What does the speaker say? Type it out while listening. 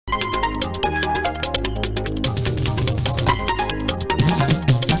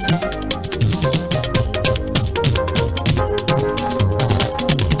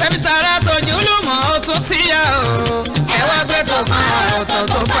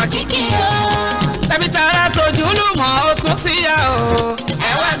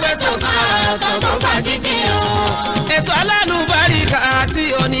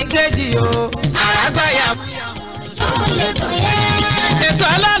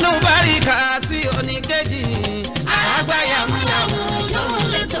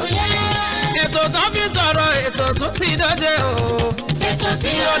ti dòde o. Ètò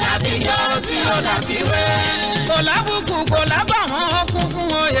tí ó làbíjọ́ tí ó làbíwé. Kò lábùkù kò lábàwọ́n kún fún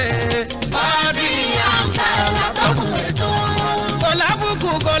oyè. Quadri Hamzat látọkùn ètò. Kò lábùkù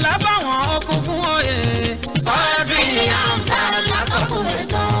kò lábàwọ́n kún fún oyè. Quadri Hamzat látọkùn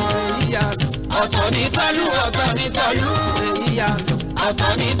ètò. Ọ̀tọ̀ ní tọ́lú ọ̀tọ̀ ní tọ́lú. Ọ̀tọ̀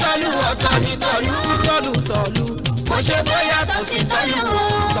ní tọ́lú ọ̀tọ̀ ní tọ́lú. Tọ́lú. Mo ṣe bóyá tó sí tọ́lú o.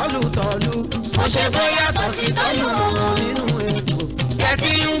 Tọ́lú. Mo ṣe bóyá tó sí tọ́lú o. Nínú ètò.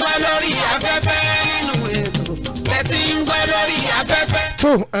 Kẹ̀tì ń gbọ́ lórí afẹ́fẹ́ nínú ètò. Kẹ̀tì ń gbọ́ lórí afẹ́fẹ́. So,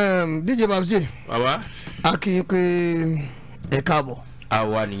 DJ Babji. Bàbá. A kì í pé ẹ káàbọ̀.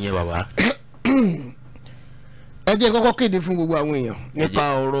 Àwa nìyẹn bàbá. Ẹ jẹ́ kọ́kọ́ kéde fún gbogbo àwọn èèyàn nípa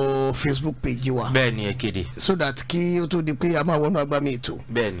ọ̀rọ̀ Facebook page wa. Bẹ́ẹ̀ni ẹ kéde. So that kí ó tó di pé a máa wọnú agbámi ètò.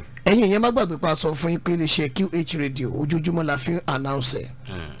 Bẹ́ẹ̀ni. Ẹ̀yin èèyàn má gbàgbé pa sọ fún yín pé iléeṣẹ́ QH radio ojoojúmọ́ la fi ń announce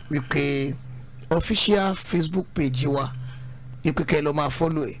wípé official Facebook page wa wípé kẹ́ lọ máa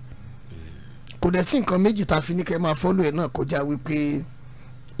follow ẹ̀. Kò dẹ̀ sí nǹkan méjì tá a fi ní kẹ́ máa follow ẹ̀ náà kọjá wípé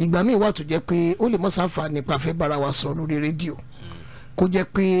ìgbà míì wà tó jẹ́ pé ó lè mọ́ sáǹfààní nípa fẹ́ bára wa sọ̀rọ̀ lórí rédíò kó jẹ́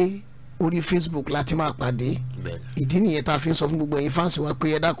pé orí Facebook láti máa pàdé. Ìdí nìyẹn tá a fi ń sọ fún gbogbo ẹ̀yin fáǹsì wa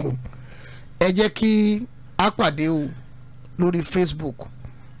pé ẹ dákun ẹ jẹ́ kí a pàdé o lórí Facebook.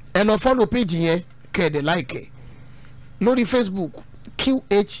 Ẹ lọ follow page yẹn kẹ́ẹ̀dẹ̀ like lórí Facebook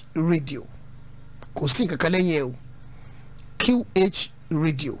QH radio kò sí nǹkan kan lẹ́yìn ẹ o QH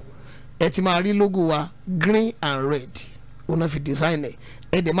radio ẹ ti máa rí logo wa green and red ọ̀nà fi design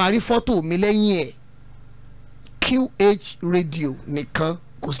ẹ dẹ̀ máa rí fọ́tò mi lẹ́yìn ẹ QH radio nìkan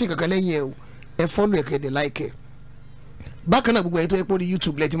kò sí nǹkan kan lẹ́yìn ẹ o ẹ follow ẹ kẹ́ẹ̀dẹ̀ like bákan náà gbogbo ẹ̀yin tó yẹ pé ní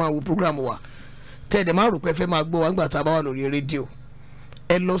YouTube lẹ ti máa wo program wa tẹ́ ẹ dẹ̀ máa rò pé ẹ fẹ́ máa gbọ́ wa nígbà tá a bá wà lórí rédíò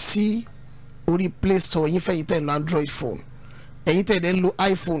ẹ lọ sí orí Play Store yín fẹ́yìn tẹ́ ẹ ń lo Android phone ẹ̀yin tẹ́ ẹ ń lo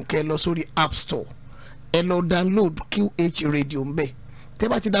iPhone kẹ́ ẹ lọ sórí App Store ẹ lọ download QH radio ńbẹ tẹ́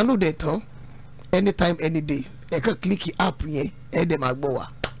bá ti download ẹ̀ tán anytime any day ẹ kàn kílíkì app yẹn ẹ dẹ̀ máa gbọ́ wa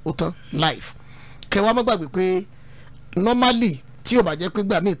ó tán live kẹ́ wá má gbàgbé pé normally tí ò bá jẹ́ pé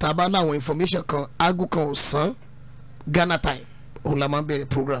gbà míì tá a bá láwọn information kan aago kan ọ̀sán Ghana time òun la máa ń bẹ̀rẹ̀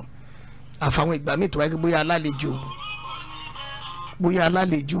program àfàwọn ìgbà míì tó wáyé bóyá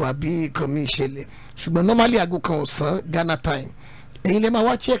alálejò àbí nǹkan mi ìṣẹ̀lẹ̀ ṣùgbọ́n normally aago kan ọ̀sán Ghana time ẹ̀yin lè máa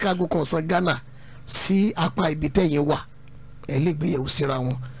wá check aago kan ọ̀sán Ghana sí apá ibi tẹ̀yin wà ẹ̀ lè gbéyẹ̀wò síra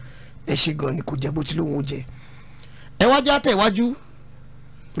wọn ẹ ṣe gan ni kò jẹ́ bó ti lóun ó jẹ ẹ wá já tẹ̀wájú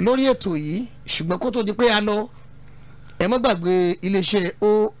lórí ètò yìí ṣùgbọ́n kó tó di pé a lọ ẹ má gbàgbé iléeṣẹ́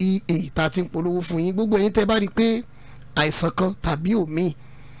OEA tá a ti ń polówó fún yín gbogbo ẹ̀yin tẹ́ bá rí i pé àìsàn kan tàbí òmíì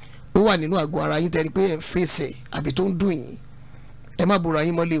ó wà nínú àgọ́ ara yín tẹ́ rí i pé ẹ̀ ń fèsì àbí tó ń dùn yín ẹ má bora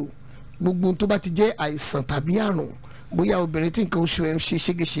yín mọ́lẹ̀ o gbogbo tó bá ti jẹ́ àìsàn tàbí àrùn bóyá obìnrin tí nǹkan oṣù ẹ̀ ń ṣe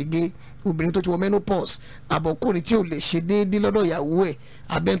ségesège obìnrin tó ti wọ menopause àbọ̀kùnrin tí ò lè ṣe déédéé lọ́dọ̀ ìyàwó ẹ̀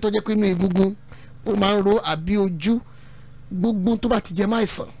abẹ́ni tó jẹ́ pé inú egungun ó máa ń ro àbí ojú gbogbo tó bá ti jẹ́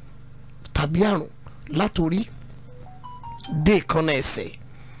máìsàn tàbí àrùn látòrí dé ìkànnà ẹsẹ̀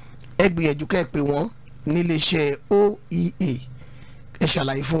ẹ gbìyànjú ká ẹ pè wọ́n níléeṣẹ́ OEA ẹ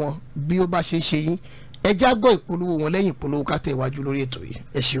ṣàlàyé fún wọn bí ó bá ṣe ń ṣe yín ẹ já gbọ́ ìpolówó wọn lẹ́yìn ìpolówó ká tẹ̀ wájú lórí ètò yìí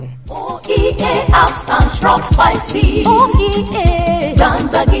ẹ ṣeun. OEA herbs and shrub spices. OEA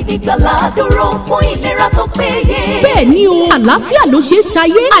gbangba gidigbala dúró fún ìlera tó péye. bẹ́ẹ̀ ni o àlàáfíà ló ṣe é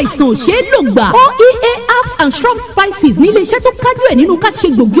ṣayé àìsàn ò ṣe é lò gbà. OEA herbs and shrub spices ní iléeṣẹ́ tó kájú ẹ̀ nínú ká ṣe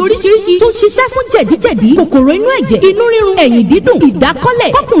gbòógì oríṣiríṣi tó ń ṣiṣẹ́ fún jẹ̀díjẹ̀dí kòkòrò inú ẹ̀jẹ̀ inú rírun ẹ̀yìn dídùn ìdákọ́lẹ̀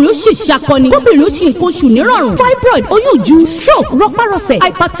kọkùnrin ó ṣe ṣàkọni kóbìnrin ó ṣe nǹkan oṣù nírọ̀rùn fibroid oyún ju stroke rọpárọsẹ̀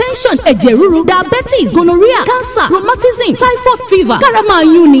hypertension ẹ̀jẹ̀ ríru diabetes gonorrhea cancer rheumatism typhoid fever karama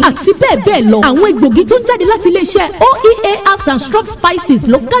yuni àti bẹ́ẹ̀ bẹ́ẹ̀ lọ. àwọn egbògi tó ń jáde láti iléeṣẹ́ OEA herbs and shrub spices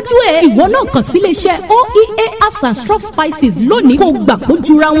ló kájú ẹ̀. ìwọ náà kàn sí iléeṣẹ́ OEA herbs and shrub spices lónìí kó gbà kó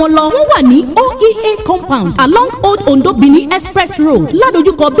jura wọn lọ. wọ́n wà ní OEA compound along Old Ondo Benin Express Road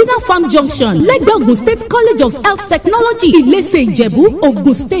ládojúkọ Bina Farm Junction lẹ́gbẹ̀ẹ́ Ogun State College of Health Technology Ilese Ìjẹ̀bú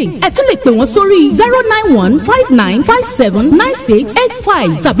Ogun State. ẹ tún lè pè wọ́n sórí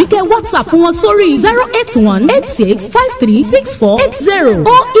 09159579685 tàbí kẹ́ WhatsApp wọn sórí 08186536480.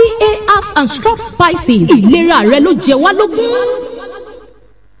 OEA herbs and shrub spices ìlera rẹ ló jẹ wá lógún.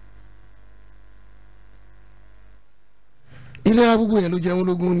 ìlera gbogbo yẹn ló jẹ́ wọn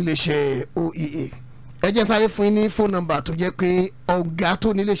lógún níléeṣẹ́ OEA ẹ jẹ́ sáré fún yín ní fóònù nọ́mbà tó jẹ́ pé ọ̀gá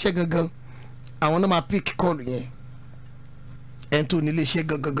tó níléeṣẹ́ gangan àwọn náà máa pík kọ́ọ̀lù yẹn ẹni tó níléeṣẹ́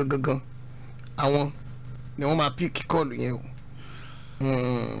gangan àwọn ni wọ́n máa pík kọ́ọ̀lù yẹn o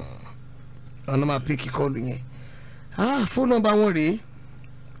àwọn náà máa pík kọ́ọ̀lù yẹn fóònù nọ́mbà wọn rèé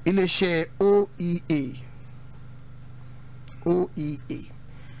iléeṣẹ́ OEA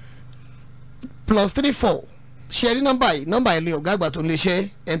 +34 ṣe rí nọ́mbà ilé ọ̀gá àgbà tó ń léṣẹ́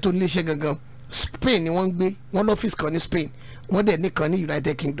ẹni tó ń léṣẹ́ gangan Spain ni wọ́n ń gbé wọ́n lọ́fíìsì kan ní Spain wọ́n dẹ̀ nìkan ní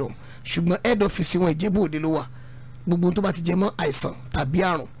United Kingdom ṣùgbọ́n head office wọn Ìjẹ̀bú Òde ló wà gbogbo tó bá ti jẹ mọ́ àìsàn tàbí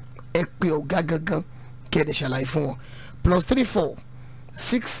àrùn ẹ pè ọ̀gá gangan kẹ́ẹ̀dẹ̀ ṣàlàyé fún wọn +34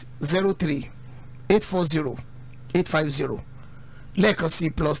 603 840 850 lẹ́ẹ̀kan sí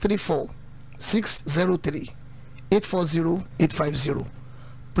 +34 603 840 850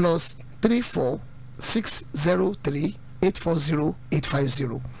 +34 603 840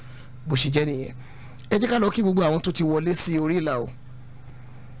 850 bó ṣe jẹ́ nìyẹn ẹ jẹ́ ká lọ kí gbogbo àwọn tó ti wọlé sí orí ìlà o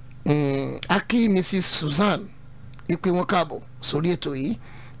a kí Mrs Susan ipe wọn káàbọ̀ sórí ètò yìí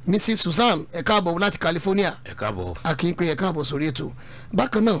Mrs Susan ẹ káàbọ̀ láti California ẹ káàbọ̀ a kí pé ẹ káàbọ̀ sórí ètò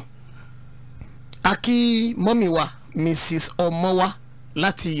bákan náà a kí mọ́mì wa Mrs Ọmọwá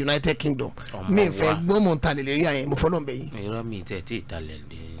láti United Kingdom mi fẹ́ gbọ́ mọ̀ ntalẹ̀ lérí àyẹn mo fọlọ́ nbẹ yín. irọ́ mi tẹ̀ tí ìtalẹ̀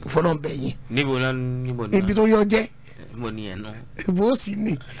dé. mo fọlọ́ nbẹ yín. níbo ni. ibi tó rí ọjẹ́. mo ní ẹ̀ náà. bó sì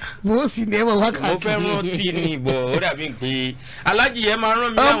ní ẹ máa wá káàkiri. mo fẹ́ rántí ní ìbọ̀ ó dàbí pé alájì ẹ máa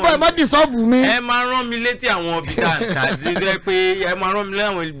rán mi láwọn. ọ̀pọ̀ ẹ má dìsọ́ọ̀bù mi. ẹ máa rán mi létí àwọn ibi tàbí pé ẹ máa rán mi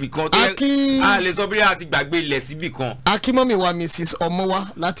láwọn ibì kan tó yẹ a lè sọ bí a ti gbàgbé ilẹ̀ síbì kan. akínmọ́mi wa Mrs Ọmọwá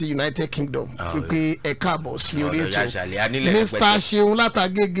láti United Kingdom wípé ẹ káàbọ̀ sí orí ètò Mr Ṣeun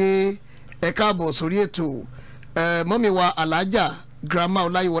látàgége ẹ káàbọ̀ sórí ètò mọ́mi wa Alhaja Grandma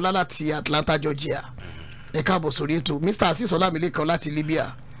Ọláyíwọlá láti Atlanta Georgia ẹ káàbọ̀ sórí ètò Mr Asis Ọlámilékan láti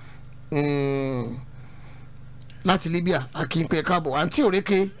Libya akínpẹ ẹ káàbọ̀ àǹtí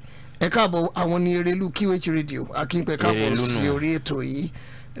òrékè ẹ káàbọ̀ àwọn ní erelu QH radio akínpẹ káàbọ̀ sí orí ètò yìí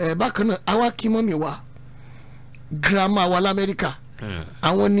bákan náà àwa kí mọ́mì wa Grandma wa l'Amẹ́ríkà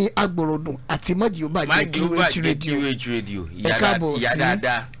àwọn ní agbòròdùn àti mọ́jìóbàjẹ́ QH radio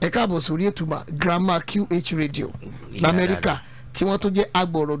ẹ káàbọ̀ sórí ètò mà Grandma QH radio l'Amẹ́ríkà tí wọ́n tó jẹ́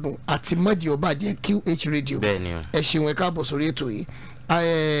agbọ̀rọ̀dùn àti mọ́jìóbàjẹ́ QH radio ẹ ṣeun ẹ káàbọ̀ sórí ètò yìí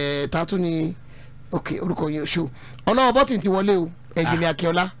tààtú ni orúkọ yẹn oṣù ọlọ́wọ́ bọ́tì ti wọlé o ẹ̀jìnlẹ̀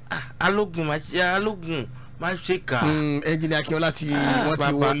akíọ́lá. alógun máa ṣe kà. ẹ̀jìnlẹ̀ akíọ́lá tí wọ́n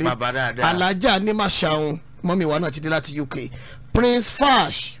ti wọlé alájà ní máa ṣàwọn mọ́mí wa náà ti dé láti UK Prince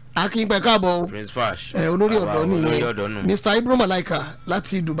Fash akínpẹ̀ káàbọ̀ olórí ọ̀dọ́ nìyẹn Mr Ibrahim Malaika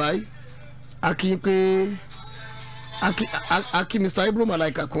láti Dubai akínpẹ̀ aki Mr Ibrahim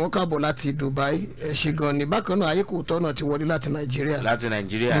Malaika kò wọ́n káàbọ̀ láti Dubai ṣe gan ni bákan náà ayékòótọ́ náà ti wọlé láti Nàìjíríà náà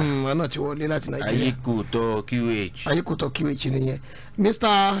ti wọlé láti Nàìjíríà ayékòótọ́ QH nìyẹn Mr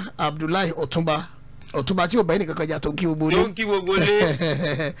Abdullahi Ọ̀túnba tí ò bá ẹnì kankan jà tó ń kí gbogbo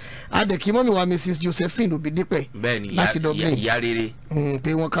lé adẹ̀kí mọ́mí wa Mrs Josephine Obidipe láti Dublin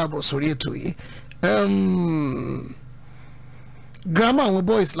pé wọ́n káàbọ̀ sórí ètò yìí grandma àwọn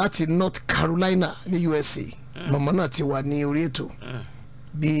boys láti North Carolina ní USA mọ̀mọ́ náà ti wà ní orí ètò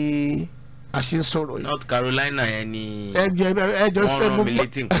bí a ṣe ń sọ̀rọ̀ yìí. North Carolina yẹn ni ẹjọ́ wọ́n rán mi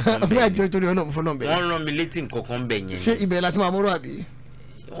létí nǹkan bẹ̀ ẹjọ́ torí ọlọ́run fọlọ́n bẹ̀. wọ́n rán mi létí nǹkan bẹ̀ yẹn. ṣé ibẹ̀ láti máa mọ́rọ̀ àbí.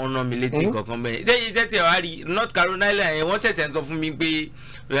 wọ́n rán mi létí nǹkan bẹ̀ yẹn. ṣé iṣẹ́ tí ẹ wá rí North Carolina yẹn wọ́n ṣẹ̀ṣẹ̀ ń sọ fún mi pé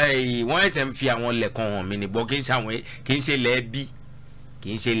wọ́n ṣẹ̀ṣẹ̀ ń fi àwọn lẹ̀kan hàn mí nìbọn kì í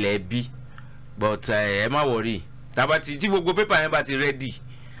ṣe lẹ́ẹ̀bí but ẹ má wọrí tí gbogbo pépà yẹn bá ti rẹ́dì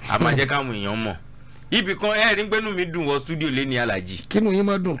a máa jẹ́ káwọn èèyàn mọ̀ ibì kan ẹ̀rín gbẹ́nu mi dùn wọ studio lé ní Alhaji. kínú yín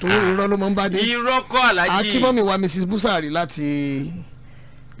máa dùn tó irọ́ ló máa ń bá dé. irọ́ kọ́ Alhaji. akínmọ́mi wa Mrs Busari láti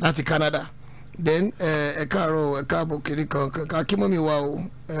Canada then ẹ káàárọ̀ ẹ káàbọ̀ kiri kan akínmọ́mi wa o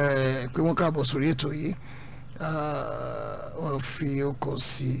pé wọ́n káàbọ̀ sórí ètò yìí wọ́n fi ọkọ̀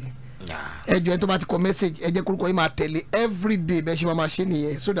sí i ẹjọ́ ẹ tó bá ti kọ message ẹ jẹ́ kórúkọ yìí máa tẹ̀lé everyday bẹ́ẹ̀ ṣe máa ṣe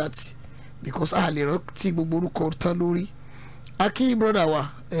nìyẹn so that because a lè rántí gbogbo orúkọ tán lórí aki broda wa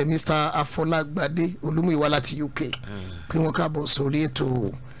Mr Afọlágbadé Olúmúyìwá láti UK pé wọ́n káàbọ̀ sórí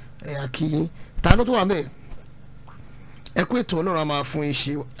ètò aki ta ló tó wà mẹ́ẹ̀ ẹ kú ètò Ọlọ́run a máa fún yín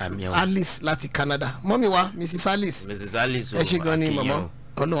ṣe Alice láti Canada mọ́mí wa Mrs Alice ẹ ṣe gan ni màmá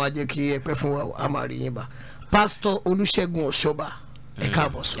Ọlọ́run á jẹ́ kí ẹ pẹ́ fún wa a máa rí yín bá Pastor Olúṣẹ́gun Ọ̀ṣọ́bà ẹ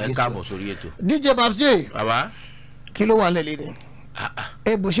káàbọ̀ sórí ètò DJ Babjé kí ló wà lẹ́lẹ́ ni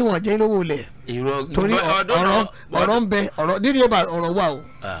ẹ bó ṣe wọn jẹ́ lówó lẹ̀ torí ọ̀rọ̀ ń bẹ ọ̀rọ̀ dídí ẹ̀ bá ọ̀rọ̀ wà o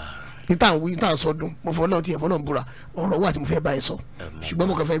níta sọdún mo fọ́ lọ́n tí ẹ̀ fọ́ lọ́n búra ọ̀rọ̀ wà tí mo fẹ́ bá ẹ sọ ṣùgbọ́n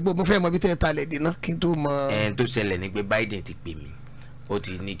mo kàn fẹ́ gbọ́ mo fẹ́ mọ bí tẹ́ ẹ ta lẹ̀ dènà kí n tó mọ. tó ṣẹlẹ̀ ni pé Biden ti pè mí ó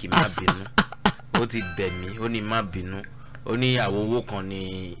ti ní kí n má bínú ó ti bẹ̀ mí ó ní má bínú ó ní àwọn owó kan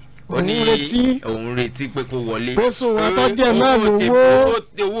ní òun retí pé kó wọlé pèsè wọn tó jẹ náà lówó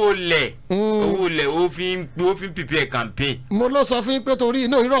owó lẹ̀ ó fi ń prepare campaign. mo lọ sọ fún yín pé torí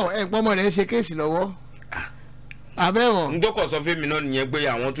inú irọ́ ẹ̀gbọ́n ọmọ rẹ̀ ṣe kéèsì lọ́wọ́ abẹ́wọ̀n. n tó kọ̀ sọ fún mi náà nìyẹn pé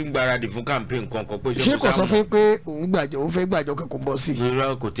àwọn tún gbáradì fún campaign kankan pé ṣé kò sọ fún pé òun fẹ́ gbàjọ kẹ́kọ̀ọ́ bọ́ sí.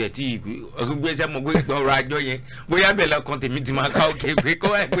 irọ́ kò tẹ̀ tí gbéṣẹ́ mọ̀ pé ọ̀rọ̀ àjọ yẹn bóyá bẹ́ẹ̀ lọ́kàn tèmi ti máa ká òkè pé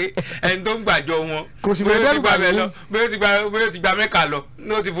kọ́ ẹ pé ẹni tó ń gbàjọ wọn kò sì fẹ́ dẹ́rù bàyẹ̀ lọ bóyá ó ti gba Mẹ́kà lọ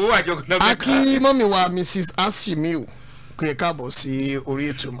ní ó ti fowó àjọ lọ Mẹ́kà. akí mọ́mì wa Mrs. Ashimiu kò yẹ káàbọ̀ sí orí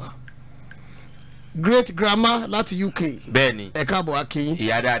ètò mà great grandma láti UK. bẹ́ẹ̀ni ẹ káàbọ̀ akínyìn.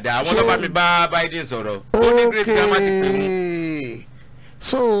 ìyá dáadáa àwọn tó bá mi bá Biden sọ̀rọ̀ ó ní great grandma ti pè mí.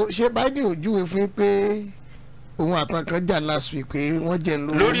 so ṣé Biden ò júwe fún pé òun àtàkàn jà last week pé wọ́n jẹ́ ń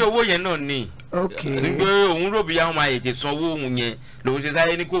lówó. lórí owó yẹn náà ni. ok nígbà òun rò bí àwọn máa yètè sanwó òun yẹn lòun ṣe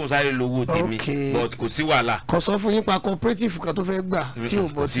sáré ní kóun sáré lówó tèmi but kò sí wàhálà. kò sọ fún yín pa cooperative kan tó fẹ́ gbà tí ò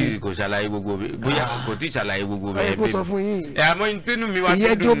bọ́ sí. kò ṣàlàyé gbogbo bóyá kò tí ì ṣàlàyé gbogbo bẹ́ẹ̀ kò sọ fún yín. àmọ́ tínú mi wá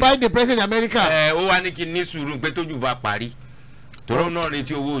ìyẹn Joe Biden president America. ó wá ní kí n ní sùúrù pé tójú bá parí tòró náà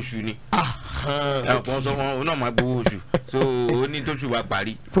retí owó oṣù ni ọ̀pọ̀ sọ wọn náà máa gbowó oṣù so ó ní tójú bá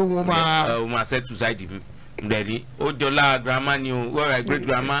parí ó máa set to side mi bẹ́ẹ̀ni ó jọlá grandma ni o wọ́n ra great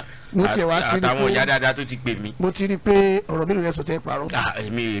grandma àtàwọn ìyá dáadáa tó ti pè mí. mo ti rí i pé ọ̀rọ̀ mi ló yẹ sọ tẹ́ parọ́.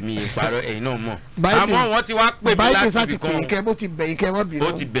 èmi ìparọ́ ẹ̀yin náà mọ̀. àmọ́ wọ́n ti wá pè mí láti ibì kan. Biden sá ti pè yín kẹ́ bó ti bẹ̀ yín kẹ́ wọ́n bínú.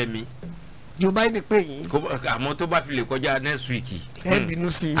 ó ti bẹ̀ mí. Joe Biden pè yín. àmọ́ tó bá fi lè kọjá next week. ẹ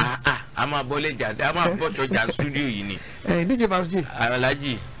bínú sí i. a máa bọ́ lẹ́jà a máa bọ́ sọjà studio yìí ni. díje Babji.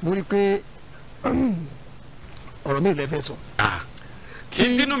 Alhaji. mo rí i pé ọ̀rọ̀ mi ló fẹ́ sọ.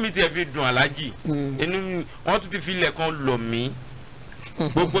 inú mi tiẹ̀ fi dùn Alhaji inú wọn tún ti fi ilẹ̀ kan lọ̀ mí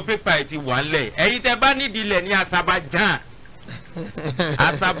gbogbo pépà ẹ̀ ti wà ńlẹ̀ ẹ̀yin tẹ́ bá nídìí ilẹ̀ ní Azerbaijan.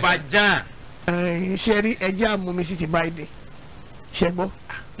 ṣe rí ẹjẹ́ àmúmi sí ti Biden ṣe gbọ́.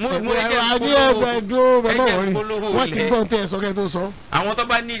 mo wọ́n ti gbọ́n tẹ́ ẹ sọ kẹ́ tó sọ. àwọn tó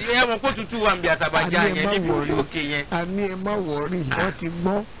bá ní ẹ̀wọ̀n kó tutù wà níbi Azerbaijan yẹn níbi orí òkè yẹn. a ní ẹ má wọrí wọ́n ti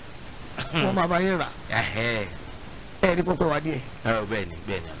gbọ́ wọ́n máa bá yín rà. ẹ ní pọpẹ wá díẹ̀. bẹ́ẹ̀ni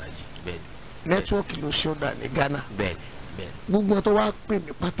Alhaji bẹ́ẹ̀ni. nẹ́tíwọ́ọ̀kì ló ṣọ́dà ní Ghana. bẹ́ẹ̀ni. gbogbo ọtọ wa pè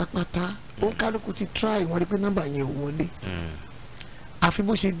mí pátápátá ó ń kálukú ti try wọn rí pé nọ́mbà yẹn ò wọlé. àfi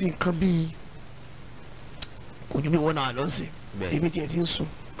bó ṣe di nǹkan bíi kò ju bí wọn náà lọ sí èmi tiẹ̀ ti ń sùn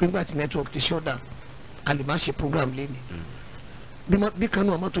pé nígbà tí nẹ́tíwọ́ọ̀kì ti ṣọ́dà a lè má ṣe program lẹ́nu bí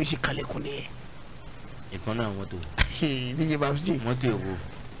kanú ọmọ tó ṣe kalẹ̀kùn nìyẹn. ìkan náà mọ́tò. díje Babji mọ́tò èwo.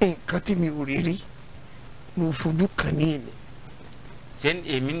 nǹkan tí mi ò rí rí mo fojú kan ní èmi.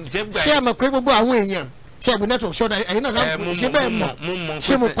 ṣé ẹ mọ̀ pé gbogbo àwọn èèyàn ṣé ẹ̀bùn network ṣọ́dá ẹ̀yin náà ṣe bẹ́ẹ̀ mọ̀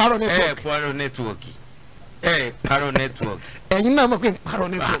ṣé mo parọ́ network. parọ́ network. ẹ̀yin náà mọ̀ pé parọ́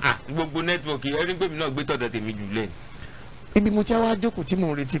network. gbogbo network ẹni pé mi náà gbé tọ̀dọ̀ tèmi jù lẹ́nu. ibi mo ti wá jókòó tí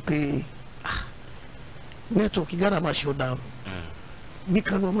mo retí pé network Ghana máa ṣọ́ down bí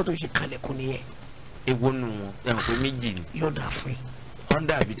kanú ọmọ tó ṣe kalẹ̀kùn nìyẹn. ewo nu wọn ẹ̀wọ̀n pé méjì ni. yóò dà fún yín.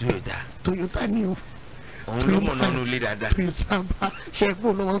 Honda àbí Toyota. Toyota ni o. òun ló mọ̀ náà lé dáadáa. Toyota bá ṣe é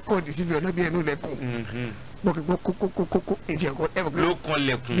fún ọlọ́wọ́n kọ́ọ̀dì síbi ọ̀nà bí ẹnu lẹ́kùn. gbọ́kẹ́gbọ́ kókókókó èdè ẹ̀kọ́ ẹ̀kọ́ ló kan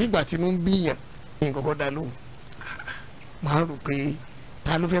lẹ́kùn. nígbà tí inú ń bí yàn nǹkan kan dá lóhùn. màá rò pé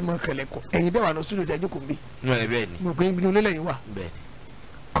ta ló fẹ́ mọ kẹlẹ́kùn ẹ̀yin dẹ́wà lọ studio tẹ́jú kò bí. bẹ́ẹ̀ ni. mo pé inú lélẹ̀ yìí wà.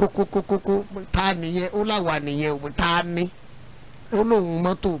 kókókókó ta nìyẹn ó láwa nìyẹn òun ta ní. ó lóun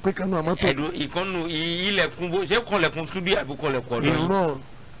mọ́tò pé kanú àmọ́tò. ẹ̀dùn ìkànnù ilẹ̀kùn bó ṣé kọlẹ̀kùn studio àbí kọlẹ̀kùn ọ̀dọ́ yìí. ìrọ̀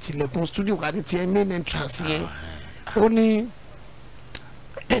tilẹ̀kùn studio àti tiẹ̀ main entrance yẹn ó ní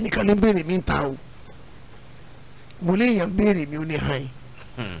ẹnìkan ní béèrè mi ń ta o mo lé èèyàn béèrè mi ó ní hàn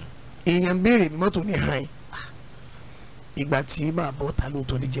èèyàn béèrè mi mọ́tò ní hàn ìgbà tí màá bọ́ ta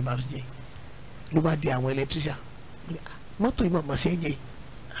lóòótọ́ ní jẹ́ Babji ló bá di àwọn electrician mọ́tò yìí màmá ṣe é jẹ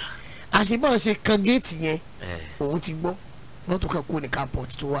àṣebọ́n ṣe kan géètì yẹn òun ti gbọ́ mọ́tò kan kú ní carport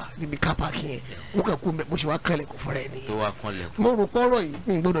tó wà níbi car park yẹn ó kàn kú bó ṣe wá kànlẹ̀ kò fọ́ra ẹ̀ nìyẹn tó wá kànlẹ̀ kù. mo rò pọ́rọ̀ yìí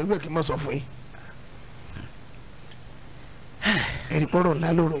mi gbọ́dọ̀ ìwé kí n má sọ fún yín ẹ̀rí pọ́rọ̀ ńlá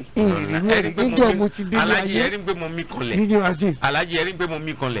lóró yìí níjọ́ mo ti dé ní Alhaji ayé ẹ̀rí ń pé mo mí kanlẹ̀. díje Babji Alhaji ẹ̀rí ń pé mo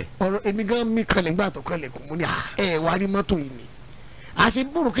mí kanlẹ̀. ọ̀rọ̀ èmi gan mí kanlẹ̀ ńgbà tó kanlẹ̀ kù mo ní ẹ̀ wá rí mọ́tò yìí ni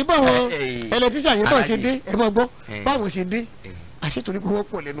àṣebúrò kí báwọn ẹlẹtíṣà yẹn bá ṣe dé ẹ máa gbọ́ báwọn ṣe dé àṣetorí pé wọ́n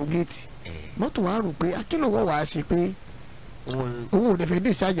pọ̀ lẹ́nu géètì mọ́tò wa rò pé akílò wọ́n wàá ṣe pé òun ò dẹ̀ fẹ́ dé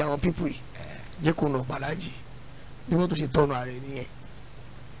ìṣáájú àwọn pípù yìí jẹ́ kó nà Alhaji bí wọ́n tó ṣe tọ́nu ààrẹ nìyẹn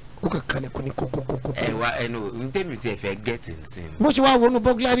ó kàn kalẹ̀ kò ní kókókókó. ẹ wá ẹnu ntẹ́mi tí ẹ fẹ́ gẹ́tì nsìn. bó ṣe wá wọnú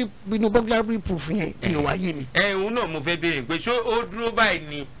burglary proof yẹn ni ò wá yé mi. òun náà mo fẹ́ béèrè pé ṣé ó dúró báyìí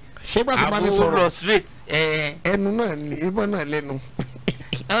ni ṣé bá tó bá mi àbò sọ̀rọ̀ lọ straight. ẹnu náà ni ìbọn náà lẹ́nu.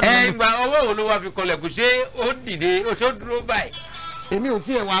 ìgbà ọwọ́ wo ló wá fi kọlẹ̀ kù ṣé ó dìde ó ṣó dúró báyìí. èmi ò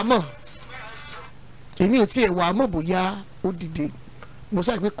tiẹ̀ wà á mọ̀ bóyá ó dìde mo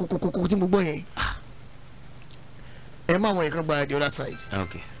sáré pé kókókókó tí mo gbọ́ yẹn ẹ má wọn yẹn kan gba the other side.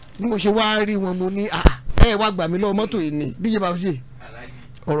 Okay. bí mo ṣe wá rí wọn mo ní ẹ wá gbà mí lọ́wọ́ mọ́tò yìí ni díje bá fi ṣe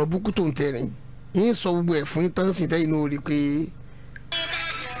ọ̀rọ̀ búkú tó ń tẹ̀rín yín sọ gbogbo ẹ̀ fún tánsì tẹ́yìn náà rí pé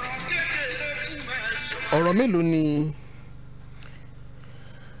ọ̀rọ̀ mélòó ni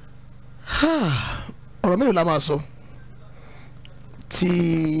ọ̀rọ̀ mélòó la máa sọ tí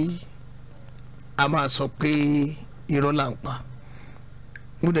a máa sọ pé irọ́ là ń pa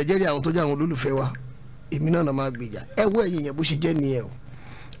mo dẹ̀ jẹ́rìí àwọn tó jẹ́ àwọn olólùfẹ́ wa èmi náà máa gbèjà ẹ wọ ẹ̀yìn yẹn bó ṣe jẹ́ nìyẹn o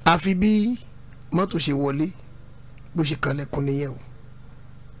àfi bí mọ́tò ṣe wọlé bó ṣe kanlẹ̀kùn nìyẹn o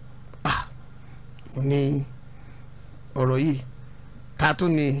mo ní ọ̀rọ̀ yìí ta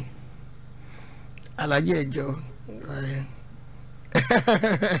tún ni alájẹ ẹjọ́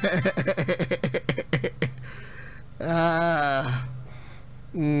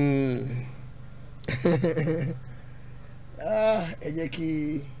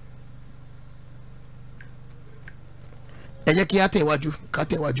ẹ jẹ́ kí á tẹ̀wájú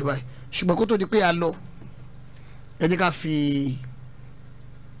báyìí ṣùgbọ́n kó tó di pé a lọ ẹ jẹ́ ká fi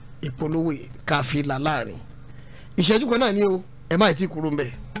ìpolówó ká fi là láàrin ìṣẹ́jú kan náà ni o ẹ má ti kúrò ń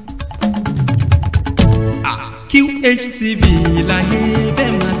bẹ̀. QHTV láyé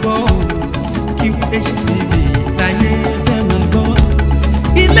bẹ́ẹ̀ máa gbọ́ QHTV láyé bẹ́ẹ̀ máa gbọ́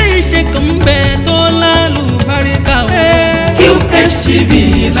ilé iṣẹ́ kan ń bẹ tó lálùbáríkà o QHTV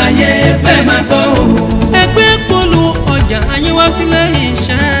láyé bẹ́ẹ̀ máa gbọ́ ẹgbẹ́ polu ọjà ayé wá sílé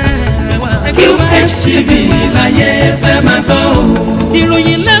iṣẹ́ wa QHTV láyé bẹ́ẹ̀ máa gbọ́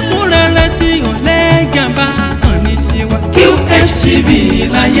ìròyìn lẹ́kùnrẹ́rẹ́ tí ò lẹ́jàmbá kan ní tiwa QHTV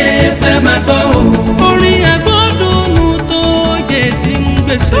láyé bẹ́ẹ̀ máa gbọ́ orin agbódùnmù tó jẹ ti ń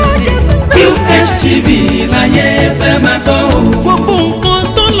gbèsè QHTV láyé fẹ́ máa gbọ́ gbogbo nǹkan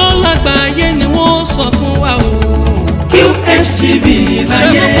tó lọ lágbàáyé ni wọ́n sọ fún wa o QHTV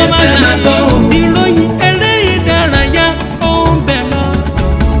láyé fẹ́ máa gbọ́ ìròyìn eré ìdárayá ó ń bẹ lọ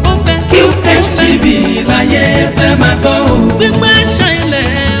ó bẹ QHTV láyé fẹ́ máa gbọ́ gbígbẹ́ ṣẹlẹ̀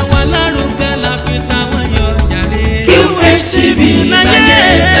wà lárugẹ la fi táwọn yọ jàre QHTV láyé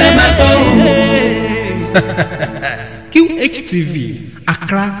fẹ́ máa gbọ́. QHTV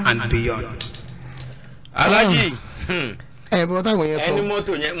Accra and beyond. Alhaji ẹ bọ́ táwọn yẹn sọ ẹni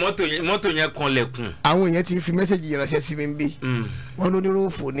mọ́tò yẹn kanlẹ̀kùn. àwọn yẹn ti fi mẹ́sẹ̀gì ránṣẹ́ sí mi bí wọ́n ló ní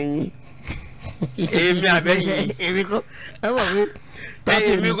róòfò níyìn. èmi àbẹ́yìn èmi kọ́ ẹ mọ̀ pé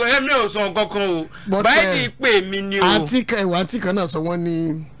èmi ò sọ kankan o báyìí pè mí ni o. àǹtí kan náà sọ wọ́n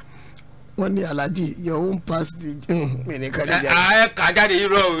ní Alhaji your own pass the mi ní ká jáde. ẹ kà jáde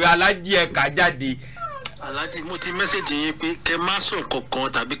irọ́ Alhaji ẹ kà jáde. Alhaji mo ti mẹ́sẹ̀gì yín pé kẹ má sọ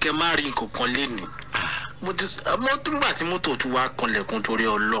nǹkankan tàbí kẹ má rí nǹkankan lẹ́nu mo tún gbà tí mọ́tò tún wá kanlẹ̀kùn torí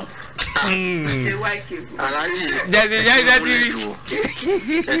Ọlọ́run. Alhaji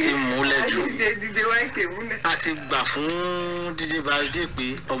ẹ ti múlẹ̀ jù a ti gbà fún dídé bàjẹ́ pé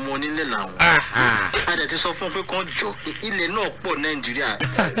ọmọ onílẹ̀ làwọn a dẹ̀ ti sọ fún pé kán jọ pé ilẹ̀ náà pọ̀ Nàìjíríà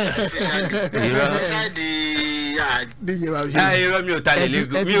ṣáàdì irọ́ mi ò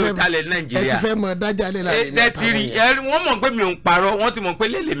talẹ̀ Nàìjíríà. ẹ ti fẹ́ mọ dájà lé láàrin ẹ ti rí wọ́n mọ̀ pé mi ò ń parọ́ wọ́n ti mọ̀ pé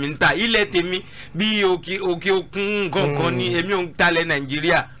lélẹ̀ mi ń ta ilẹ̀ tèmi bí òkè òkun gangan ni èmi ò ń talẹ̀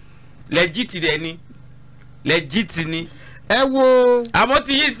Nàìjíríà lẹ́jìtì rẹ̀ ni lẹ́jìtì ni. ẹ wo àmọ́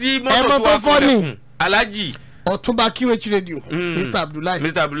tí yìí ti mọ́tò tó wà fún ẹ̀kún Alhaji. Ọ̀túnba QH radio Mr. Abdullahi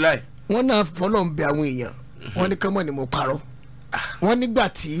wọ́n náà fọlọ́ ń bẹ àwọn èèyàn wọ́n ní kọ́mọ̀ ni mo parọ́ wọ́n nígbà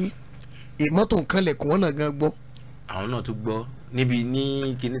tí mọ́tò nǹkan lẹ̀kùn wọ́n náà gan gbọ́. àwọn náà tún gbọ́ níbi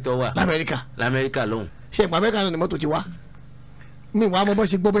ní kíní tó wà. lamẹ́ríkà lọ́hùn. ṣe ìpàdé Amẹ́ríkà náà ni mọ́tò ti wá mi wàá mọ bọ́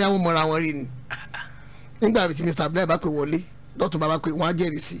ṣe gbọ́ bóyá wọ́n mọra wọn rí ni nígbà tí Mr. Abdullahi bá pè wọlé dọ́tún bá pè wọ́n á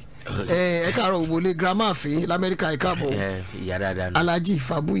jẹ́rìí sí ẹ káàárọ̀ òwòlé girama àfin lamẹ́ríkà ẹ káàbọ̀ Alhaji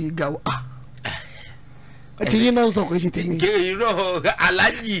Fabuyi Gawo ti yín náà sọ kò ṣe tèmi. irọ́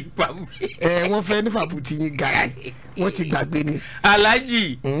Alhaji Fabuyi. wọ́n fẹ́ ní Fabu ti yín ga ẹ̀ wọ́n ti gbàgbé ni.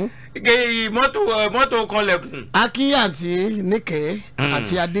 Alhaji mọ́tò kanlẹ̀kùn. Aki àti Níkẹ́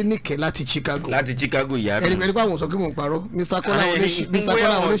àti Adéníkẹ́ láti Chicago. ìyá mi. ẹni pé àwọn sọ kí mo parọ́ Mr. Kola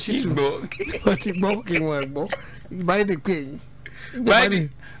Oníṣìtú wọ́n ti gbọ́ kí wọ́n gbọ́ Biden pè yín.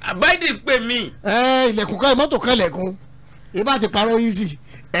 Biden pè mí. ilẹ̀kùn kan mọ́tò kan lẹ̀kùn ibà ti parọ́ easy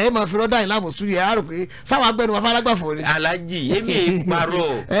ẹ máa fi rọ́dà ìlànà studio ẹ̀ á rò pé sáwọn agbẹnu wa falágbàfọ̀ ni. Alhaji èmi ì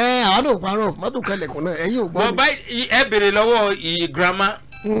parọ́. àwọn náà parọ́ mọ́tò kan lẹ̀kùn náà ẹ̀yin ò gbọ́. ẹ béèrè lọ́wọ́ girama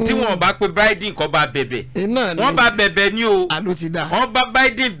tí wọ́n bá pé Biden kọ́ bá bẹ̀bẹ̀ wọ́n bá bẹ̀bẹ̀ ní o àló ti dá wọ́n bá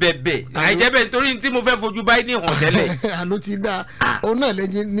Biden bẹ̀bẹ̀ àìjẹ́bẹ̀ nítorí tí mo fẹ́ fojú Biden hàn tẹ́lẹ̀. àló ti dá òun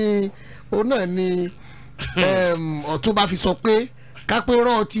náà ni Ọ̀túnba fi sọ pé kápẹ́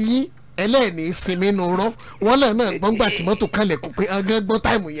rán ti yín ẹlẹ́ẹ̀ni sinmi nù rọ́ wọ́n náà náà gbọ́ngbà tí mọ́tò kalẹ̀ kó pé ọgán gbọ́n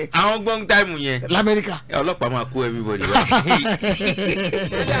táìmù yẹn. àwọn gbọ́n táìmù yẹn. lamẹ́ríkà. ọlọ́pàá máa kó everybody wá.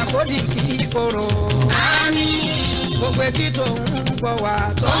 ìjà kò ní kí koro. gbogbo etí tó ń gbọ́ wá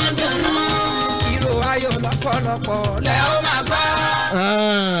tó ń dùnnú. ìró ayọ̀ lọ́pọ̀lọpọ̀ lẹ́ ó máa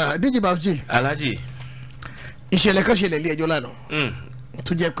gbọ́. díjì babji. Alhaji. ìṣẹ̀lẹ̀ kan ṣẹlẹ̀ ilé ẹjọ́ lánàá.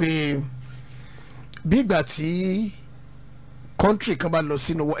 tó jẹ́ pé bí ìgbà tí kọ́ńtírì kan bá lọ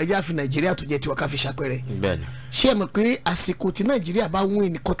sínú wọ ẹ̀yà àfi nàìjíríà tó jẹ́ tiwa ká fi ṣàpẹẹrẹ. bẹ́ẹ̀ni. ṣé ẹ mọ̀ pé àsìkò tí nàìjíríà bá win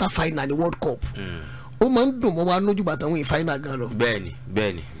ní quarter final ní world cup ó máa ń dùn mọ́ wa lójú bàtà win final gan lọ.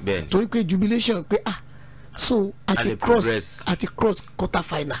 bẹ́ẹ̀ni. torí pé jubilation pé so àti cross quarter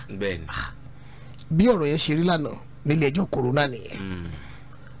final. bẹ́ẹ̀ni. bí ọ̀rọ̀ yẹn ṣe rí lánàá nílé ẹjọ́ corona nìyẹn.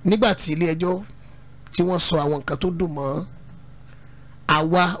 nígbà tí ilé ẹjọ́ tí wọ́n sọ àwọn nǹkan tó dùn mọ́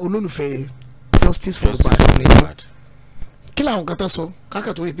àwa olólùfẹ́ justice for Mohbad kí làwọn kan tó sọ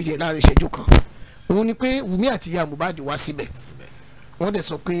káàkiri tó rí píṣẹ láàrin ìṣẹ́jú kan òun ni pé Wumi àti Iya Mohbad wá síbẹ̀ wọ́n dẹ̀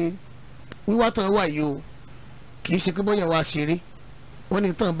sọ pé wíwá tán wà yìí o kì í ṣe pé bọ́yàn wá ṣeré wọ́n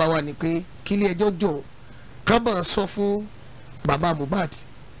ní tán bá wà ní pé kí ilé ẹjọ́ jọ kábọ̀ sọ fún bàbá Mohbad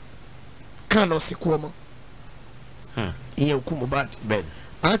kàn lọ sìnkú ọmọ ìyẹn òkú Mohbad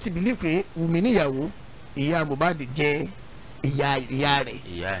àwọn ti bìlí pé Wumi níyàwó Iya Mohbad jẹ́ ìyá rẹ̀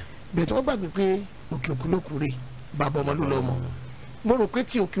bẹ́ẹ̀ tí wọ́n gbàgbé pé òkè òkú ló kú rè bàbá ọmọ ló lọ́mọ mo rò pé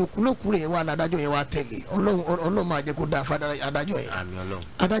tí òkè òkú ló kú rè wà ládájọ́ yẹn wà tẹ̀lé ọlọ́run máa jẹ́ kó dáa fún adájọ́ yẹn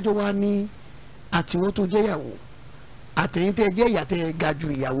adájọ́ wa ní àtiwọ́ tó jẹ́ ìyàwó àtẹ̀yìn tẹ́ jẹ́ ìyá tẹ́ ga ju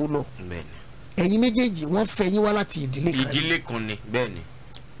ìyàwó lọ ẹ̀yin méjèèjì wọ́n fẹ́ yín wá láti ìdílé kan ni bẹ́ẹ̀ ni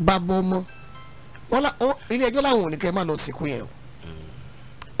bàbá ọmọ ilé ẹjọ́ làwọn ò ní kẹ́ ẹ má lọ sìnkú yẹn o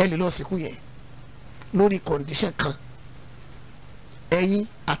ẹ lè lọ sìnkú yẹn lórí condition kan ẹ̀yin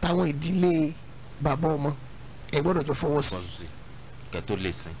àtàwọn ìdílé bàbá ọmọ ẹ gbọ́dọ̀ jọ fọwọ́ sí kẹtó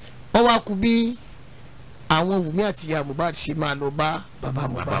lè sìn. wọ́n wá kú bí àwọn Wumi àti Iya Mohbad ṣe máa lọ bá bàbá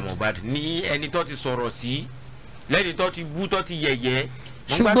Mohbad ní ẹni tó ti sọ̀rọ̀ sí lẹ́ni tó ti bú tó ti yẹ̀yẹ́.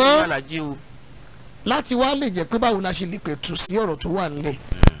 ṣùgbọ́n láti wá lè jẹ́ pé báwo la ṣe lè pẹ̀tù sí ọ̀rọ̀ tó wà nílẹ̀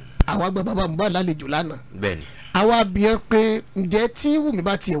àwa gba bàbá Mohbad lálejò lánàá. bẹ́ẹ̀ni. àwa bí ẹ pé ǹjẹ́ tí Wumi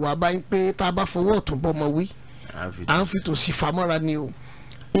bá tiẹ̀ wá báyìí pé tá a bá fọwọ́ ọ̀tún bọ́mọ wí à ń fi tòsí famọ́ra ni o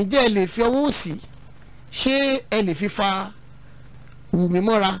ǹjẹ́ ẹ lè fi ọwọ́ òsì ṣé ẹ lè fi fa Wumi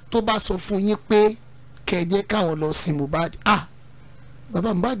mọ́ra tó bá sọ fún yín pé kẹjẹ káwọn lọ sin Mohbad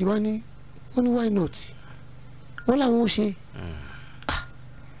bàbá Mohbad wọ́n ní why not wọ́n làwọn ò ṣe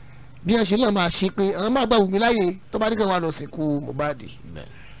bí wọ́n ṣe náà máa ṣe pé àwọn máa gba Wumi láàyè tó bá ní kí wọ́n lọ sìnkú Mohbad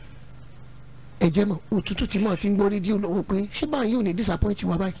ẹ jẹ́ mọ̀ òtútù tí mọ̀ ti ń gbọ́ rédíò lọ́wọ́ pé ṣé báyìí ò ní disappoint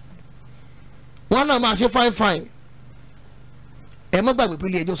wa báyìí wọ́n náà máa ṣe fine ẹ má gbàgbé pé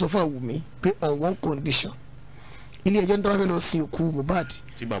ilé ẹjọ́ sọ fún Wumi pé on one condition ilé ẹjọ́ ní tó bá fẹ́ lọ sin òkú Mohbad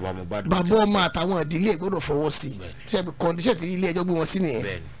tí bàbá Mohbad bàbá ọmọ àtàwọn ìdílé gbọ́dọ̀ fọwọ́ sí ṣe bí condition tí ilé ẹjọ́ gbé wọn sí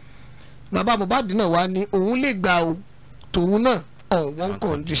nìyẹn bàbá Mohbad náà wá ní òun lè gbà o tòun náà on one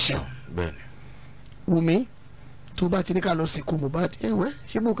condition Wumi tó bá ti ní ká lọ sìnkú Mohbad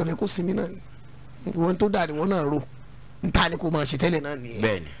ṣé bó kàfẹ́ kó sinmi náà ni wọn tó dà ní wọn náà ro nta ni kò máa ṣe tẹ́lẹ̀ náà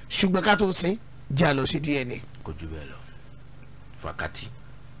nìyẹn ṣùgbọ́n ká tó sin jà lọ sí DNA. kò jù bẹ́ẹ̀ lọ fàkàtì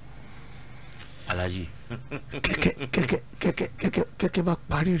Alhaji. kẹ̀kẹ́ bá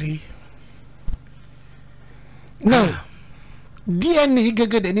parí rèé now DNA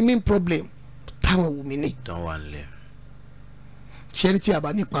gẹ́gẹ́dẹ́ ní main problem táwọn Wumi ní. tán wà nílẹ̀. ṣẹ́rí tí a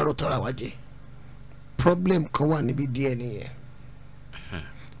bá ní ìparọ́ tọ́ra wa jẹ́ problem kan wà níbi DNA yẹn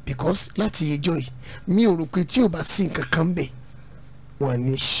because láti ẹjọ́ yìí mi ò rò pé tí o bá sí nǹkan kan bẹ̀ wọ́n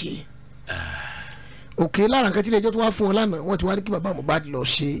ní ṣe òkè lára nǹkan tí ilé ẹjọ́ tó wá fún wọn lánàá wọ́n ti wá ní kí bàbá Mohbad lọ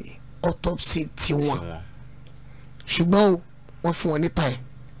ṣe autopsy tiwọn ṣùgbọ́n o wọ́n fún wọn ní time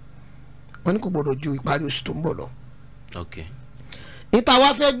wọ́n ní kò gbọ́dọ̀ ju ìparí oṣù tó ń bọ̀ lọ. ìta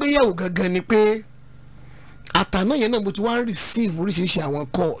wa fẹ́ gbéyẹ̀wò gangan ni pé àtàná yẹn náà mo ti wá ń receive oríṣiríṣi àwọn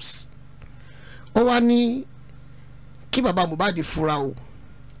calls wọ́n wá ní kí bàbá Mohbad fura o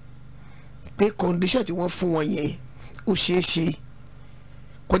pé condition tí wọ́n fún wọn yẹn ó ṣeé ṣe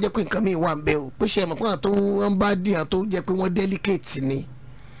kó jẹ́ pé nǹkan mi wà ń bẹ o pé ṣe é mọ̀ pé àwọn tó ń bá dìyàn tó jẹ́ pé wọ́n delicate ni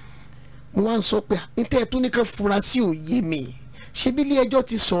mo wá ń sọ pé níta ẹ̀ tún ní ká fura sí òye mi ṣé bí ilé ẹjọ́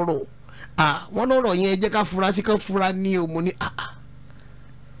ti sọ̀rọ̀ wọ́n lọ́rọ̀ yẹn jẹ́ ká fura sí ká fura ní o mo ní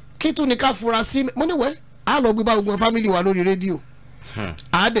kí tún ní ká fura sí mo ní wẹ́ á lọ gbé bá gbogbo fámìlì wa lórí rédíò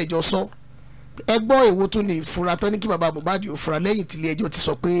àádẹ́jọ́ sọ ẹ gbọ́ èwo tún ní ìfura tán ní kí bàbá Mohbad ò fura lẹ́yìn tí ilé ẹjọ́ ti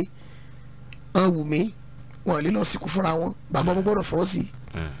sọ pé Wumi wọn lè lọ síkú fúnra wọn bàbá ọmọ gbọ́dọ̀ fọwọ́ sí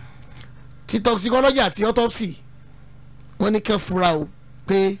ti toxicology àti autopsy wọn ní kẹ́ fura o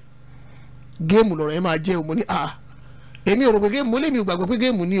pé géèmù lọ̀rọ̀ yẹn máa jẹ́ o mo ní èmi ò rò pé géèmù mo lè mi ò gbàgbọ́ pé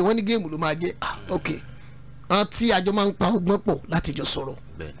géèmù ni wọ́n ní géèmù ló máa jẹ́ ok àwọn tí àjọ máa ń pa ọgbọ́n pọ̀ láti jọ sọ̀rọ̀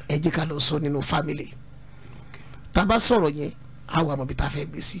ẹ jẹ́ ká lọ sọ nínú family tá a bá sọ̀rọ̀ yẹn á wà mọ̀ bí tá a fẹ́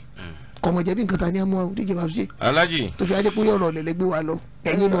gbé sí kọmọ jẹbi nǹkan ta ni amú àwọn díje bá fi ṣe. Alhaji tó fi ajẹ́ pé ọ̀rọ̀ lẹ̀lẹ́ gbé wa lọ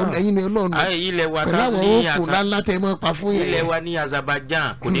ẹ̀yin mi ọlọ́run ilẹ̀ wa pẹ̀lú àwọn òfò ńláńlá tẹ́ mọ́ pa fún yẹn. ilẹ̀ wa ní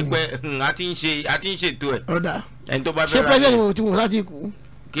Azerbaijan kò ní pẹ́ a ti ń ṣètò ẹ̀. ọ̀dà ẹni tó bá ṣé president tí mo láti kú.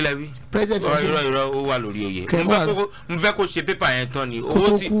 kí lẹ wí. president irọ́ ó wà lórí oyè. n fẹ́ kó ṣe pépà yẹn tán ni. kó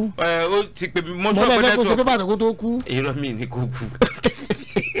tó kú ó ti pè mí mọ́sọ́ pé network. mo fẹ́ kó ṣe pépà tó kó tó kú. irọ́ mi ni kó kú.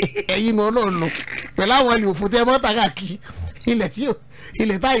 ẹ̀yin mi ọlọ́run pẹ̀lú àwọn ilé òfò tẹ́ mọ́ tàkàkì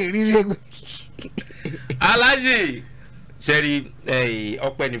ilẹ̀ táyì rírí ẹgbẹ́. Alhaji sẹ́rí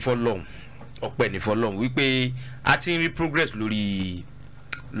ọpẹ́ ní fọlọ́hún wípé a ti ń rí progress lórí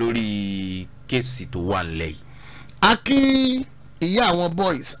kéèsì tó wà nílẹ̀ yìí. a kí ìyá àwọn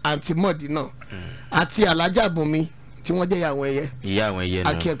boys àǹtí mọ́ọ̀dì náà àti alájà bùnmi tí wọ́n jẹ́ ìyá àwọn ẹyẹ náà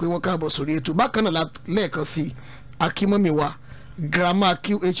a kí ẹ pé wọ́n káàbọ̀ sórí ètò bákan náà lẹ́ẹ̀kan sí akímọ́mi wa grandma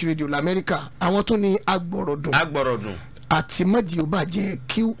QH radio lamẹ́ríkà àwọn tó ní agbọ̀rọ̀dùn àti mọ́jì ó bàjẹ́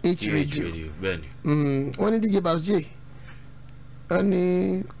QH radio wọ́n ní DJ Babjay wọ́n ní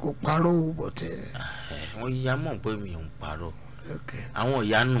kò parọ́ ò bọ̀tẹ́. wọ́n yá mọ̀ pé mi ò ń parọ́ àwọn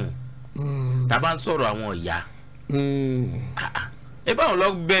ìyá nù tá a bá ń sọ̀rọ̀ àwọn ìyá ẹ báwọn lọ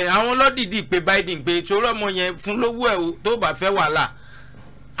bẹ àwọn lọ́dìdì pé Biden pé sọ̀rọ̀ ọmọ yẹn fún lówó ẹ̀ tó bá fẹ́ wàhálà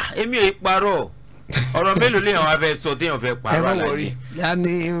èmi ò parọ́ ọ̀rọ̀ mélòó lèèyàn wá fẹ́ sọ téèyàn fẹ́ parọ́ àlàyé. ẹ má wọrí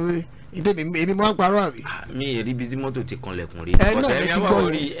yanni èmi máa ń parọ́ àbí. mi ì rí ibi tí mọ́tò ti kanlẹ̀kùn rí. ẹ náà lè ti gbọ́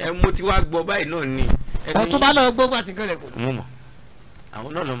ẹ mo ti wá gbọ́ báyìí náà ni. ẹ tó bá lọ gbọ́ bá ti kanlẹ̀kùn. mo mọ̀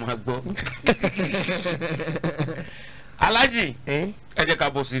àwọn náà lọ máa gbọ́. Alhaji ẹ jẹ́ ká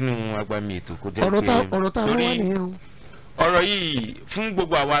bọ́ sínú agbami ètò kó jẹ́ pé ọ̀rọ̀ tá a wá nìyẹn o. ọ̀rọ̀ yìí fún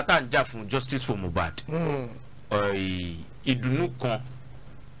gbogbo àwa tá à ń jà fún justice for Mohbad ìdùnnú kan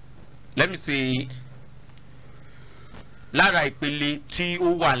let me say lára ìpele tí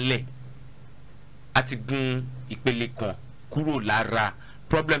ó wà lẹ̀ a ti gun ìpele kan kúrò lára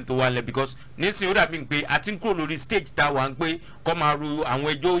problem tó wà lẹ̀ because nísìnyí ó dàbí pé a ti ń kúrò lórí stage tá a wà ń pé kọ́ máa ru àwọn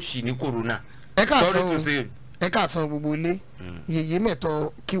ẹjọ́ òṣì ní corona. ẹ káàsán gbogbo ilé yèyé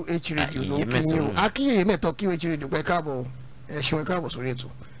mẹ́tọ́ QH radio ló kí yín o akíyèyé mẹ́tọ́ QH radio pé káàbọ̀ ẹ ṣeun ẹ káàbọ̀ sórí ètò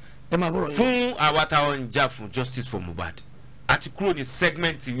ẹ máa bọ̀rọ̀ yín. fún àwa táwọn ń jà fún justice for Mohbad a ti kúrò ní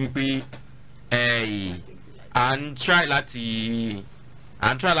segment wípé à ń try láti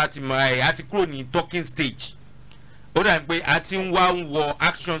a ti kúrò ní talking stage ó dà pé a ti ń wọ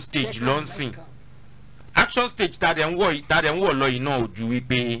action stage lọ́nsìn action stage tá a dẹ̀ ń wọ̀ lọ yìí náà ò ju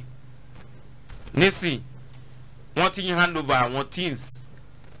wípé nísìn wọ́n ti ń hand over àwọn teens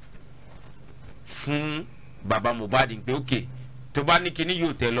fún baba Mohbad pé ok tó bá ní kíní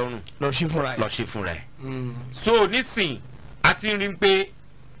yóò tẹ́ lọ́rùn lọ ṣe fúnra ẹ̀. so nísìn a ti ń rí pé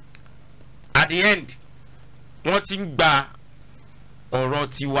at the end wọ́n ti ń gba ọ̀rọ̀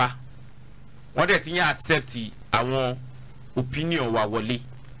tiwa wọ́n dẹ̀ ti ń accept àwọn opinion wa wọlé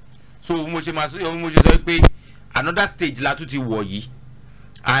so mo ṣe sọ pé another stage la tún ti wọ̀ yìí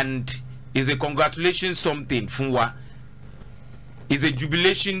and is a congratulation something fún wa is a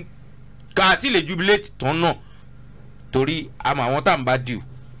jubilation ká àti lè jubilate tán náà torí àmọ́ àwọn tá à ń bá dìú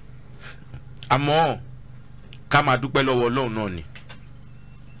àmọ́ ká máa dúpẹ́ lọ́wọ́ Ọlọ́run náà ni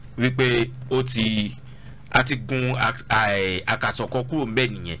wípé a ti gun àkàsọ̀kọ kúrò ń bẹ̀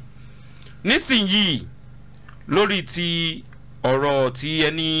nìyẹn nísìnyìí lórí ti ọ̀rọ̀ tí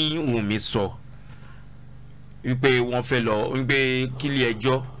ẹni Wùmí sọ wípé wọ́n fẹ́ lọ wípé kílé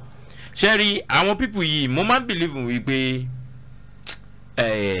ẹjọ́ ṣe rí àwọn pípù yìí mo máa ń believe wípé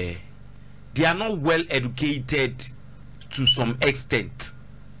they are not well educated to some extent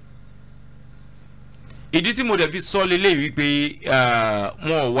ìdí tí mo dẹ̀ fi sọ lélẹ̀ wípé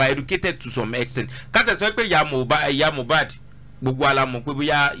wọn ò wá educated to some extent káàtẹ̀ sọ pé ìyá Mohbad gbogbo alamọ̀ pé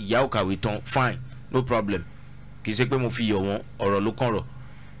bóyá ìyá ò kàwé tán fine no problem kì í ṣe pé mo fi yọ̀ wọ́n ọ̀rọ̀ ló kàn rọ̀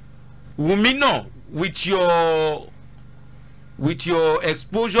Wùmí náà with your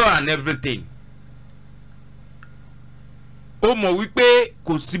exposure and everything ó mọ̀ wípé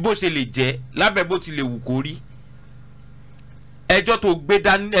kò sí bó ṣe lè jẹ́ lábẹ́ bó ti lè wù kó rí ẹjọ́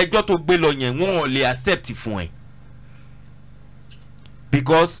tó gbé lọ yẹn wọ́n ò lè accept fún ẹ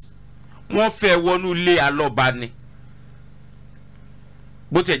because wọ́n fẹ́ wọnú ilé alọ́ba ni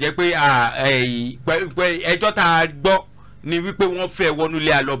bó tiẹ̀ jẹ́ pé ẹjọ́ tá a gbọ́ ni wípé wọ́n fẹ́ wọnú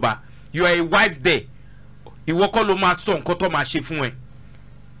ilé alọ́ba you are a wife there ìwọ kọ́ ló máa sọ nǹkan tó máa ṣe fún ẹ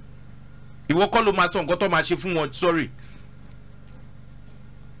ìwọ kọ́ ló máa sọ nǹkan tó máa ṣe fún wọn sorry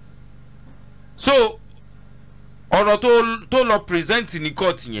so ọ̀rọ̀ tó lọ present ní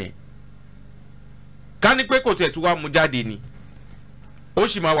court yẹn ká ní pé kò tẹ̀ tún wá mú jáde ni ó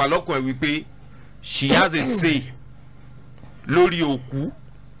sì máa wà lọ́kàn ẹ̀ wípé she has a say lórí òkú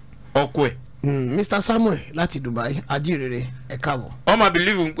ọkọ ẹ̀. Mr. Samuel láti Dubai ajírere ẹ káàbọ̀. ó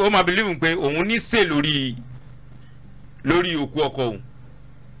máa believe pé òun ní say lórí òkú ọkọ òun.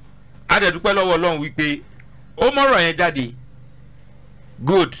 a dẹ̀ dúpẹ́ lọ́wọ́ Ọlọ́run wípé ó mọ̀rọ̀ yẹn jáde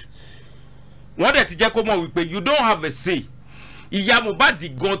good wọ́n dẹ̀ ti jẹ́ kó mọ̀ wípé you don't have a say. ìyá Mohbad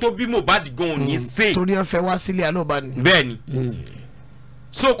gan tó bí Mohbad gan ò ní say. torí ẹ fẹ́ wá sílé alóba ni. bẹ́ẹ̀ni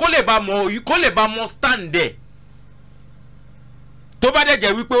so kó lè bá mọ stand there tó bá dẹ̀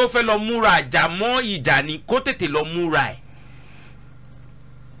jẹ́ wípé ó fẹ́ lọ múra àjà mọ́ ìjà ni kó tètè lọ múra ẹ̀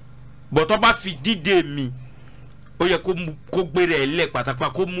bọ̀ tó bá fi dídé mi ó yẹ kó gbére ẹ̀ lẹ̀ pátápátá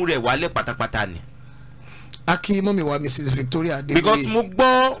kó mú rẹ̀ wálẹ̀ pátápátá ni. akí mọ́mi wa Mrs. Victoria Adébóyè because mo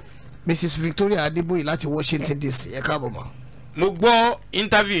gbọ́ Mrs. Victoria Adébóyè láti Washington DC ẹ káàbọ̀ mọ́. mo gbọ́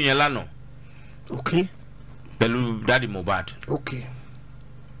interview yẹn lánàá. okay. pẹ̀lú Daddy Mohbad. okay.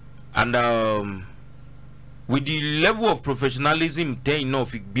 and with the level of professionalism tẹ́yìn náà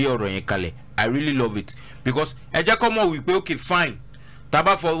fi gbé ọ̀rọ̀ yẹn kalẹ̀ I really love it because ẹ jẹ́ kọ́ mọ̀ wípé okay fine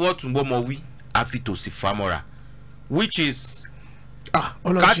tábà fọwọ́ túnbọ̀ mọ̀ wí àfi tòsí famọ́ra which is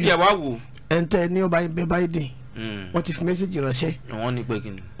káàtì ẹ̀ wá wò. ẹ̀ǹtẹ̀ ní ọba ibẹ̀ Biden wọ́n ti fi mẹ́sẹ̀gì ránṣẹ́. wọ́n ní pé kí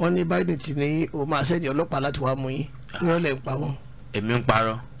ni. wọ́n ní Biden ti ní o máa ṣẹ́ni ọlọ́pàá láti wá mú yín ìrọ̀lẹ́ ń pa wọ́n. èmi ń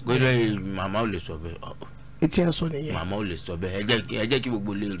parọ́ gbọ́dọ̀ màmá ò lè sọ bẹ́ẹ̀. etí ẹ̀ sọ nìyẹn. màmá ò lè sọ bẹ́ẹ̀ ẹ jẹ́ kí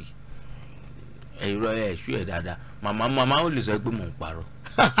gbogbo lè rí ẹ̀rọ ẹ̀ ṣú ẹ̀ dáadáa màmá ò lè sọ pé mò ń parọ́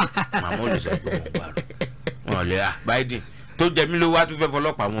màmá ò lè sọ pé mò ń parọ́ wọn lè Biden tó jẹ mí lówó á tún fẹ́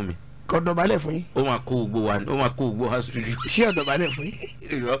fọlọ́pàá mú mi. kò dọ̀bálẹ̀ fún yín. ó máa kó gbogbo wa studio. ṣé ó dọ̀bálẹ̀ fún yín.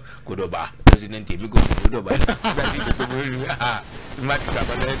 irọ́ kò dọ̀bà president èmi kò dọ̀bálẹ̀ nígbà tí gbogbo mi rí má ti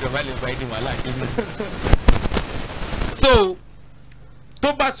gbàgbọ́ lọ́wọ́ dọ̀bálẹ̀ Biden wà láàkí mi. so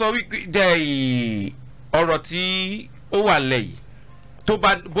tó bá sọ wípé jẹ́ ọ̀rọ̀ tí ó wà lẹ́yìn tó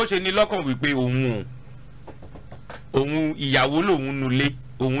bá bó ṣe ní lọ́kàn wípé òun ìyàwó lòun nulẹ̀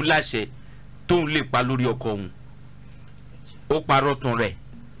òun láṣẹ tóun lè pa lórí ọkọ òun ó parọ́ tán rẹ̀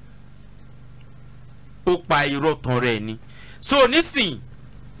ó pa irọ́ tán rẹ̀ ni so nísìn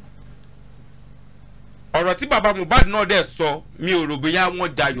ọ̀rọ̀ tí baba Mohbad náà dẹ̀ sọ mi ò rò bóyá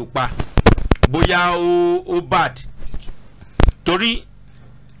wọ́n jayò pa bóyá ó bad torí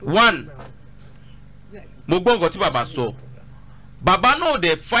one mo gbọ́ nǹkan tí baba sọ baba náà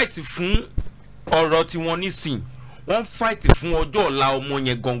dẹ̀ fight fún ọ̀rọ̀ tí wọ́n nísìn wọ́n fight fún ọjọ́ ọ̀la ọmọ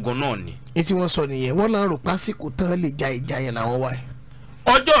yẹn gangan náà ni. etí wọ́n sọ nìyẹn wọ́n láǹrò pásíkò tán lè ja ìjà yẹn làwọn wáyé.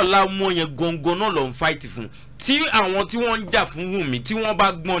 ọjọ́ ọ̀la ọmọ yẹn gangan náà ló ń fight fún tí àwọn tí wọ́n ń jà fún Wùmí tí wọ́n bá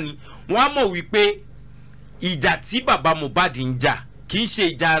gbọ́n ni wọ́n á mọ̀ wípé ìjà tí baba Mohbad ń jà kì í ṣe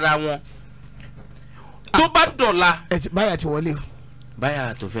ìjà ara wọn tó bá dọ̀la. báyà ti wọlé o.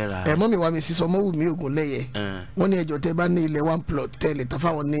 báyà tó fẹ́ ra. mọ́ mi wá mi sísọ Ọmọwùmí Ògúnlẹ́yẹ wọ́n ní ẹjọ́ tẹ́ bá ní ilẹ̀ one plot tẹ́lẹ̀ tá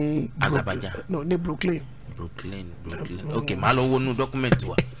fáwọn ní. Azerbaijan no ní Brooklyn. ok máa lọ wọnú dọ́kúmẹ̀ntì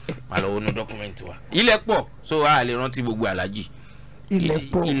wa ilẹ̀ pọ̀ so a lè rántí gbogbo alájì. ilẹ̀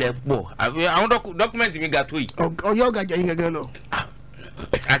pọ̀ àwọn dọ́kúmẹ̀ntì mi ga tó yìí. ọyọ́ ọ̀gá jọ yín gẹ́gẹ́ lọ.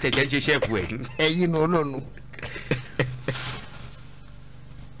 a ṣẹ̀ṣẹ̀ ṣe ṣẹ́ẹ̀fù ẹ̀. ẹ̀yin nù ọlọ́nu.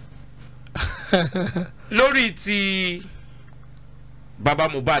 lórí ti baba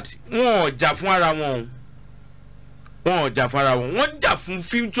Mohbad wọn ò jà fún ara wọn wọ́n ń jà fún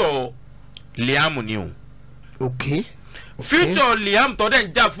future Liam ni o. okay. future Liam tó dẹ̀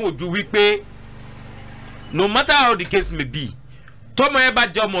ń jà fún ojú wípé no matter how the case may be tọ́mọ ẹ bá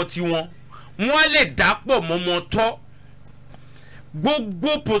jẹ́ ọmọ tiwọn wọ́n lè dàpọ̀ mọ́mọ́ tọ́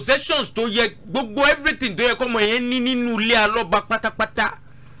gbogbo possessions tó yẹ gbogbo everything tó yẹ kọ́mọ yẹn ní nínú ilé alọ́ba pátápátá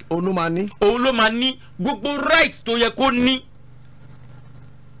òun ló máa ní gbogbo right tó yẹ kó ní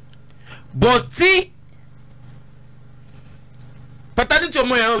but tí paternity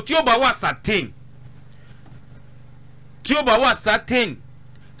ọmọ yẹn tí ó bá wà certain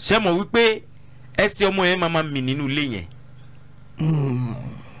ṣe mọ̀ wípé ẹsẹ̀ ọmọ yẹn máa mì nínú ilé yẹn.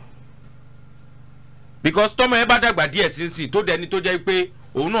 because tọ́mọ yẹn bá dàgbà díẹ̀ sínsìn tó dẹni tó jẹ́ pé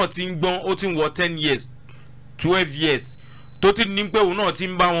òun náà ti ń gbọ́n ó ti ń wọ 10 years 12 years tó ti ní pé òun náà ti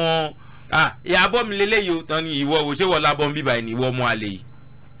ń bá wọn ìyàbọ̀ mi lélẹ́yìí o tán ni ìwọ òṣè wọ lábọ́ ń bíbá ẹni ìwọ ọmọ àlè yìí.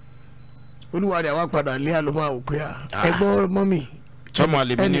 olúwa rẹ̀ wá padà lé àlọ́mọ́ àwòpẹ́ ẹgbọ́n mọ́mì tọ́mọ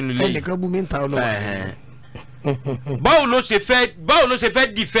àlè mi nínú ilé ẹnìkan bú mi ń ta ọlọ́wọ́. báwo ló ṣe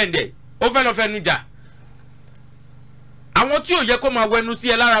fẹ́ defend ẹ̀ ó fẹ́ lọ fẹnu jà àwọn tí ò yẹ kó máa wẹnu sí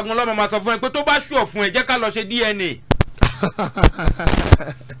ẹ lára gan lọ́mọ máa sọ fún ẹ pé tó bá ṣùọ̀ fún ẹ jẹ́ ká lọ ṣe DNA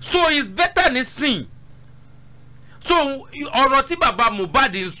so it's better ní sìn so ọ̀rọ̀ tí baba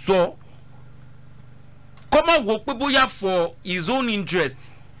Mohbad ń sọ kó má wo pé bóyá for his own interest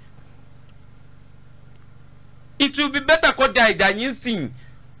it will be better kó da ìjà yín sìn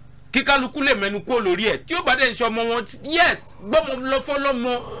kí kálukú lè mẹ́nu kó lórí ẹ̀ tí ó bá dẹ̀ ń ṣe ọmọ wọn yes gbọ́mọ lọ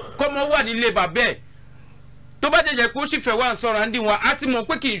fọlọ́mọ kọ́mọ wà nílé bàbá ẹ̀ tó bá jẹ́ pé ó sì fẹ́ wá ń sọ̀rọ̀ àǹdí wọn á ti mọ̀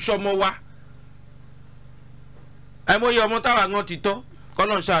pé kì í ṣọmọ wa àìmọye ọmọ táwa gan ti tọ́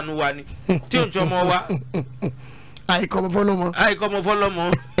kọ́lọ́ ń ṣàánú wa ni tí ò ń ṣọmọ wa. àìkọ́mọ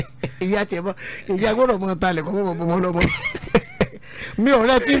fọlọ́mọ. ìyá tiẹ̀ mọ́ ìyá gbọ́dọ̀ mọ́ talẹ̀ kọ́ mọ́ ọmọ ọlọ́mọ mi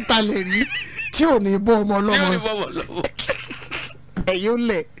ọ̀rẹ́ tí ń talẹ̀ rí tí ò ní bọ́ ọmọ ọlọ́mọ ẹ̀yìn ó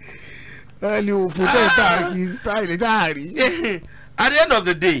lẹ̀ ẹni òfò tẹ̀ táàrí táàrí. At the end of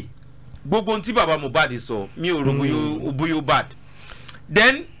the day gbogbo ohun tí baba Mohbad sọ mi ò rò bóyá bad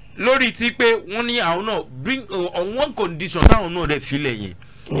then lórí ti pé wọ́n ní àwọn náà bring on one condition táwọn náà rẹ̀ filẹ̀ yẹn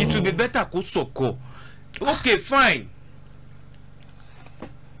it will be better kó sọ̀kọ̀ okay fine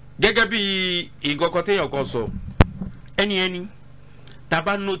gẹ́gẹ́ bí ìkọ̀kọ̀ téèyàn kan sọ ẹni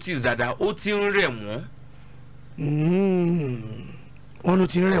taba notice dada ó ti ń rẹ̀ wọ́n. wọ́n ló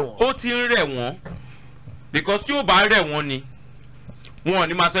ti ń rẹ̀ wọ́n. ó ti ń rẹ̀ wọ́n because tí ó bá rẹ̀ wọ́n ni wọn ò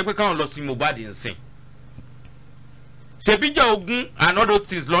ní máa sọ pé káwọn lọ sí Mohbad nsìn ṣèbíjà ogun and all those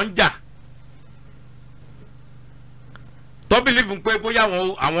things ló ń jà tó believe pé bóyá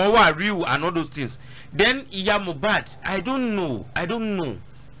àwọn wà real and all those things then ìyá Mohbad I don't know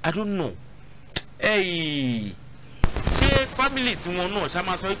ṣé family tí wọn náà ṣá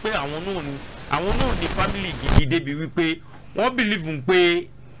máa sọ pé àwọn náà ní family gidi débi wípé wọ́n believe pé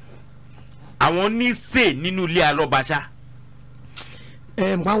àwọn ní say nínú ilé alọ́baṣá.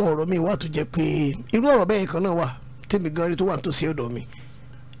 Báwọn ọ̀rọ̀ mi wà tó jẹ́ pé irú ọ̀rọ̀ bẹ́ẹ̀ kan náà wà tèmi gan rí tó wà tó sí ọ̀dọ̀ mi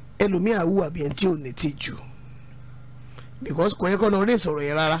ẹlòmíì àwùwà bíi ẹni tí ò ní ti jù because kò yẹ kó lọ rí ìsọ̀rọ̀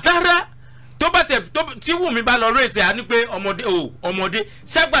yẹn rárá. rárá tó bá tẹ tí Wùmí bá lọ rí ìsẹ̀ á ní pé ọmọdé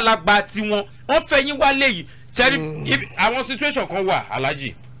ṣàgbàlagbà tiwọn wọ́n fẹ́ yín wálé yìí ṣẹ́rí àwọn situation kan wà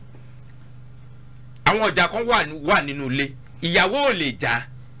alájì àwọn ọjà kan wà nínú ilé ìyàwó ò lè jà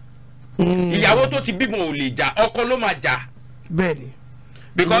ìyàwó tó ti bímọ ò lè jà ọkọ ló máa jà. bẹ́ẹ̀ni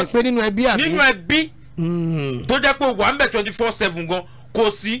because pé nínú ẹbí tó jẹ́ pé wà ń bẹ̀ 24/7 gan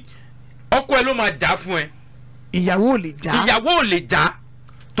kò sí ọkọ ẹ ló máa jà fún ẹ. ìyàwó ò lè jà.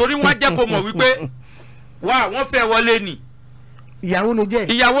 torí wọ́n jẹ́ kó mọ̀ wípé wọ́n fẹ́ wọlé ni. ìyàwó ló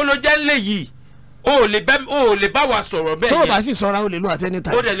jẹ́ ńlẹ̀ yìí o ò lè bá wa sọ̀rọ̀ bẹ́ẹ̀ yẹn. tó o bá sì sọ̀rọ̀ o lè lo at any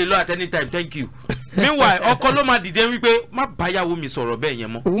time. ó dẹ̀ lè lo at any time thank you. meanwhile ọkọ ló máa dìde wípé má báyàwó mi sọ̀rọ̀ bẹ́ẹ̀ yẹn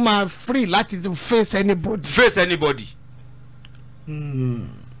mọ́. òun máa free láti face anybody.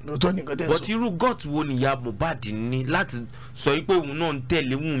 lóòótọ́ nìkan tẹ́ sọ. but irú gut wo ni ìyá Mohbad ní láti sọ wípé òun náà ń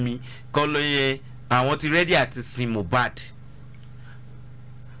tẹ̀lé Wùmí kọ́ ló yẹ àwọn ti ready àti sin Mohbad.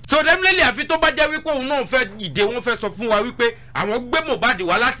 so definitely àfi tó bá jẹ́ wípé òun náà fẹ́ ìdè wọn fẹ́ sọ fún wa wípé àwọn gbé Mohbad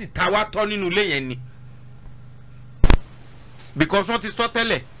wá láti ta wá tọ́ nínú ilé yẹn ni because wọ́n ti sọ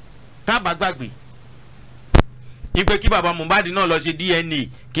tẹ́lẹ̀ tábà gbàgbé ìpè kí bàbá Mohbad náà lọ ṣe DNA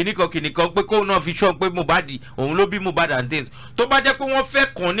kìnnìkan pé kóun náà fi sọ pé Mohbad òun ló bí Mohbad and things tó bá jẹ́ pé wọ́n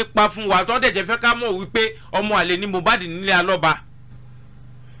fẹ́ kàn nípa fún wa tó dẹ̀ jẹ́ fẹ́ ká mọ̀ wípé ọmọ àlè ni Mohbad nílé alọ́ba.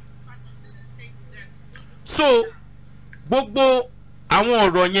 so gbogbo àwọn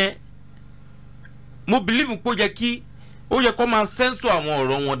ọ̀rọ̀ yẹn mo believe pé ó yẹ kó máa sẹ́ńsọ̀ àwọn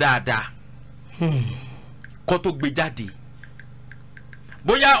ọ̀rọ̀ wọn dáadáa kó tó gbé jáde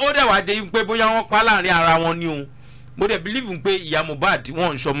bóyá ó dẹ̀ wá dé pé bóyá wọ́n pa láàrin ara wọn ni o mo dẹ̀ believe pé ìyá Mohbad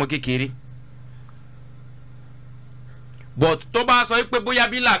wọ́n ń ṣọmọ kékeré but tó bá sọ pé bóyá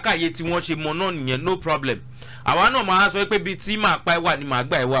bí làákàyè tí wọ́n ṣe mọ náà nìyẹn no problem àwa náà máa sọ pé bí tí màá pa ẹ wà ni màá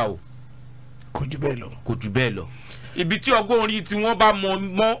gbà ẹ wà o kò jù bẹ́ẹ̀ lọ ibi tí ọgbọ́n orí tí wọ́n bá mọ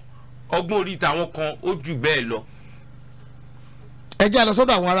ọgbọ́n orí tàwọn kan ó jù bẹ́ẹ̀ lọ. ẹ jẹ́ àlọ́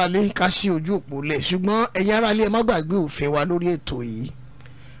sọ́dọ̀ àwọn aráalé ká ṣí ojú òpó lẹ̀ ṣùgbọ́n ẹ̀yin aráalé ẹ má gbàgbé òfin wa lórí ètò yìí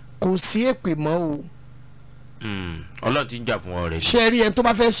kò sí èpè mọ́ o. Ọlọ́run ti ń jà fún ọ rẹ̀. ṣé rí ẹni tó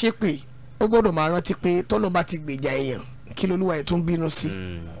bá fẹ́ ṣépè ó gbọ́dọ̀ máa rántí pé tọ́lọ́ bá ti gbèjà èèyàn kí lolúwa ẹ̀ tún bínú sí.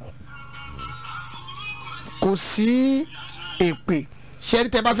 kò sí èpè ṣé rí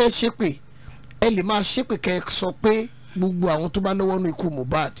tẹ́ bá fẹ́ ṣépè ẹ lè máa ṣépè kẹ́ sọ pé gbogbo àwọn tó bá lọ́wọ́ nínú ikú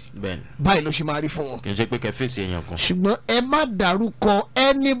Mohbad báyìí ló ṣe máa rí fún wọn. kì í ṣe pé kẹ́ fèsì èèyàn kan. ṣùgbọ́n ẹ má dárúkọ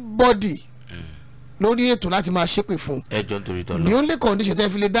anybody lórí ètò láti máa ṣépè fún. ẹjọ́ nítorí tọ́lọ́. the only condition tẹ́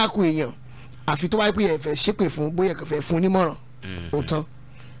fi lè dákun èèyàn àfi tó bá yẹ pé ẹ fẹ́ ṣépè fún bóyá ẹ fẹ́ fún nímọ̀ràn ó tán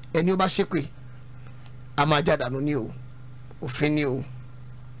ẹni ó bá ṣépè a máa jádànù ní o òfin ní o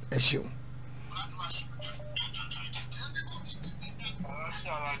ẹ ṣeun.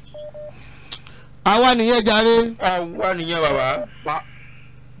 àwa nìyẹn jàre. àwa nìyẹn bàbá.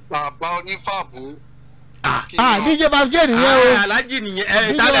 bàbá onífàbù. díje babjẹ́ nìyẹn o. alájì nìyẹn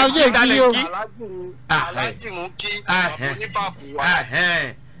díje babjẹ́ kí o. alájì mú kí bàbá onífàbù wa.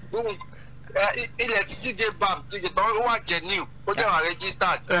 ilẹ̀ tí jíjẹ bam jíjẹ tán ó wà genuine ó jẹ́ wà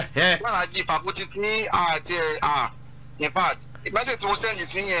registered wọ́n á jí ìfàkútí tí àti in fact ìgbésẹ̀ tí mo sẹ́yìn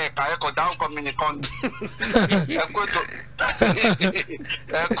sí yẹn ẹ̀ka ẹ̀kọ́ dáhùn kan mi nìkan ẹ̀kú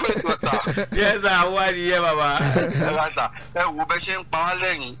ètò sà. yẹ sà wá nìyẹn bàbá. ẹ wo bẹ ṣe ń pa wá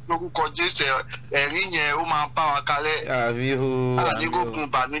lẹ́yìn lórúkọ Jésù ẹ̀rín yẹn ó máa bá wa kalẹ̀. ànírógun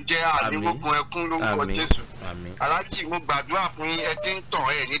ìbànújẹ́ ànírógun ẹkún lórúkọ Jésù. aláàjì mo gbàdúrà fún yín ẹ ti ń tàn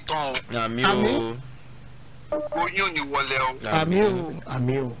ẹ ní tán o. àmín. gbogbo yín ò ní wọlé o. àmín o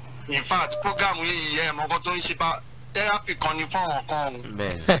àmín o. in fact program yìí ẹ mọ nǹkan tó ń ṣe bá therapy kan ní fáwọn kan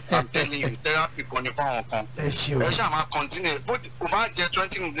I'm telling you therapy kan ní fáwọn kan ẹ ṣáà máa continue bó kò bá jẹ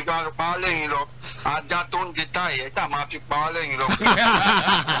 20 minutes ká pa á lẹ́yìn lọ ajá tó ń de táyì ẹ ṣáà máa fi pa á lẹ́yìn lọ.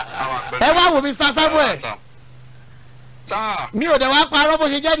 ẹ wá wò mí Sir Samuel mi ò dẹ̀ wá parọ́ bó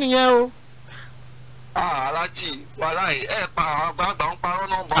ṣe jẹ́ nìyẹn o. alájì wàhálà yìí ẹ pa àwọn àgbààgbà ń parọ́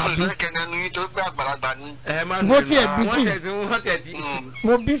náà bọ́ ọ́ lẹ́kẹ̀ nẹnu yín tó gbé àgbàlagbà ní. mo tiẹ̀ bísí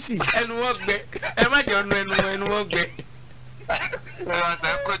mo bísí. ẹnu wọn gbẹ ẹ má jẹ ọnu ẹnu wọn gbẹ. ẹ wá sẹ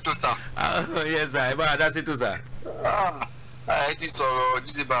kó ètò sà. yẹ sà ẹ bá a dá sí ètò sà. ẹ ti sọ̀rọ̀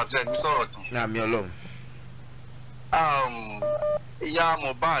jíjí bàbá ẹ ní sọ̀rọ̀ tán. àmì Ọlọ́run. ìyá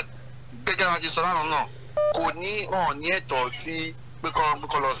Mohbad gẹ́gẹ́ bá ti sọ lánàá náà kò ní hàn ní ẹ̀tọ́ sí pé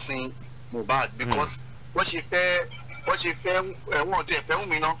kọ́ lọ sin Mohbad because wọ́n ṣe fẹ́ ẹ̀wọ̀n tí ẹ̀fẹ́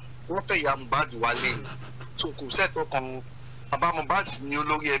Wùmí náà wọ́n fẹ́ ìyá Mohbad wálé so kò sẹ́tọ̀ kan bàbá Mohbad ní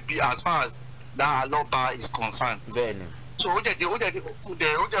olórí ẹbí as far as that alọ́ba is concerned. bẹ́ẹ̀ni. so ó jẹ́ fún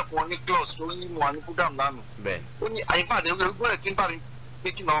wọn ní clause tó ní mu àní program lánàá. bẹ́ẹ̀ni. ó ní àyíká àdéhùn ẹgbẹ́ rẹ̀ tí ń bá mi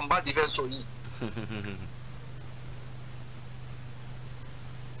pé kí náà Mohbad fẹ́ sọ yìí.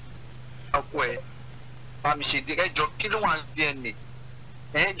 ọkọ ẹ bá mi ṣe ẹjọ́ kí ló wà ní DNA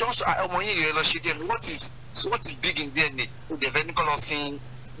just ọmọ yìí rẹ lọ ṣe DNA what is big in DNA o de fẹ́ ní kọ́ lọ sin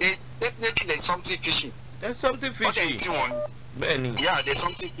definitely there is something fishy. there is something fishy. ọ̀dẹ̀ tí wọ́n. bẹ́ẹ̀ni. yeah there is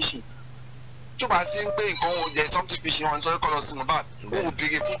something fishy. tó bá sí pé nǹkan o there is something fishy wọn sọ kọ́ lọ sin Mohbad wọn ò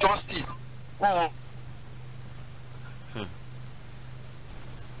béèrè fún justice wọn.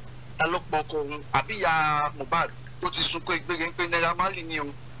 ta ló pọ̀ ọkọ òun àbí ìyá Mohbad tó ti sunkún egbére ń pé Naira Marley ni o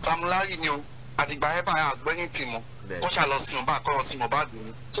Sam Larry ni o àtìgbà ẹ bá àgbẹ̀yìn tì mọ́ wọ́n ṣàlọ́ sí Mohbad kọ́ lọ sí Mohbad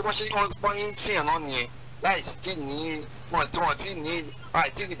ní ṣé wọ́n ṣe kí wọ́n ń sìn ẹ̀ náà nìyẹn láì tí ní wọ́n tí ní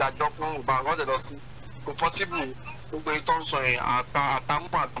àìtí ìdájọ́ fún Mohbad wọ́n lè lọ sí kò possible gbogbo ètò ń sọ yẹn àtàmú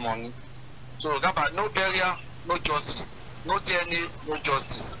àtàmọ̀ ni so gaba no burial no justice no DNA no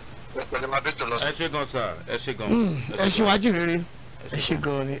justice pẹ̀lú máa bẹ́ẹ̀ tó lọ sí. ẹ ṣe gan sir ẹ ṣe gan. ẹ ṣe wájú rere ẹ ṣe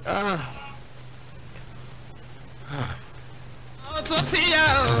gan ni. tún ti yá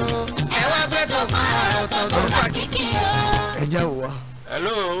o ẹ wá gbé tó kan ọ̀rọ̀ tó tó fà kíkì o. ẹ já wò wá.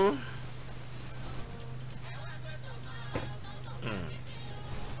 hello.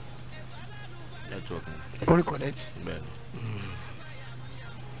 orí connect.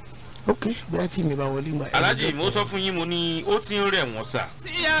 ok bóyá tí mi bá wọlé ma. Alhaji mo sọ fún yín mo ní ó ti ń rẹ̀ wọ́n sà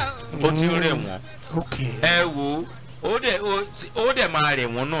ó ti ń rẹ̀ wọ́n. ok ẹ wo ó dẹ̀ máa rẹ̀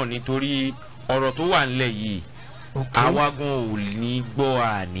wọ́n náà nítorí ọ̀rọ̀ tó wà nílẹ̀ yìí àwa gan ò ní gbọ́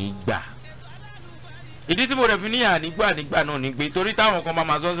ànígbà ìdí tí mo rẹ̀ fi ní ànígbà nígbà náà ni pé torí táwọn kan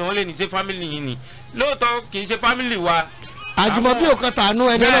máa sọ wọ́n lè ní ṣe fámìlì yìí ni lóòótọ́ kì í ṣe fámìlì wa. àjùmọ̀bí òkan tànú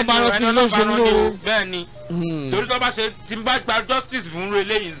ẹni ọlọ́ba rán sí ló ń ṣe lóore. bẹ́ẹ̀ ni torí tó bá ṣe tí n bá gba justice fún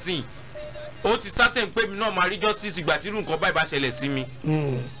eléyìí sìn ó ti certain pé mi náà máa rí justice ìgbà tí irú nǹkan báyìí bá ṣẹlẹ̀ sí mi.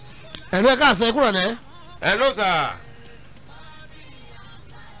 ẹ̀rọ ẹ̀ka àṣẹ kúrò náà. hello sir.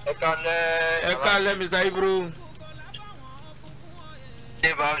 ẹ kálẹ́ Mr. Ibro. ṣé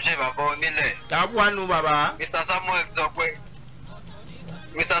bàbá onílẹ̀. kábúánu bàbá. Mr.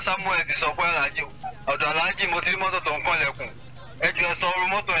 Samuel ti sọ pé Alhaji ọ̀dọ̀ Alhaji mo ti rí mọ́tò tó ń kọ́lẹ̀kùn ẹ jù ẹ sọ orú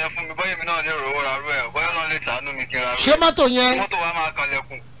mọ́tò yẹn fún mi bóyá èmi náà lè rówó ra rú ẹ bóyá náà lè ṣàánú mi kí n ra rú ẹ. ṣé mọ́tò yẹn. mọ́tò wa máa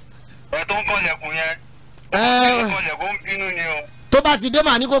kọ́lẹ̀kùn ẹ tó ń kọ́lẹ̀kùn yẹn. kọ́lẹ̀kùn ń bínú ni o. tó bá ti dé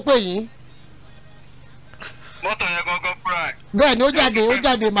màá ní kó pè yín. mọ́tò yẹn gángan prime. bẹ́ẹ̀ ni ó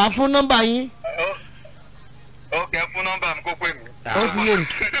jáde màá fún nọ́mbà yín. ok fún nọ́mbà mi kó pè mí. ó ti yé mi.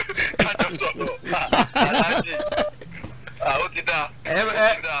 Alhaji ó ti dá.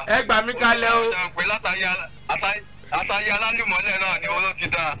 ẹ gbà mí kalẹ̀ o. àtàyè alálùmọ́lẹ̀ náà ni wọ́n ló ti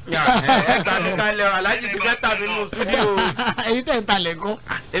dá. ẹ gbà mí kalẹ̀ o Alhaji ti fẹ́ tà nínú studio. èyí tẹ̀ ń talẹ̀ gan.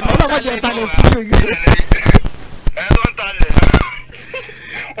 ọlọ́mọ jẹ́ talẹ̀ studio yìí. ẹ tó ń talẹ̀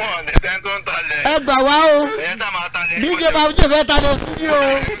wọ́n lè tẹ́ tó ń talẹ̀. ẹ gbà wá o díje babuji fẹ́ talẹ̀ studio.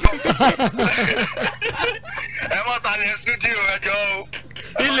 ẹ mọ̀ talẹ̀ studio ẹjọ́ o.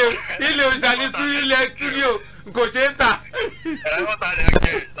 ilé òṣàlẹ̀ studio kò ṣeé tà. ẹ mọ̀ talẹ̀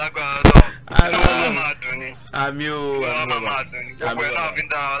ẹ̀kẹ́ lágbára náà. Inú máa dùn ni. Àmì o. Inú máa dùn ni. Gbogbo ẹ̀ náà fi ń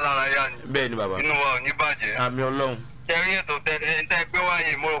dára lára yá ni. Bẹ́ẹ̀ ni bàbá. Inú wa ò ní bàjẹ́. Àmì Ọlọ́run. Kẹrí ètò tẹ́ gbé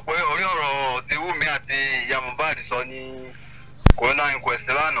wáyé mo rò pé orí ọ̀rọ̀ tí Wumi àti ìyá Mohbad sọ ní corona inquest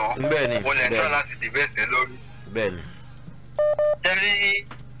lánàá. Bẹ́ẹ̀ni. Mo lè tọ́ láti dìbẹ́sẹ̀ lórí. Bẹ́ẹ̀ni. Kẹrí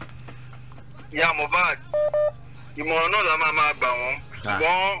ìyá Mohbad ìmọ̀ràn náà la máa gbà wọ́n.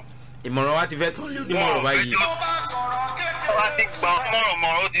 Ṣùgbọ́n ìmọ̀ràn wa ti fẹ́ tán lé onímọ̀ràn báyìí. wá ti gbà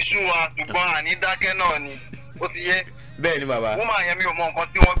mọ̀rọ̀mọ̀rọ̀ ó ti sú wa ṣùgbọ́n àní dákẹ́ náà ni ó ti yé. Bẹ́ẹ̀ni bàbá. Wọ́n máa yẹ mi ò mọ nǹkan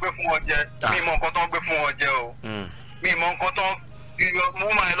tí wọ́n gbé fún wọn jẹ mi mọ nǹkan tó ń gbé fún wọn jẹ o mi mọ nǹkan tó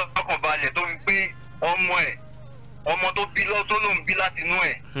wọ́n máa yẹ lọ́kàn balẹ̀ tó fi gbé ọmọ tó bí tó lóun bí láti inú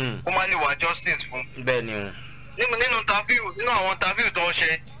ẹ̀ kó má lè wá justice fún. Bẹ́ẹ̀ni o. nínú àwọn tafiu tó ń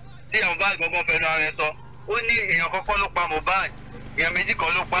ṣe tí àwọn bá gbọ́ngàn fẹ́ lọ́ra rẹ sọ ó ní èèyàn kọ́kọ́ ló pa Mohbad èèyàn méjì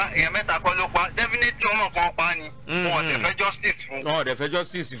kan ló pa èèyàn mẹ́ta kan ló pa definitely ọmọ kan pa ni wọn ò dẹ̀ fẹ́ justice fún. wọn ò dẹ̀ fẹ́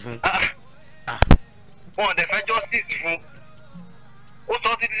justice fún. wọn ò dẹ̀ fẹ́ justice fún. ó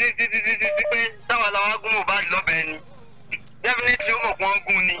sọ títí pé táwa làwọn gún Mohbad lọ́bẹ̀ẹ́ ni definitely ọmọ kan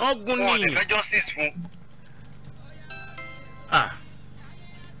gún ni wọn ò dẹ̀ fẹ́ justice fún.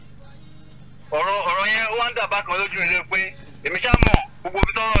 ọ̀rọ̀ yẹn wá ń dàbá kan lójú ilé pé èmi ṣá mọ̀ gbogbo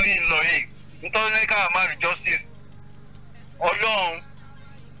bí tọ́rọ̀ yìí ń lọ yìí nítorí ní káà má rí justice ọlọ́run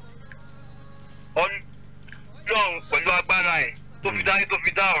pẹ̀lú agbára ẹ̀ tó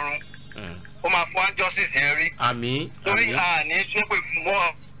fi dá ọ̀run ó máa fún justice yẹn rí. Àmín. torí àní ṣépè fún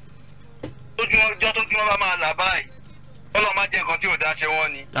wọn tójú wọn bá máa là báyìí ọlọ́run má jẹ́ nǹkan tí ò dá ṣe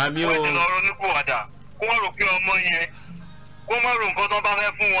wọ́n ni. Àmín o. wọ́n ti lọ ronúpìwàdà kó wọ́n rò pé ọmọ yẹn kó má rò nǹkan tó bá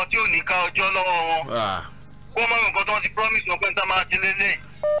fẹ́ fún wọn tí ò ní ká ọjọ́ lọ́wọ́ wọn kó má rò nǹkan tó ti promise wọn pé níta máa ti lélẹ̀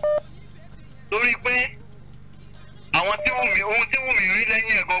torí pé àwọn ohun tí Wumi rí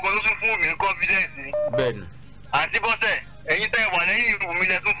lẹ́yìn ẹ̀ gangan ló tún fún Wumi confidence ni. Bẹ́ẹ̀ni. àǹtí Bọ́sẹ̀ ẹ̀yin tẹ́ ẹ wà lẹ́yìn Wumi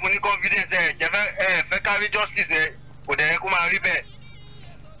lẹ tún fún ní confidence ẹ̀ jẹ́ fẹ́ kárí justice ẹ̀ kò dẹ̀ kó máa rí bẹ́ẹ̀.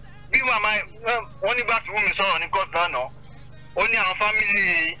 bí màmá wọn nígbà tí Wumi sọ̀rọ̀ ní court lánàá ó ní àwọn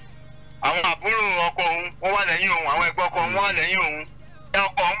fámìlì àwọn àbúrò ọkọ òun wọ́n wà lẹ́yìn òun àwọn ẹgbẹ́ ọkọ òun wà lẹ́yìn òun ẹ̀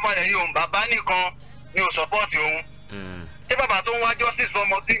ọkọ òun wà lẹ́yìn òun bàbá nìkan ni ò support òun. ṣé bàbá tó ń wá justice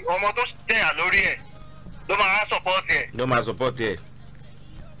ọmọ tó jẹ̀yà lórí ẹ̀ ló máa support ẹ̀. ló máa support ẹ̀.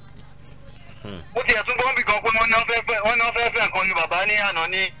 ó ti ẹ̀sùn gbọ́n bí kan pé wọ́n ní wọ́n fẹ́ fẹ́ nǹkan ni bàbá ní àná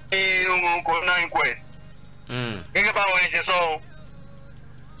ní corona inquest. gẹ́gẹ́ báwọn ẹ̀ ṣe sọ o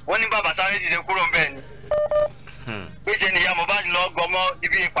wọ́n ní bàbá sáré dìde kúrò ńbẹ̀ ni. pé ṣe nìyá Mohbad lọ gbọmọ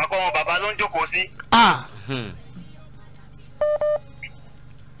ibi ìpàkọ́ wọn bàbá ló ń jókòó sí.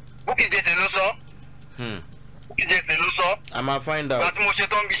 Bukky Jesse ló sọ. Bukky Jesse ló sọ. a máa find out. ìgbà tí mo ṣe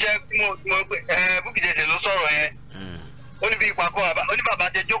tó ń bíṣẹ́ Bukky Jesse ló sọ̀rọ̀ yẹn. ó ní bí ìpàkọ́ ó ní bàbá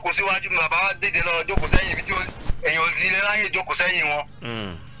ṣe jókòó síwájú mi bàbá wa dìde lọ jókòó sẹ́yìn ibi tí èèyàn ò sí ilé láyè jókòó sẹ́yìn wọn.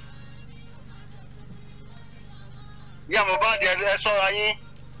 ìyá Mohbad ẹ ṣọ́ra yín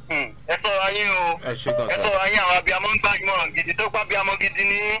ẹ ṣọ́ra yín o ẹ ṣọ́ra yín àwọn abiyamọ ń gbàgbọ́n gidi tó gbá abiyamọ gidi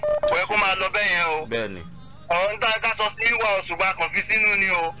ní kò yẹ kó máa lọ bẹ́ẹ̀ yẹn o. Bẹ́ẹ̀ni. ọ̀rọ̀ ń tá ká sọ sí wà ṣùgbọ́n a kàn fi sínú ni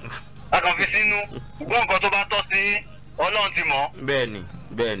o a kàn fi sínú ṣùgbọ́n nǹkan tó bá tọ́ sí Ọlọ́run ti mọ̀.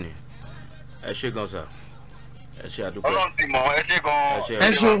 Bẹ́ẹ̀ni ẹ ṣé gan sà ẹ ṣé àdúpẹ́. Ọlọ́run ti mọ̀ ẹ ṣé gan. ẹ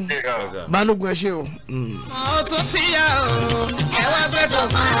ṣé Balógun ẹ ṣé o. ó tún ti yá o ẹ wá gbé tó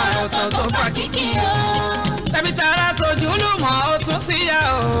kan ọ̀tọ̀ tó fà kíkì o tẹ̀bí tara tójú lùmọ̀ ó tún ti yá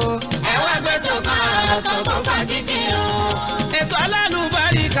o ẹ wá gbé tó kan ọ̀tọ̀ tó fà kíkì o ètò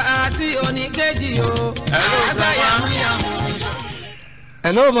alálùbáríkà àti oníkejì o àgbáyàmúyàmú.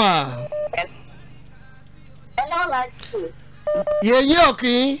 Hello ma. Yèyé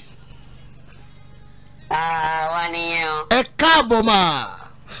òkín. Àwa nìyẹn o. Ẹ káàbọ̀ mà.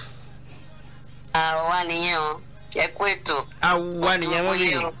 Àwa nìyẹn o. Ẹ kú ètò. àwa nìyẹn wọ́n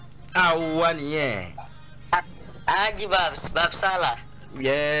mi àwa nìyẹn. Haji Babsala.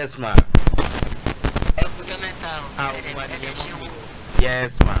 Yes ma. Ẹ kú jẹ́ mẹ́ta o. àwa nìyẹn wọ́n mi.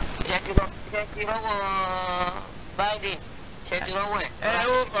 Yes ma. Ṣé ti rọ́wọ́ Biden? Ṣé ti rọ́wọ́ ẹ̀?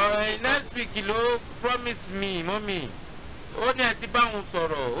 Ọ̀rọ̀ next week ló promise me mọ́mí. Ó ní ẹ ti bá òun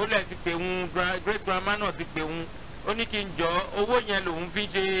sọ̀rọ̀ ó lẹ̀ ti pè òun great grandma náà ti pè òun ó ní kí n jọ owó yẹn lòun fi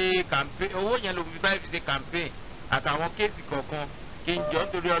ṣe campaign owó yẹn lòun fi báyìí fi ṣe campaign àtàwọn kéèsì kọ̀ọ̀kan kí n jọ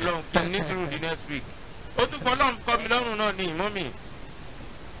nítorí Ọlọ́run kí n ní sùúrù di next week. Ó tún fọ́ Ọlọ́run kọ́ mi lọ́rùn náà ní mọ́mí.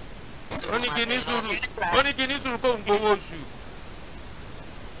 Ó ní kí n ní sùúrù kóun gbowó oṣù.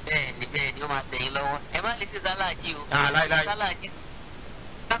 Bẹ́ẹ̀ni ó máa tẹ̀yìn lọ́wọ́ ẹ má lè ṣe sálàjì o. Láíláí. Sálàjì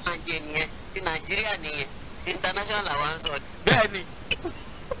táwọn jẹ nìyẹn ti Nàìjíríà nìyẹn ti international làwọn sọ. Bẹ́ẹ̀ni.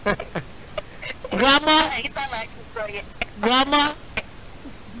 Grandma.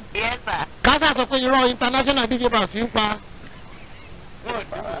 Yes sir. Kásá sọ pé irọ́ international DJ bá sí ń pa.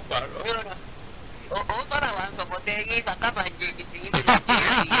 sọ̀pọ̀tẹ́ yín sàkábà jẹ ìdí yín ní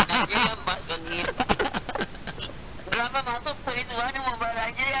Nàìjíríà bá lọ ní ẹ̀. Grandma máa tó pè é tí wọ́n ní mo bá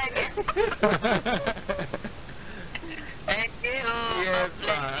Nàìjíríà jẹ. Ẹ ṣé o, God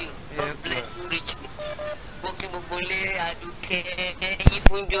bless you, God bless you richly. Mo kí gbogbo lé Adúkẹ́ yín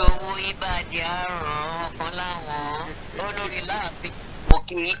fúnjọ owó Ìbàdí àrùn ọ̀kan láwọn olórí láàfin.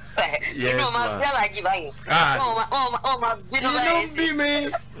 Inú máa bí alájí báyìí. Wọ́n máa bínú báyìí sí.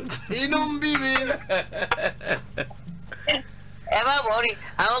 Inú ń bí mi. Ẹ má wọrí,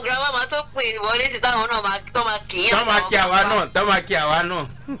 àwọn girama máa tó pè wọlé sí táwọn náà máa kì í. Tọ́ máa kí àwa náà.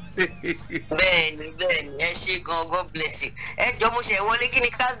 Bẹ́ẹ̀ni, ẹ ṣé gan, God bless you. Ẹ jọ mo ṣe wọlé kí ni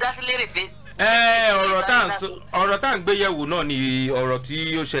ká dá sí lérè fẹ́. Ọ̀rọ̀ tá à ń gbé yẹ̀wò náà ni ọ̀rọ̀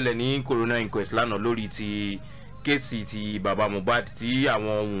tí ó ṣẹlẹ̀ ní corona inquest lánàá lórí ti kéèsì ti bàbá Mohbad tí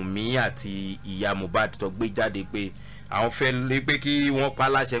àwọn Wumi àti ìyá Mohbad tó gbé jáde pé àwọn fẹ́ lé pé kí wọ́n pa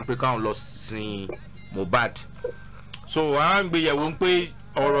láṣẹ pé káwọn lọ sin Mohbad. So à ń gbé yẹ̀wò pé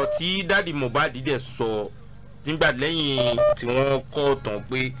ọ̀rọ̀ tí dáàdi Mohbad dẹ̀ sọ nígbà lẹ́yìn tí wọ́n kọ́ tán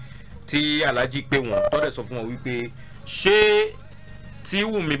pé tí Alhaji pé wọ́n tó dẹ̀ sọ fún wọn wípé ṣé tí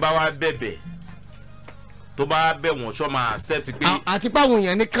Wumi bá wá bẹ̀bẹ̀ tó bá bẹ̀ wọ́n ṣọ́ máa accept pé. Àti páwọn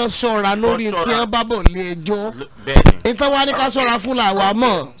èèyàn ní ká ṣọ́ra lórí tí wọ́n bá bọ̀ lé ẹjọ́ nítorí wá ní ká ṣọ́ra fún làwa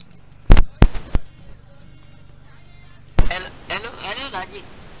mọ̀. Hello, Alhaji.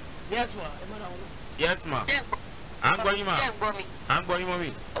 Yes ma. À ń gbọ́ yín ma. À ń gbọ́ yín mọ́ mi.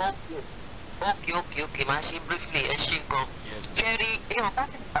 Okay, máa ṣe briefly ẹ ṣe gan. Kẹ́rí ìwọ̀n bá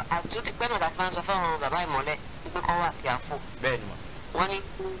ti àti ó ti pẹ́ náà láti máa ń sọ fún bàbá ìmọ̀lẹ̀ wípé kọ́ wà kí a fò. Bẹ́ẹ̀ni ma. Wọ́n ní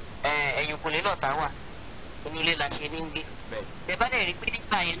ẹ̀yìnkùnlé lọ́ta wà. Inú ilé la ṣe ní ń gbé. Bẹ́ẹ̀ bá dẹ̀ rí pé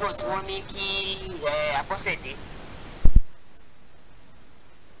nígbà yẹn náà tí wọ́n ní kí Abọ́sẹ̀dé.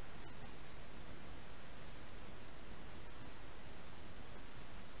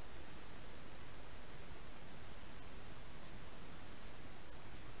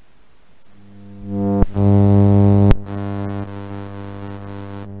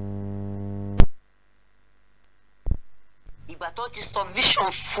 Ìgbà tó ti sọ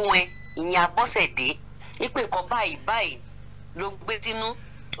vision fún ẹ ìyẹn Abọ́sẹ̀dé ipe nǹkan báyìí ló gbé sínú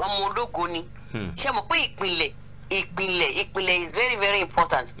ọmọ ológo ni ṣé mo pé ìpìlẹ̀ is very very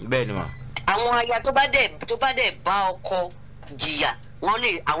important. Bẹ́ẹ̀ni ma. Àwọn aya tó bá dẹ̀ bá ọkọ jìyà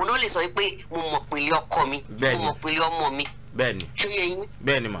àwọn náà lè sọ pé mo mọ̀ pìlẹ̀ ọkọ mi mo mọ̀ pìlẹ̀ ọmọ mi. Bẹ́ẹ̀ni. ṣó yẹ yín.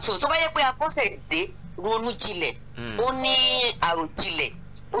 Bẹ́ẹ̀ni ma. So tó bá yẹ pé Abọ́sẹ̀dé ronú jinlẹ̀ ó ní àròjinlẹ̀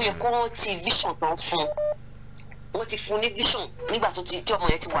ó yẹ kó wọ́n ti vision tán fún wọ́n ti fún ní vision nígbà tí ọmọ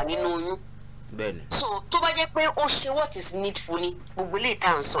yẹn ti wà nínú oyún. Bẹ́ẹ̀ni. So tó bá jẹ́ pé ó ṣe what is needful ni gbogbo eléyìí tá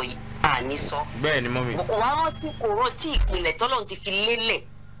à ń sọ yìí àní sọ. Bẹ́ẹ̀ni mọ́mí. kò wá rántí ìpìlẹ̀ tọ́lọ́run ti fi lélẹ̀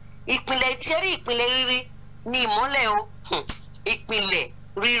ìpìlẹ̀ ìṣẹ́rí ìpìlẹ̀ rere ní ìmọ́lẹ̀ o ìpìlẹ̀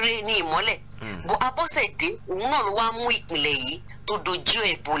rere ní ìmọ́lẹ̀ bó Abọ́sẹ̀dé òun náà ló wá mú ìpìlẹ̀ yìí tó dojú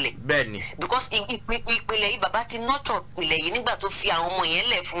ẹ̀ bolẹ̀. Bẹ́ẹ̀ni. Because ìpìlẹ̀ yìí bàbá ti nurture ìpìlẹ̀ yìí nígbà tó fi àwọn ọmọ yẹn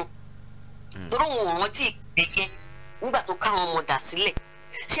lẹ̀ fún torí òun ò rántí ìpìlẹ̀ yẹn nígbà tó káwọn ọmọ dà sílẹ̀.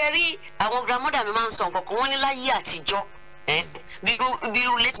 Ṣe rí àwọn grandmother mi máa ń sọ nǹkan kan wọ́n ní láyé àtijọ́ bí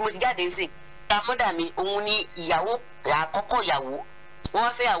irú ilé tí mo ti jáde sí grandmother mi òun ni ìyàwó àkọ́kọ́ ìyàwó wọ́n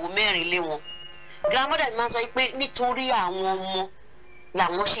wá fẹ́ ìyàwó mẹ́rin lé wọn. Grandmother mi máa ń sọ pé nítorí àwọn ọmọ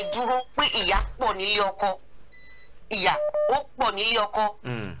làwọn ṣe dúró pé ìyà pọ̀ nílé ọkọ ìyà ó pọ̀ nílé ọkọ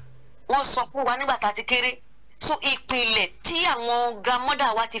wọ́n sọ fún wa nígbà tá a ti kéré. So ìpìlẹ̀ tí àwọn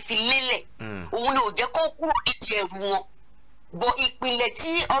grandmother wa ti fi lélẹ̀ òun ni ò jẹ́ kó kúrò nídìí ẹrù wọn bọ ìpìlẹ̀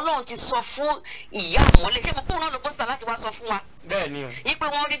tí Ọlọ́run ti sọ fún ìyá ìmọ́lẹ̀ ṣé mo kúrò náà lọ bọ́sítà láti wá sọ fún wa. Bẹ́ẹ̀ni o. ipe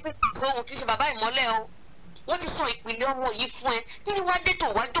wọn rí pé sóhun kì í ṣe bàbá ìmọ́lẹ̀ o wọ́n ti sọ ìpìlẹ̀ ọmọ yìí fún ẹ kí ni wàá dé tó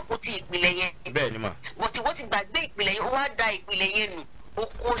wàá jókòó ti ìpìlẹ̀ yẹn. Bẹ́ẹ̀ni ma. bọ̀tí wọ́n ti gbàgbé ìpìlẹ̀ yẹn ó wá da ìpìlẹ̀ yẹn nù ó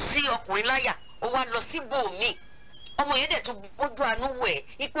kó sí ọkùnrin láyà ó wá lọ sí bòmíì ọmọ yẹn dẹ̀ tún bójú àánú wẹ̀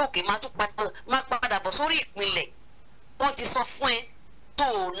ipe òkè máa padà bọ̀ sórí ìpìlẹ̀ wọ́n ti sọ fún ẹ tó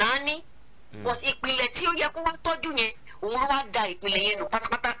o náà ní ìpìlẹ̀ tí ó yẹ kó wá tọ́jú yẹn òun ló wá da ìpìlẹ̀ yẹn nù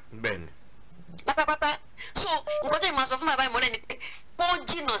pátápátá. Bẹ́ẹ̀ni. pátápátá so nǹkan tó yẹ máa sọ fún bàbá ìmọ́lẹ̀ ni pé wọ́n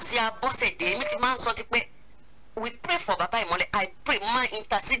jìnnà sí Abọ́sẹ̀dé èmi ti máa ń sọ ti pé we pray for bàbá ìmọ́lẹ̀ I pray máa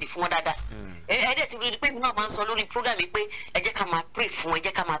intercede fún wọn dáadáa. ẹ̀ẹ́dẹ̀ ti rí i pé mi náà máa ń sọ lórí program yìí pé ẹ jẹ́ ká máa pray fún wọn ẹ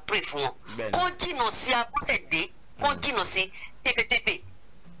jẹ́ ká máa pray fún wọn. wọ́n jìnnà sí Abọ́sẹ̀dé wọ́n jìnnà sí tẹ́pẹ́tẹ́pẹ́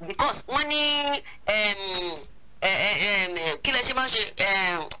because wọ́n ní kí lẹ ṣe máa ń ṣe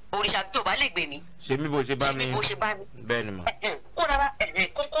òrìṣà tó bá lè gbè mí. ṣe mí bó ṣe bá mi. ṣe mí bó ṣe bá mi. Bẹ́ẹ̀ni ma. kó rárá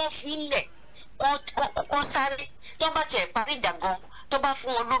kókó fílẹ̀ kó sáré tó bá tiẹ̀ parí ìjà gan tó bá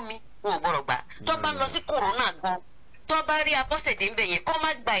fún wọn lómi wọn ò gbọ́dọ̀ gbà tó bá lọ sí kòrónà gan tó bá rí Abọ́sẹ̀dé ń bẹ̀ yẹn kó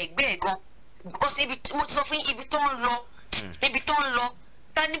má gba ẹ̀gbẹ́ ẹ̀ gan because mo ti sọ fún ibi tó ń lọ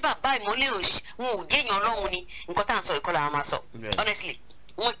ká ní bàbá ìmọ́lẹ̀ wọn ò jẹ́yàn ọlọ́run ni nǹkan tá à ń sọ ìkọlà àwọn máa sọ honestly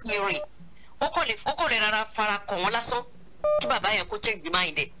wọ́n ti rìn ó kò lè rárá fara kọ̀ wọ́n lásán kí bàbá yẹn kó change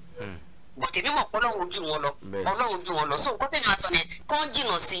mind ẹ̀ bọ̀tẹ̀ mímọ̀ pé ọlọ́run ojú wọn lọ so nǹkan tẹ̀mí àtọ̀ ni kán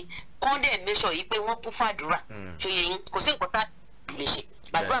jìnnà sí kán dẹ̀ make sure yìí pé wọ́n kún fàdúrà ṣòye yín kò sí nǹkan tá a lè ṣe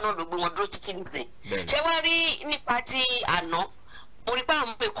gbàdúrà náà ló gbé wọn dúró títí nìsín ṣé wá rí nípa ti àná mo rí pé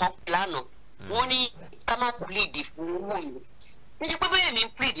àwọn pè kàn lánàá wọ́n ní ká má plead fún Wumi ní ṣe pé bẹ́ẹ̀ mi ń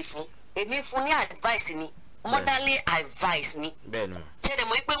plead fún èmi fún ní advice ni motherly advice ni ṣe dẹ̀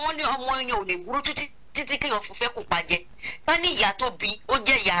mọ̀ pé wọ́n ní ọmọ yẹn ò lè burú títí kí wọ́n fẹ́ kó pàjẹ́ bá ní ìyá tó bí ó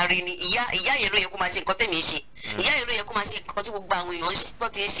jẹ́ ìyá rẹ̀ ni ìyá yẹn ló yẹ kó máa ṣe nǹkan tẹ̀mí ṣe ìyá yẹn ló yẹ kó máa ṣe nǹkan tí gbogbo àwọn èèyàn tó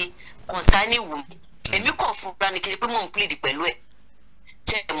ti ń ṣe concerning Wumi èmi kàn fúnra ni kì í ṣe pé mò ń plead pẹ̀lú ẹ̀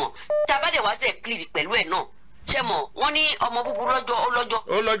ṣe mọ̀ tí a bá dẹ̀ wá tẹ̀ plead pẹ̀lú ẹ̀ náà ṣe mọ̀ wọ́n ní ọmọ búburú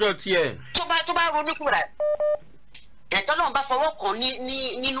lọ́jọ́ tiẹ̀ tó bá ronú kúrò ẹ̀tọ́ náà bá fọwọ́ kàn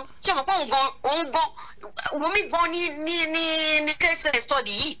nínú ṣé mo pé òun gan Wumi gan ní case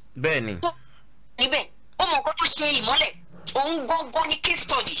study yìí. bẹ́ẹ̀ni. níbẹ̀ ó mọ nǹkan tó ṣe ìmọ́lẹ̀ òun gan ní case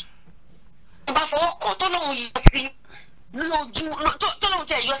study tó bá fọwọ́ kàn tó lóun yọ sí lójú tó lóun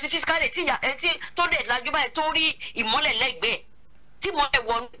tẹ̀ yọ sí fisikálẹ̀ tí tó dẹ̀ lajú báyìí tó rí ìmọ́lẹ̀ lẹ́gbẹ̀ẹ́ tí mo lẹ̀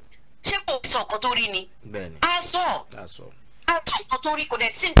wọnú ṣé kò sọ nǹkan tó rí ni. bẹ́ẹ̀ni. a sọ nǹkan tó rí kò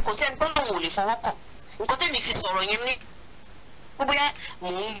sẹ́ni tó lóun ò lè fọwọ́ kàn nǹkan tẹ́mi fi sọ̀rọ̀ yẹn ní bóyá mò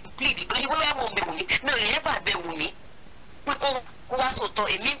ń plead pé bóyá mò ń bẹ Wumi mi ò lè bá bẹ Wumi pé kó wá sòtọ́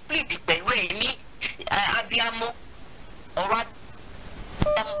èmi ń plead pẹ̀lú ẹ̀ ní abiyamọ ọ̀rọ̀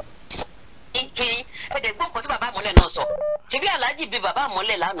abiyamọ ní ẹ̀ẹ́dẹ̀ gbọ́ nǹkan tí bàbá àmọ́lẹ̀ náà sọ ṣebí aláàjì bí bàbá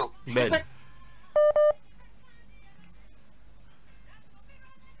àmọ́lẹ̀ lánàá. bẹ́ẹ̀ni.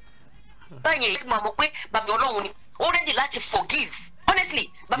 báyìí èyí tí mo mọ̀ pé bàbá ọlọ́run ni ó ready láti forgive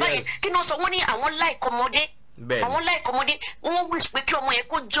honestly bàbá yẹn kí ni wọ́n sọ wọ́n ní àwọn like ọmọdé wọ́n wish pé kí ọmọ yẹn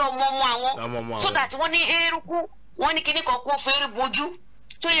kó jẹ́ ọmọ àwọn so that wọ́n ní eruku wọ́n ní kíní kan kó fẹ́ẹ́ bojú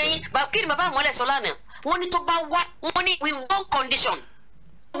tó yẹ yín kí ni bàbá àmọ́lẹ̀ sọ lánàá wọ́n ní tó bá wá wọ́n ní with one condition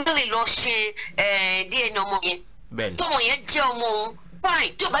wọ́n lè lọ ṣe DNA ọmọ yẹn tọmọ yẹn jẹ́ ọmọ òun fine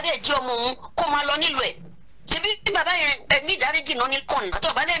tí ò bá dẹ̀ jẹ́ ọmọ òun kó máa lọ nílò ẹ̀ ṣebí bàbá yẹn ẹ̀mí ìdáríjì náà ní kọ́ọ̀nù àti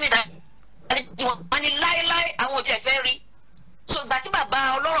ọ̀bá lẹ́ẹ̀mí ìdáríjì wọn ní láéláé àwọn ò tẹ̀ fẹ́ rí so ìgbà tí bàbá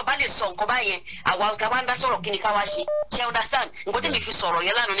ọlọ́rọ̀ bá lè sọ nǹkan báyẹn àwa ọ̀gá wa ń dá sọ̀rọ̀ kí ni ká wá ṣe ṣe understand nǹkan tẹ́mi fi sọ̀rọ̀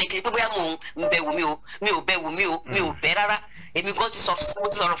yẹn lánàá ní kí ni pé bóyá mò ń bẹ Wumi o mi ò bẹ Wumi o mi ò bẹ rárá èmi gan ti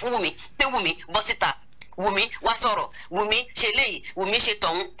sọ̀rọ̀ fún Wumi pé Wumi bọ́ síta Wumi wá sọ̀rọ̀ Wumi ṣe léyìí Wumi ṣe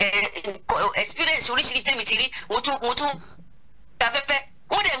tọ̀hún experience oríṣiríṣi tẹ́mi ti rí mo tún afẹ́fẹ́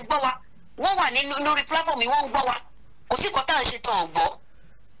wọ́n dẹ̀ ń gbọ́ wa wọ́n wà lórí platform mi wọ́n ń gbọ́ wa kò sí nǹkan tá à ń ṣe tán ọ̀gbọ́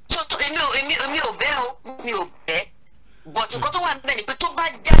so èmi ò bẹ́ o mi ò bẹ́ but nǹkan tó wà níbẹ̀ ni pé tó bá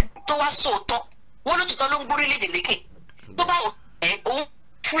já tó wá sóòótọ́ wọ́n ló tutọ́ ló ń gbórí lédè lékè tó bá òun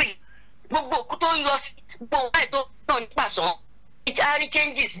free gbogbo òkú tó ń yọ sí gbogbo báyìí tó náà nípa sàn ari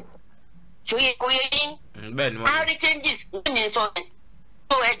changes ṣòye kò yẹ yín ari changes ní mi sọ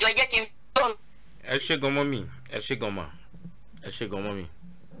tó ẹjọ ẹ jẹ́ kí n tọ́. ẹ ṣe gan mọ́ mi ẹ ṣe gan mọ́ ẹ ṣe gan mọ́ mi.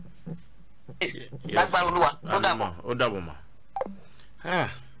 lágbára olúwa ó dàbọ̀. ó dàbọ̀ mọ́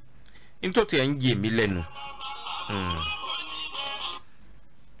nítorí tí ẹ ń yé mi lẹ́nu.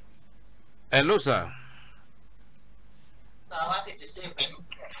 Hello sir.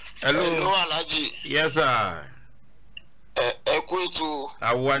 Hello Alhaji. Yes sir. Ẹ kú ètò.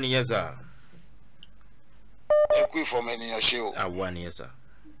 Àwa ni yes sir. Ẹ kú ìfọ̀mọ̀ ènìyàn ṣe o. Àwa ni yes sir.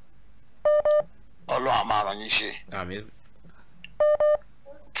 Ọlọ́run á máa ràn yín ṣe. Àmín.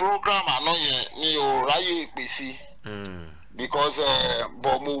 Program àná yẹn mi ò ráyè pè sí. Because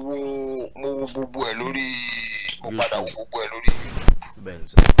bọ̀ mo wo gbogbo ẹ̀ lórí mo padà wo gbogbo ẹ̀ lórí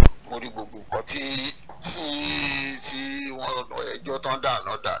mo rí gbogbo nǹkan tí wọ́n ẹjọ́ tán dà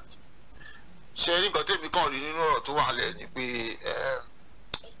náà dà ṣe rí nǹkan tèmi kàn rí nínú ọ̀rọ̀ tó wà lẹ̀ ni pé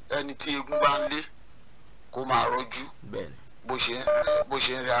ẹni tí egun bá ń lé kó máa rọ́jú bó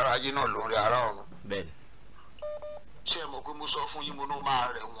ṣe ń rí ara ayé náà ló ń rí ara ọ̀run ṣé ẹ mọ̀ pé mo sọ fún yín mo ló máa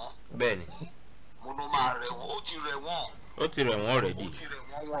rẹ̀ wọ́n mo ló máa rẹ̀ wọ́n ó ti rẹ̀ wọ́n. ó ti rẹ̀ wọ́n rẹ̀ di.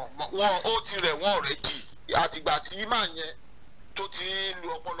 ó ti rẹ̀ wọ́n rẹ̀ di àtìgbà tí màá yẹn tó ti ń lu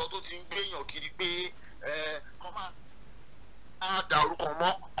ọpọlọ tó ti ń gbéyàn kiri pé kọ́ máa da orúkọ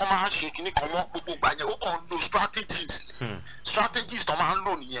mọ́ kọ́ máa ṣe kinní kan mọ́ gbogbo ìgbà yẹn ó kàn ń lo strategies tó máa ń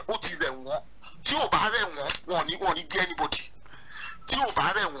lò nìyẹn ó ti rẹ̀ wọ́n tí ò bá rẹ̀ wọ́n wọn ní bí anybody tí ò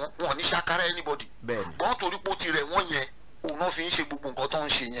bá rẹ̀ wọ́n wọn ní ṣàkárá anybody bọ́n torí pé ó ti rẹ̀ wọ́n yẹn òun náà fi ń ṣe gbogbo nǹkan tó ń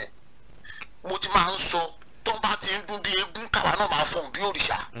ṣe yẹn mo ti máa ń sọ tó bá ti ń dún bí eégún káwa náà máa fọ̀n bí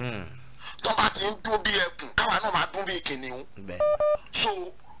òrìṣà tó bá ti ń dún bí ẹkùn káwa náà máa dún bí kìnìún so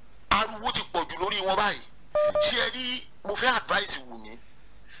ariwo ti pọ̀ jù lórí wọn báyìí ṣé ẹ rí mo fẹ́ advice Wumi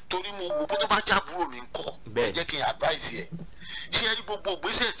torí mo wò bó tó bá jábúrò mi ńkọ́ ẹ jẹ́ kí n advice ẹ ṣé ẹ rí gbogbo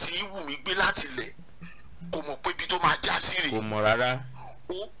ìgbésẹ̀ tí Wumi gbé láti ilẹ̀ kò mọ̀ pé ibi tó máa já sí rèé kò mọ̀ rárá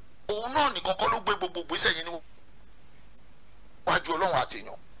òun náà nìkan kọ́ ló gbé gbogbo ìgbésẹ̀ yẹn níwájú Ọlọ́run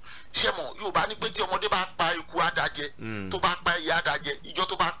àtèèyàn ṣé mọ̀ Yorùbá ní pé tí ọmọdé bá pa eku àdájẹ tó bá pa ẹyẹ àdájẹ ìjọ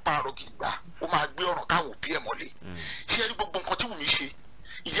tó bá pa àrò gidigba ó máa gbé ọ̀ràn káwọn òbí ẹ̀ mọ́lé ṣé ẹ rí gbogbo nǹkan tí Wumi ṣe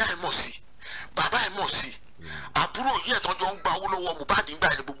ìyá ẹ̀ mọ̀ sí bàbá ẹ̀ mọ̀ sí àbúrò yìí ẹ̀tọ́ jọ ń gba owó lọ́wọ́ Mohbad nígbà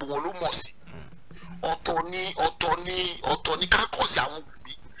yẹn gbogbo wọn ló mọ̀ sí ọ̀tọ̀ ní kákọ́sì àwọn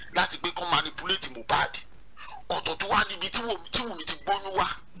Wumi láti gbé kán manipulate Mohbad ọ̀tọ̀ tó wá níbi tí Wumi ti gbóyún wá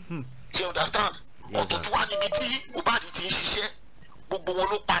ṣe understand ọ̀tọ̀ tó wá níbi tí Mohbad ti ń ṣiṣẹ́ gbogbo wọn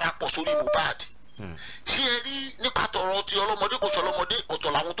ló parapọ̀ sórí Mohbad ṣé ẹ rí nípa tọrọ ti ọlọ́mọdé kò sọ ọlọ́mọdé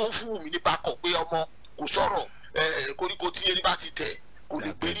ọ̀tọ̀ làwọn tó ń fún Wumi nípa kọ̀ pé ọmọ kò sọ̀rọ̀ koríko tí erí bá ti tẹ̀ kò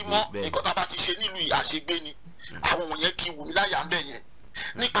lè gbérí mọ́ nǹkan tá a bá ti ṣe nílùú àṣegbé ni àwọn wọ̀nyẹn kí Wumi láyà ń bẹ̀ yẹn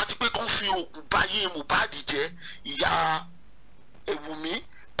nípa ti pé kán fi oògùn báyé Mohbad jẹ́ ìyá Wumi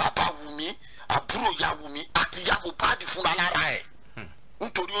bàbá Wumi àbúrò ìyá Wumi àti ìyá Mohbad fúnra lára ẹ̀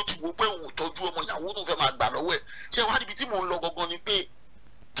nítorí ó ti wo pé òun tọ́jú ọmọ ìyàwó tó fẹ́ máa gbà lọ́wọ́ ẹ̀ ṣé wàá níbi tí mò ń lọ gangan ni pé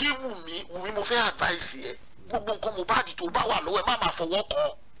kí Wumi mo fẹ́ advice ẹ̀ gbogbo nǹkan Mohbad tó bá wà lọ́wọ́ ẹ̀ má máa fọwọ́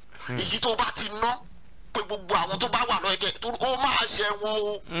kàn èyí tó bá ti ná pé gbogbo àwọn tó bá wà lọ́wọ́ ẹ̀ tó ó máa ṣe wọn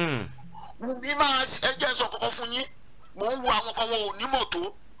o Wumi máa ẹjẹ́ sọ kankan fún yín mò ń wo àwọn kan wọn ò ní mọ́tò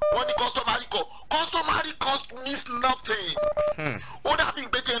wọ́n ní customary cost means nothing ó dàbí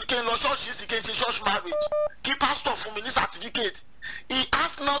pé kí n lọ ṣọ́ọ̀ṣì sí kí n ṣe church marriage kí pastor fún mi ní certificate he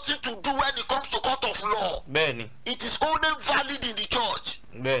has nothing to do when it comes to court of law. Bẹ́ẹ̀ni. It is only valid in the church.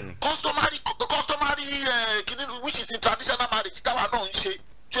 Bẹ́ẹ̀ni. Customary which is in traditional marriage táwa náà ń ṣe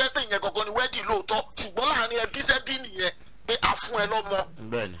tó yẹ pé ìyẹn gangan ni wedding lóòótọ́ ṣùgbọ́n láàrin ẹbí sẹ́bí nìyẹn pé a fún ẹ lọ́mọ.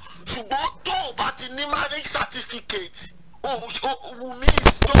 Bẹ́ẹ̀ni. Ṣùgbọ́n tó o bá ti ní marriage certificate Wumi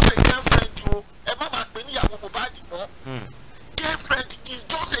is just a girlfriend o ẹ má máa pè níyàwó Mohbad mọ́ girlfriend is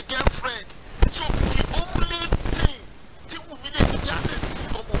just a girlfriend so the only thing tí Wumi lè fi yàtọ̀ sí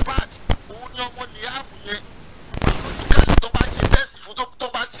ọmọ Mohbad òun ni ọmọ Liam yẹn àwọn tó bá ṣe test fún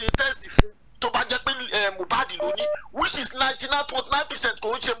tó bá jẹ́ pé Mohbad ló ní which is 99.9% kò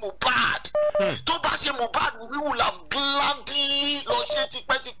ń ṣe Mohbad tó bá ṣe Mohbad we will have gladly lọ ṣe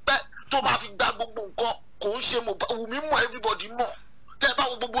tipẹ́tipẹ́ tó bá fi gba gbogbo nǹkan kò ń ṣe Mohbad Wumi mọ̀ everybody mọ̀ tẹ́ bá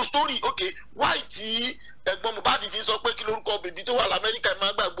wo gbogbo story okay why tí ẹ̀gbọ́n Mohbad fi sọ pé kí lórúkọ bèbí tó wà l'Amẹ́ríkà ẹ̀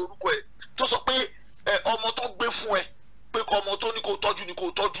máa gbàgbé orúkọ ẹ̀ tó sọ pé ọmọ tó gbé fún ẹ pé ọmọ tó ní kó tọ́jú ni kó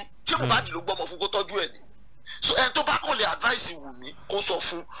tọ́jú ṣé Mohbad ló gbọ́mọ fún kó tọ́jú ẹ̀ ni so ẹ tó bá kàn lè advice Wumi kó sọ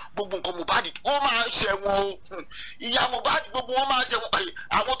fún gbogbo nǹkan Mohbad ó máa ṣẹ̀wọ̀n o ìyá Mohbad gbogbo wọn máa ṣẹ̀wọ̀n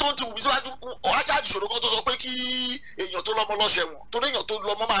àwọn tó ń ti Wumi síwájú ọ̀hájà ìṣòro kan tó sọ pé kí èèyàn tó lọ́mọ lọ ṣẹ̀wọ̀n torí èèyàn tó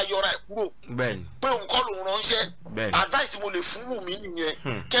lọ́mọ máa yọra ẹ̀ kúrò pé òun kọ́ lòun ránṣẹ́ advice mo lè fún Wumi nìyẹn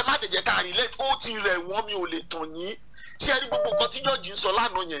kẹ má dẹ̀jẹ̀ ká relate ó ti rẹ̀ wọ́n mi ò lè tàn yín ṣé ẹ rí gbogbo nǹkan tí jọ́ọ̀jì ń sọ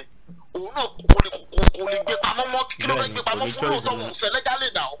lánàá yẹn òun náà kò lè gbé pamọ́ mọ́ kí ló fẹ́ gbé pamọ́ fún lóòótọ́ wọn ò fẹ́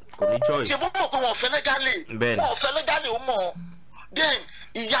lẹ́gálẹ̀ náà ṣe fún mọ̀ pé wọn ò fẹ́ lẹ́gálẹ̀ wọn ò fẹ́ lẹ́gálẹ̀ ó mọ̀ then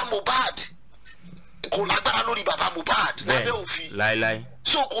ìyá Mohbad kò lágbára lórí bàbá Mohbad lábẹ́ òfin láíláí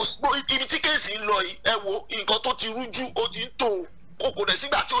so kò ibi tí kéèsì ń lọ yìí ẹ wo nǹkan tó ti rújú ó ti ń tò kò dẹ̀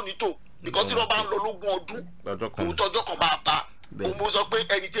sígbà tí ò ní tò nǹkan tí wọ́n bá ń lọ lógún ọdún òótọ́ ọjọ́ kan máa bá òun mo sọ pé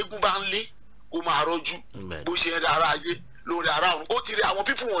ẹni tẹ́gùn bá ń lé kó máa rọ́jú bó ṣe rí ara ayé lórí ara ọ̀run ó ti rí àwọn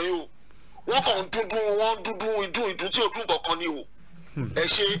pípù wọ̀nyí o wọ́n kàn ń dúdú ìdún tí òdún kankan ni o ẹ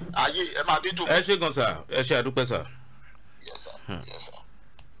ṣe ààyè ẹ máa dé tó. ẹ ṣe gan sà ẹ ṣe àdúpẹ́ sà. Yes sir. Yes sir.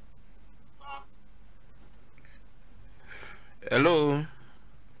 Hello.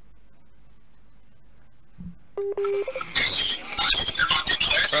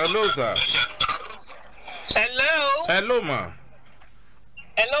 Hello sir. Hello. Hello ma.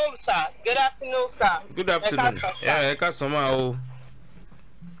 Hello sir. Good afternoon sir. Good afternoon. Yeah, ẹ káàsán ma o.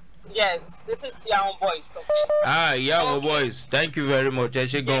 Yes, this is Young Boys. Okay. Young Boys. Thank you very much. Ẹ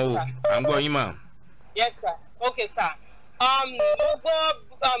ṣé gan o. I'm going ma. Yes sir. Okay sir.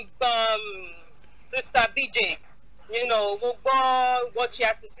 Sister BJ, you know, what she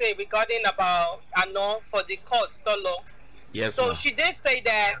has to say regarding about Ano for the court law. Yes. So she did say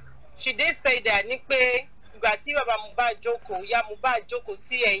that Nipe Gati Baba Mohbad Joko, Ya Mohbad Joko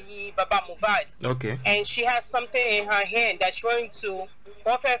see ẹ̀yìn Baba Mohbad. Okay. And she has something in her hand that she's going to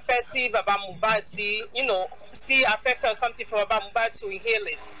see Baba Mohbad see affect or something for Baba Mohbad to inhale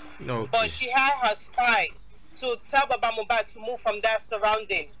it. Okay. But she had her spy to tell Baba Mohbad to move from that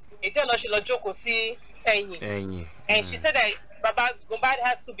surrounding. And she said that Baba Mohbad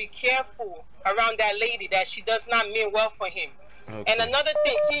has to be careful around that lady, that she does not mean well for him. Okay. And another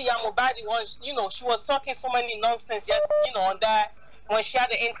thing, Ati Iya Mohbad was, she was talking so many nonsense just, on when she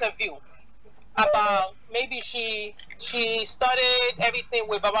had an interview about maybe she started everything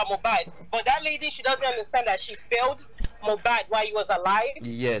with Baba Mohbad, but that lady, she doesn't understand that she failed Mohbad while he was alive.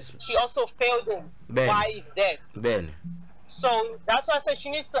 Yes. She also failed him while he's dead. So that's why I said she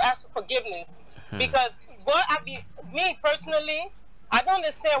needs to ask for forgiveness. Because me personally, I don't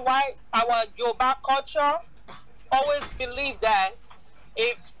understand why our Yoruba culture always believe that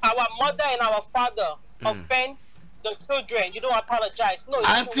if our mother and our father offend the children, you don't apologize. No,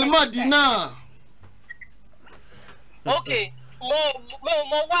 Auntie Modina. Okay.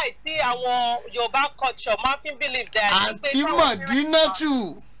 More white see our Yoruba culture. Martin believe that. Auntie Modina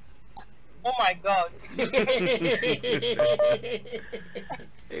too. Oh my God.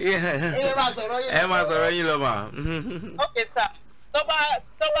 Yeah. Okay, sir. Toba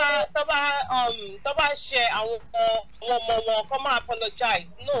share our come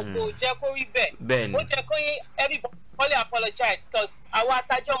apologize. No, go Jeko Ribe. Everybody apologize because our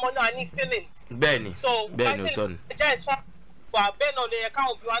Tajomono are any feelings. Benny. So apologize for Ben on the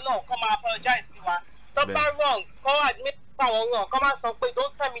account you are not come apologize to her. Toba wrong. Come admit wrong. Come and say,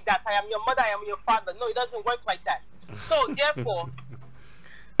 don't tell me that I am your mother, I am your father. No, it doesn't work like that. So therefore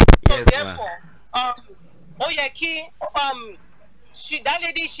that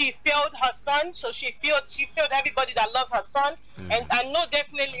lady, she failed her son, so she failed everybody that loved her son, and I know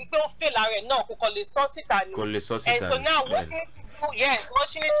definitely don't feel her no and so now what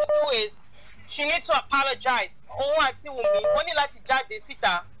she needs to do is she needs to apologize. Ati Wumi, when you like to judge the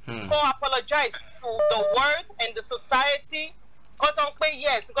sitter, go apologize to the world and the society, because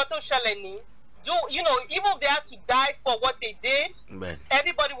yes, got to shaleni. Do you know, even if they have to die for what they did,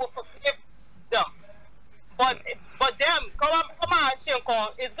 everybody will forgive them. But them,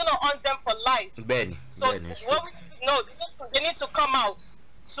 it's gonna on them for life. They need to come out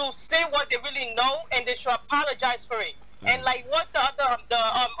to say what they really know, and they should apologize for it. And like what the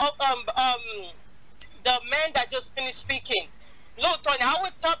man that just finished speaking, look, Tony, I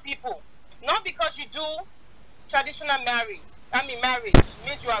always tell people, not because you do traditional marriage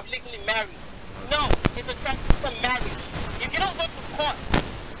means you are legally married. No, it's a traditional marriage. If you don't go to court,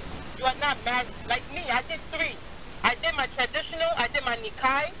 you are not married. Like me, I did 3. I did my traditional, I did my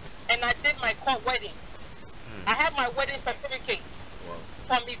nikai, and I did my court wedding. I have my wedding certificate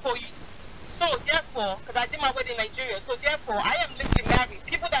from before you. So therefore, because I did my wedding in Nigeria, so therefore I am legally married.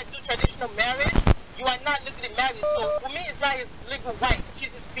 People that do traditional marriage, you are not legally married. So Wumi is not his legal wife.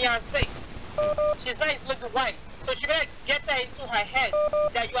 She's his fiancée. She's not his legal wife. So she better get that into her head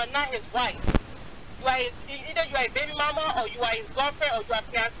that you are not his wife. Either you are a baby mama, or you are his girlfriend, or you are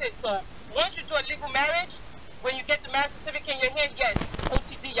fiancé. So once you do a legal marriage, when you get the marriage certificate in your hand, yes,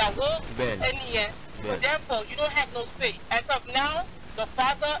 OTD, Yahoo, any year. So therefore, you don't have no say. As of now, the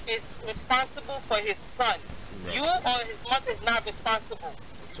father is responsible for his son. You or his mother is not responsible.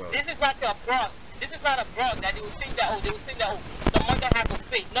 This is not abroad. This is not abroad that they will think that, the mother has a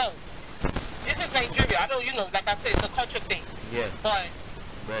say. No. This is Nigeria. I know, like I said, it's a culture thing. Yeah. But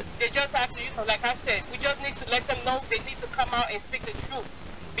they just have to, like I said, we just need to let them know they need to come out and speak the truth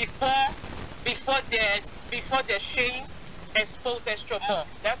before their shame expose extra more.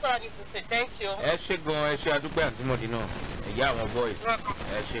 That's what I need to say. Thank you. Voice.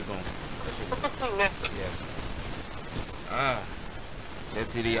 Yes.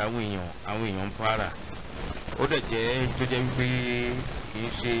 Let's see àwọn èèyàn para. Ó dẹ̀ jẹ́ tó jẹ́ wípé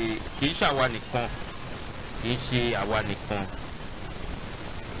kì í ṣe àwa nìkan.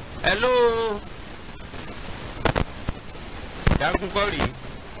 Hello. Jagun kọ́ rí.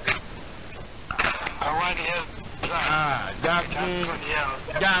 Àwa ni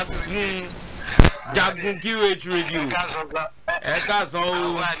Jagun QH radio. Ẹ káàsán o.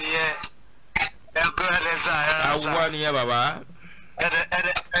 Àwa ni ẹ bàbá.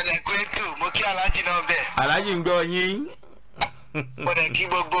 Mo kí Alhaji náà bẹ̀. Alhaji ń gbọ́ yín. Mo dẹ̀ kí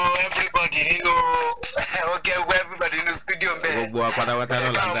gbogbo everybody nínú everybody nínú studio bẹ̀. Gbogbo apátápátá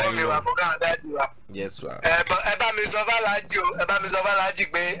náà là ń dá yín lọ. Yes sir. Ẹ bá mi sọ fún Alhaji o, ẹ bá mi sọ fún Alhaji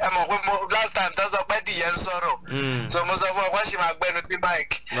pé ẹ mọ̀ pé last time tó sọ pé dìyẹ ń sọ̀rọ̀. So mo sọ fún ọkọ ṣì máa gbẹnu sí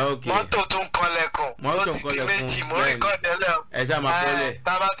mic. Mọ́tò tún kanlẹ̀kùn. Ó ti di méjì, mo rí kọ́ọ̀dẹ́lẹ̀. Ẹ ṣáà máa kọ́lẹ̀.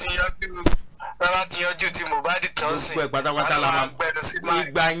 Tábà ti yanjú tí Mohbad tán sí. Gbogbo ẹ̀ pátápátá la máa gbẹnu sí mic.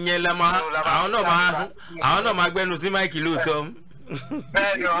 Ìgbà yẹn la máa àwọn náà máa gbẹnu sí mic lóòótọ́.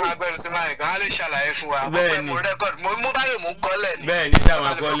 Bẹ́ẹ̀ni wọn á gbẹnu sí mic, wọn á lè ṣàlàyé fún wa. Bẹ́ẹ̀ni mo record mo bá lè mú kọ́lẹ̀ ni. Bẹ́ẹ̀ni dáwọn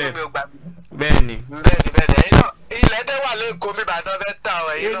akọ́lẹ̀. Bẹ́ẹ̀ni. Ẹ̀yin náà ilẹ̀ dẹ́ wà lẹ́kọ̀ọ́ mi bàtọ́ fẹ́ ta ọ̀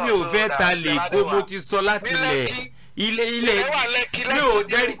ẹ̀yin náà. Èmi ò fẹ́ ta lẹ́kọ̀ọ́, mo ti sọ láti lẹ̀. Ilé mi ò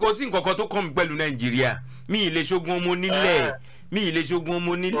jẹ́rìí kò sí nǹkan kan tó kàn mí pẹ̀lú Nàìjíríà. Mi ì lè ṣogun ọmọ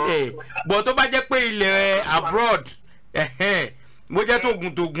nílẹ̀. Bọ̀ tó bá jẹ́ pé ilẹ̀ abroad mo jẹ́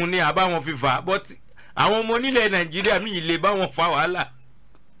tógun ni àbá wọn fi fà but àwọn ọmọ onílẹ̀ Nàìjíríà mi ì lè bá wọn fa wàhálà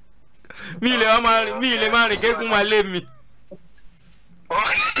mi ì lè má rìn kékun máa lé mi.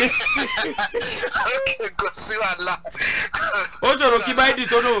 Kò sí wàhálà. Ó ṣòro kí Báídì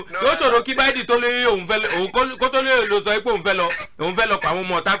tó lé òun fẹ́ òun kó tó lé lọ sọ pé òun fẹ́ lọ pa àwọn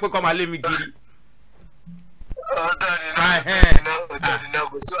ọmọ ọ̀tá pé kó máa lé mi kiri. Ọ̀dọ́ ni náà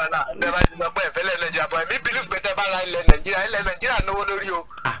kò sí wàhálà. Tẹ́ bá ti sọ pé ẹ̀fẹ́ lẹ̀ Nàìjíríà bọ̀ ẹ̀mí believe pé tẹ́ bá ra ilẹ̀ Nàìjíríà náwó lórí o.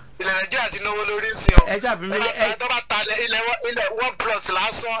 Ilẹ̀ Nàìjíríà ti náwó lórí sí o. Ẹ ṣàfihàn tó bá ta ilẹ̀ 1+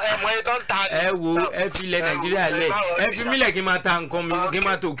 lásán ẹ mọ ẹ tó ń ta ni. Ẹ wo ẹ fi ilẹ̀ Nàìjíríà lẹ̀ ẹ fi mílẹ̀ kí n máa ta nǹkan mi kí n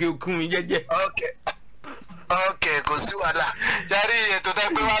máa tòkè òkun mi jẹ́jẹ́. Ok kò sí wàhálà. Ṣé rí ètò tẹ́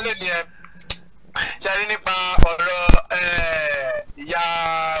gbé wálé nìyẹn? Ṣé rí nípa ọ̀rọ̀ ìyá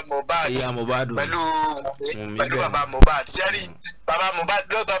Mohbad pẹ̀lú bàbá Mohbad? Ṣé rí bàbá Mohbad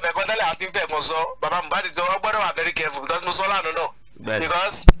lóòótọ́ fẹ̀kọ́ tẹ́lẹ̀ àti fẹ̀kọ́ sọ bàbá Mohbad tó wọ́n gbọ́dọ̀ wà very careful because mo sọ lánàá náà.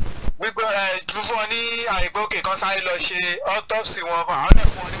 Because gbígbó fún ọ ní àìpé òkè kan sáré lọ ṣe autopsy wọn fún àwọn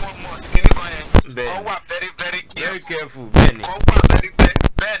ẹ̀fọn ní 1 month kíní kan yẹn wọ́n wà very careful bẹ́ẹ̀ ni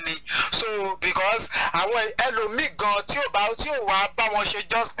bẹ́ẹ̀ ni so because àwọn ẹlòmíì gan tí ò wá bá wọn ṣe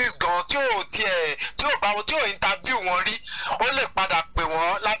justice gan tí ò interview wọn rí ó lè padà pè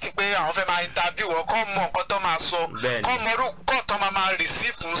wọ́n láti pé àwọn fẹ́ máa interview wọn kọ́ mọ nǹkan tó máa sọ kọ́ mọrú kọ́ tó máa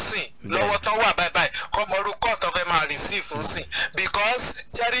receive fún sìn lọ́wọ́ tó wà báyìí kọ́ mọrú kọ́ tó fẹ́ máa receive fún sìn because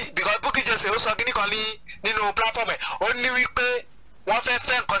Bukky Jesse ó sọ kíní kan nínú platform ẹ̀ ó ní wípé wọ́n fẹ́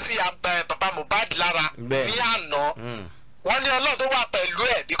nǹkan sí bàbá Mohbad lára ní àná wọ́n ní Ọlọ́run tó wà pẹ̀lú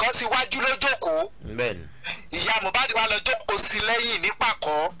ẹ̀ because iwájú ló jókòó ìyá Mohbad wà lọ jókòó sí lẹ́yìn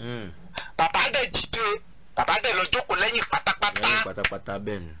nípàkọ́ bàbá dẹ̀ jíde bàbá dẹ̀ lọ jókòó lẹ́yìn pátápátá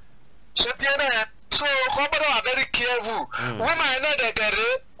bẹ́ẹ̀ ni. ṣé tí ẹ náà so kọ́ gbọ́dọ̀ wà very careful woman ẹ̀ náà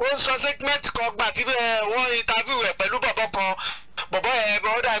dẹ̀gẹ̀rẹ́ ó ń sọ segment kan gbà tí wọ́n interview rẹ̀ pẹ̀lú bọ̀bọ̀ kan bọ̀bọ̀ ẹ̀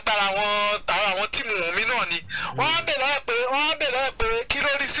bọ̀ dá gbára àwọn tíìmù mi náà ni wọ́n á bẹ̀ lọ́wọ́ pé kí ló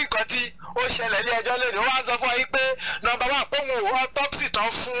rí sí nǹkan tí ó ṣẹlẹ̀ ní ẹjọ́ lónìí wọ́n á sọ fún ọ yín pé nọ́mbà wà pé òun ò autopsy tán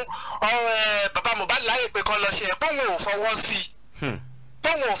fún bàbá Mohbad láyè pé kán lọ ṣe ẹ̀ pé òun ò fọwọ́ sí i pé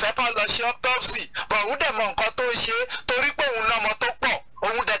òun ò fẹ́ kán lọ ṣe autopsy bọ̀ òun dẹ̀ mọ nǹkan tó ń ṣe torí pé òun lọ́mọ tó pọ̀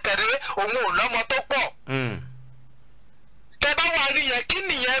òun dẹ̀kẹ̀rẹ́ òun ò lọ́mọ tó pọ̀ tẹ bá wà rí yẹn kí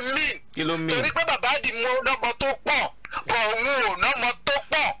nìyẹn mean torí pé bàbá àdìmú lọ́mọ tó pọ̀ bọ̀ òun ò lọ́mọ tó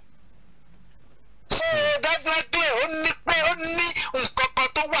pọ̀ so definitely ó ní nǹkan kan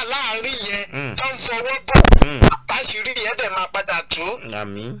tó wà láàrin yẹn tó ń fọwọ́ bò táṣìírí yẹn dẹ̀ máa padà tú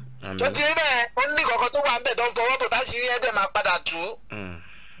tó ti rí bẹ́ẹ̀ ó ní nǹkan kan tó wà ń bẹ̀ tó ń fọwọ́ bò táṣìírí yẹn dẹ̀ máa padà tú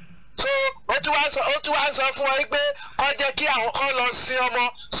so ó tún wá sọ fún ọ pé kó jẹ́ kí àwọn kan lọ sí ọmọ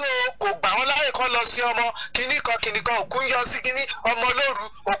so kò gbà wọ́n láyè kan lọ sí ọmọ kíní kan òkú ń yọ sí kíní ọmọ lóru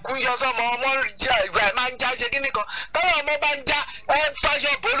òkú ń yọ sọmọ ọmọ ìgbà ẹ̀ máa ń já ṣe kíní kan táwọn ọmọ bá ń já ẹ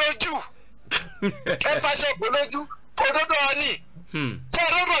fàṣọ bò lójú òdodo ọ̀nì ṣé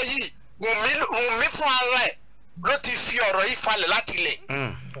òdodo yìí Wùmí fún ara ẹ̀ ló ti fi ọ̀rọ̀ yìí falẹ̀ láti ilẹ̀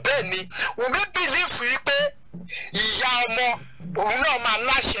bẹ́ẹ̀ ni Wùmí bìlífù yìí pé ìyá ọmọ òun náà máa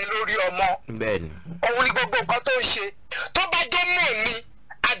láṣẹ lórí ọmọ òun ni gbogbo nǹkan tó ń ṣe tó bá jọ mọ̀ ni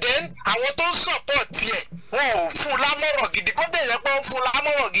àdén àwọn tó ń sọ̀pọ̀tì ẹ̀ wọn ò fún un lámọ̀ràn gidi bó dẹ̀ yẹ pé ó ń fún un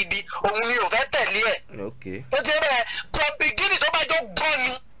lámọ̀ràn gidi òun ni ò fẹ́ tẹ̀lé ẹ̀ tó ti bẹ́ẹ̀ from beginning tó bá jọ gbọ́n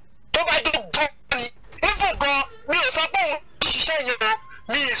ni ifun gan mi ò sọ pé òun ṣiṣẹ́ yẹn o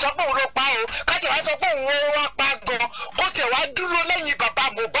mi ì sọ pé òun ló pa o kájà wá sọ pé òun ó wá pa gan kó tiẹ̀ wá dúró lẹ́yìn bàbá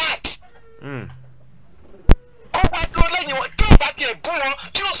Mohbad kó wá dúró lẹ́yìn wọn tí ò bá tiẹ̀ bú wọn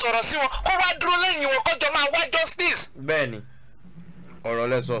tí ò sọ̀rọ̀ sí wọn kó wá dúró lẹ́yìn wọn kọjọ máa wá justice. bẹ́ẹ̀ni ọ̀rọ̀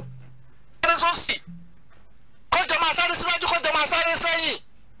lẹ sọ. sáré sọ́sì kọjọ máa sáré síwájú kọjọ máa sáré sẹ́yìn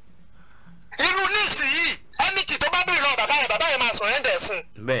irú nísìnyí ẹnìtì tó bá bèrè lọ bàbá yẹn máa sọ ẹ̀ ń dẹ̀ fún.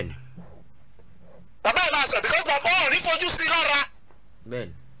 bẹ́ẹ̀ni. bàbá yẹn máa sọ because bàbá ò rí fojú sí lára.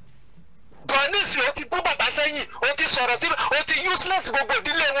 bẹ́ẹ̀ni. bọ̀ nísìnyí o ti bú bàbá sẹ́yìn o ti sọ̀rọ̀ sí o ti useless gbogbo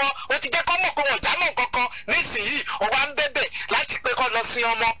ìdílé wọn o ti jẹ́ kọ́ mọ̀ pé wọ́n já mọ̀ kankan nísìnyí o wá ń bẹ̀bẹ̀ láti pé kọ́ lọ sí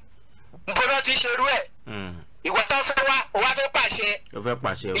ọmọ nbọ́dọ̀ ti ṣerú ẹ̀ ìwọ tó fẹ́ wá o wá fẹ́ pàṣẹ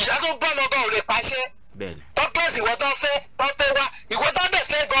ìyá tó gbọ́ ọmọ gan ò lè pàṣẹ tọ́pẹ́sì ìwọ tó fẹ́ wá ìwọ tó dẹ̀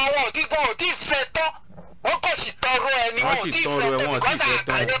fẹ́ gan wọn ò tí fẹ́ tán wọ́n kò sì tọrọ ẹ ni wọn ò tí fẹ́ tán because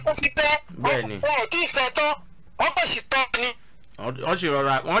àṣẹ kó fi tẹ́ wọn ò tí fẹ́ tán wọ́n kò sì tọ́ ni. wọ́n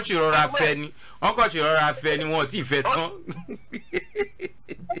sì rọra fẹ́ ni wọ́n kò sì rọra fẹ́ ni wọn ò tí fẹ́ tán.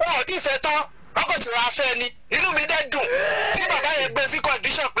 wọn ò tí fẹ́ tán wọ́n kò sì rọra fẹ́ ni inú mi dẹ̀ dùn tí bàbá yẹn gbé sí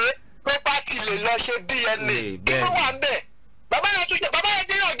condition pé property lè lọ ṣe DNA kí ló wà ń bẹ̀ bàbá yẹn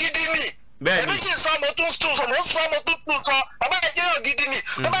jẹ́yàn gidi ni èmi sì sọ mo tún sọ mo tún sọ bàbá yẹn jẹ́yàn gidi ni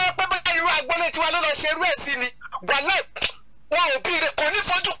bàbá yẹn pẹ́ bẹ́ẹ̀ irú agbọ́lé tiwa ló lọ ṣe irú ẹ̀ sí ni wàlẹ́ wọn ò bí rẹ̀ kò ní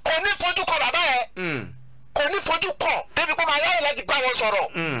fojú kọ bàbá ẹ̀ kò ní fojú kọ débi pé máa yára láti bá wọn sọ̀rọ̀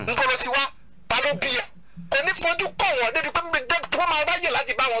nǹkan ló ti wá ta ló bí ẹ kò ní fojú kọ wọn débi pé wọ́n máa ráyè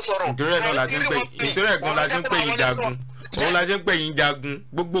láti bá wọn sọ̀rọ̀. ìtòrẹ́ ẹ̀gbọ́n la ṣe ń pè yín jagun òun la ṣe ń pè yín jagun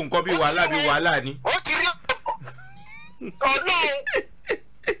gbogbo nǹkan bí wàhálà ni. ó ti rí ọlọ́run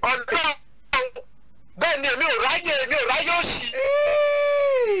bẹ́ẹ̀ ni èmi ò ráyè òṣì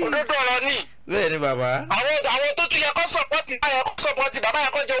òdodo ọ̀rọ̀ ni. bẹ́ẹ̀ ni bàbá. àwọn tó tún yẹ kó sọpọ́tì bàbá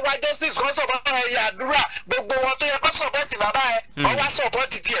yẹn kó jẹ wá justice kó sọpọ́tì ẹ̀ àdúrà gbogbo wọn tó yẹ kó sọpọ́tì bàbá ẹ̀ wọ́n wá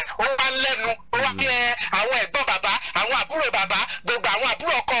sọpọ́tì tiẹ̀ ó wá lẹ́nu ó wá ní àwọn ẹ̀gbọ́n bàbá àwọn àbúrò bàbá gbogbo àwọn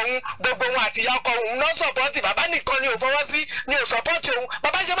àbúrò ọkọ òun gbogbo wọn àti ìyá ọkọ òun náà sọpọ́tì bàbá nìkan ni ò fọwọ́ sí ni ò sọpọ́tì òun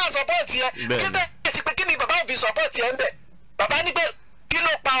bàbá ṣe máa sọpọ́tì ẹ kí bẹ́ẹ̀ sì pé kí ni bàbá ò fi sọpọ́tì ẹ ń bẹ̀ bàbá ní pé kí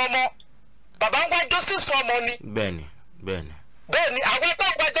ló pa ọmọ bàbá ń wá justice fún ọmọ ni. bẹ́ẹ̀ni àwọn tó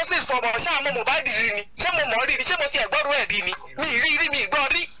ń wá justice fún ọmọ ṣáà mo Mohbad rí ni ṣé mo mọ̀ rí ni ṣé mo ti ẹ̀gbọ́rú ẹ̀ rí ni mi rí mi ìgbọ́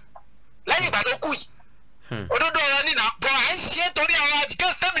rí lẹ́yìn ìgbà tó kù yìí. òdodo ọ̀rọ̀ nínà bọ̀ à ń ṣe torí àwọn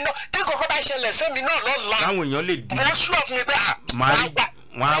àdìgẹ́ sẹ́mi náà tí kòkó bá ṣẹlẹ̀ sẹ́mi náà lọ́la. láwọn èèyàn lè di. mo ṣúọ̀ fún mi pé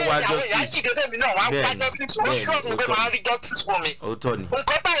wọ́n á wá justice. àwọn ìyá jìgẹ́gẹ́ mi náà wọ́n á wá justice mo ṣúọ̀ fún mi pé màá rí justice fún mi. ó tọ́ ni.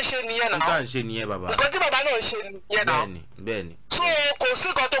 nǹkan tá à ń ṣe nìyẹn náà. nǹkan tá à ń ṣe nìyẹn bàbá. nǹkan tí bàbá náà ń ṣe nìyẹn náà. bẹ́ẹ̀ni. so kò sí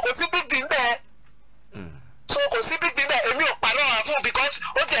kan tó kò sí big deal bẹ́ẹ̀. so kò sí big deal bẹ́ẹ̀ èmi ò parọ́ wá fún because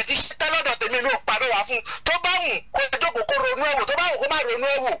ó tiẹ̀ ti ṣe tẹ́lọ́dọ̀ tèmi èmi ò parọ́ wá fún tó bá wù kó jókòó kó ronú ẹ̀wò tó bá wù kó má ronú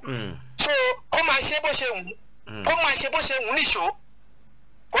ẹ̀wò. so ó máa ṣe bó ṣe wù ó máa ṣe bó ṣe wù níṣó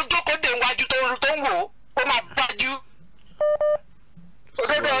ó jókòó dé iwájú tó ń wò ó máa bájú.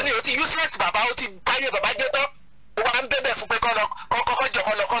 òdodo ni o ti useless bàbá o ti báyé bàbá jẹ́ tán ó wá ń bẹ̀bẹ̀ fún pé kọ́kọ́ jọ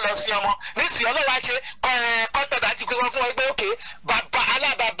kọ́ lọ sí ọmọ nísìnyí ọlọ́wà ṣe kọ́tọ̀dá ti pé wọ́n fún ẹgbẹ́ òkè bàbá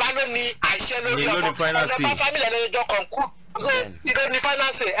alábàbá ló ní àṣẹ lórí ọmọ ọlọ́pàá family ẹlẹ́jọ́ conclude so ìlú ní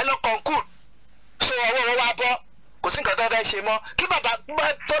finance ẹ lọ conclude so ọwọ́ wọn wá bọ́ kò sí nǹkan tó fẹ́ ṣe mọ́ kí bàbá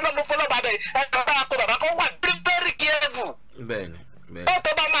tó lọ́mú fọlọ́ba bẹ̀ ẹ kọ́ bá kó bàbá kó wà very careful. ó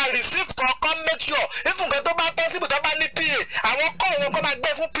tó bá máa receive kankan make sure if nǹkan tó bá possible tó bá ní pa àwọn kọ́ òun kó máa gbé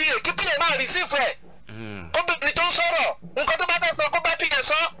fún pa kí pa máa receive ẹ̀ obìnrin tó ń sọ̀rọ̀ nǹkan tó bá fẹ́ sọ kó bá pa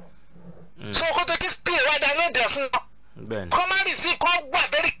sọ so kó tó kí pa wá dáná dẹ̀ fún wọn kó máa receive kó wà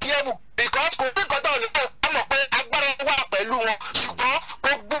very careful because kò sí nǹkan tó lè kó a mọ̀ pé agbára wà pẹ̀lú wọn ṣùgbọ́n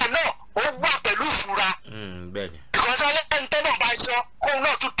gbogbo náà ó wà pẹ̀lú ìfura because alẹ́ ń tẹ́lọ̀ bá ṣọ kóun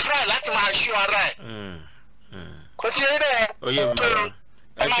náà tún try láti máa ṣọ́ ara ẹ̀ kò tí ì rẹ̀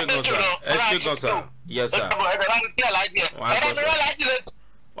ẹ ṣe gan sa yes sir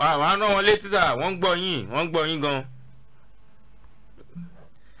wà á ná wọn létí sà wọ́n ń gbọ́ yín gan.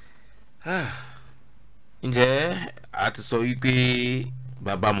 ǹjẹ́ a ti sọ wípé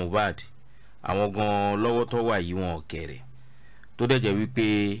bàbá Mohbad àwọn gan lọ́wọ́ tó wà yìí wọn kẹ̀rẹ̀ tó dẹ̀ jẹ́ wípé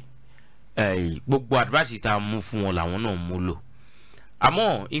gbogbo advice tá a mú fún wọn làwọn náà mú lò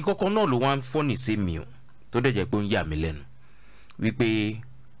àmọ́ nǹkan kan náà ló wá ń fọ́nì sí mi o tó dẹ̀ jẹ́ pé ó ń yà mí lẹ́nu wípé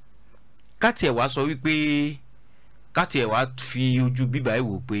káti ẹ̀ wá sọ wípé káti ẹ̀ wá fi ojú bíbá ẹ̀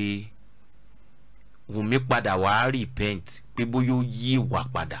wò pé Wùmí padà wá repent pé bóyá ó yí ìwà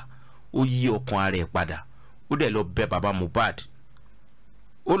padà ó yí ọkàn ara ẹ̀ padà ó dẹ̀ lọ bẹ bàbá Mohbad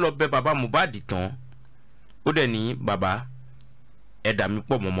ó lọ bẹ bàbá Mohbad tán ó dẹ̀ ní bàbá ẹ̀dà mi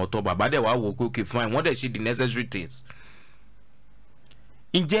pọ̀ mọ́mọ́tọ́ bàbá dẹ̀ wá wò pé okay fine wọ́n dẹ̀ ṣe the necessary things.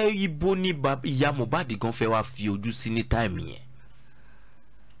 ǹjẹ́ ibo ni ìyá Mohbad gan fẹ́ wá fi ojú sí ní táìmì yẹn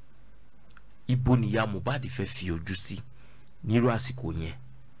ibo ni ìyá Mohbad fẹ́ fi ojú sí nírú àsìkò yẹn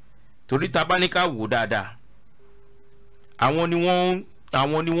torí tá bá ní ká wò dáadáa àwọn ni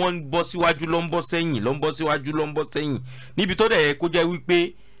wọ́n ń bọ́ síwájú ló ń bọ́ sẹ́yìn ló ń bọ́ síwájú ló ń bọ́ sẹ́yìn níbi tó dẹ̀ yẹ kó jẹ́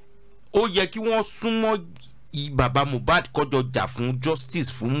wípé ó yẹ kí wọ́n súnmọ́ bàbá Mohbad kọjọ jà fún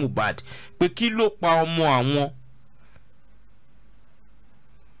justice fún Mohbad pé kí ló pa ọmọ àwọn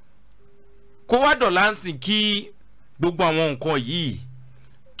kó wá dọ̀là ń sìn kí gbogbo àwọn nǹkan yìí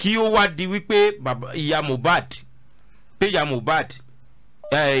kí ó wá di wípé ìyá Mohbad pé ìyá Mohbad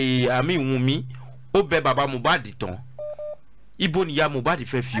àmì Wùmí ó bẹ bàbá Mohbad tán ibo ni ìyá Mohbad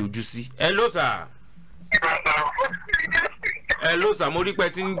fẹ́ fi ojú sí. Hello sir mo rí pé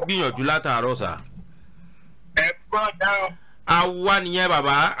tí ń gbìyànjú látàárọ̀ sà. ẹ gbọ́ dáhùn. àwa nìyẹn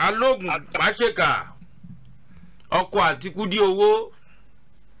bàbá alóògùn máṣèkà ọkọ àti kúdí owó.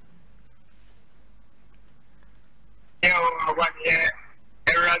 àwa nìyẹn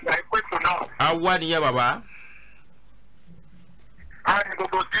ẹ̀rọ àgbà ìpèsè náà. àwa nìyẹn bàbá. a ní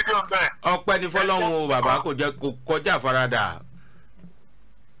gbogbo studio bẹ́ẹ̀. ọpẹ́ ní fọ́lọ́run o bàbá kò jẹ́ kó kọjá àfaradà.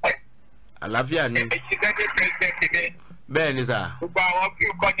 àlàáfíà ni. bẹ́ẹ̀ ni sà. gbogbo àwọn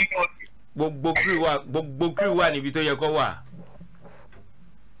crew kọ́ nínú ọtí. gbogbo crew wà níbi tó yẹ kó wà.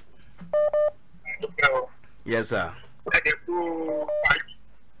 yes sir. ẹ̀jẹ̀ kú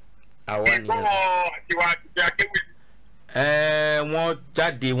àwa nìyẹn. Wọ́n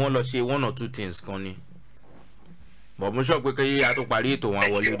jáde wọ́n lọ ṣe 1 or 2 things kan ni bọ̀ mo sọ pé kí a tó parí ètò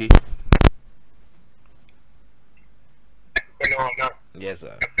wọn wọlé dé. Yes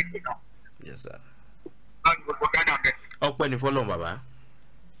sir. Yes sir. Ọpẹ́ ní fọ́lọ́run bàbá.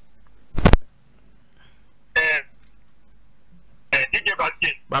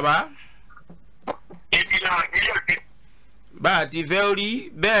 Bàbá. Bá a ti fẹ́ rí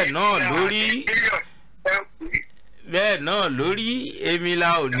bẹ́ẹ̀ náà lórí èmi la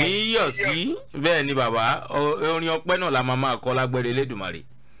ò ní yọ̀ sí bẹ́ẹ̀ ni bàbá orin ọpẹ́ náà la máa kọ lágbẹ́rẹ́ Elédùmarè.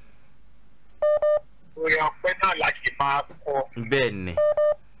 Orin ọpẹ́ náà la ṣe máa kọ. Bẹ́ẹ̀ ni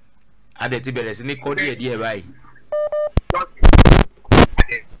a dẹ̀ ti bẹ̀rẹ̀ sí ní kọ́ díẹ̀ báyìí.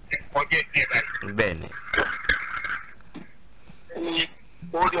 Bẹ́ẹ̀ ni.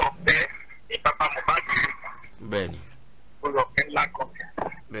 Orin ọpẹ́ ni bàbá Mohbad. Bẹ́ẹ̀ ni. Orin ọpẹ́ ńlá kan.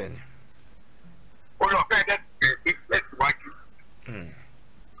 Bẹ́ẹ̀ ni. Orin ọpẹ́ ẹ̀dẹ́ tẹ̀síwájú.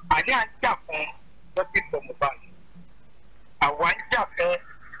 Àní à ń jà fún dókítà Mohbad. Àwa ń jà fún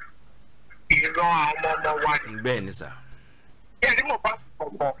ìran àwọn ọmọ wa ni. Bẹ́ẹ̀ ni sà. Bẹ́ẹ̀ ni Mohbad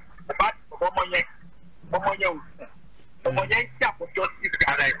sọ̀rọ̀ ọmọ yẹn ò sùn. Ọmọ yẹn ń jà fún justice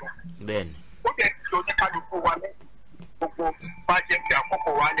ara ẹ̀. Bẹ́ẹ̀ ni. Ó jẹ́ ti oníkálukú wa lẹ́ gbogbo bá jẹ́ ti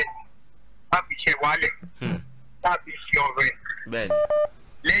àkókò wa lẹ̀ bá fi ṣe wa lẹ̀ bá fi ṣe ọ̀rọ̀ ẹ̀. Bẹ́ẹ̀ ni.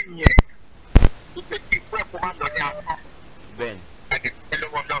 Lẹ́yìn ẹ̀ ìpè tí ìpè ẹ̀kọ́ máa lọ ní asán. Bẹ́ẹ̀ ni.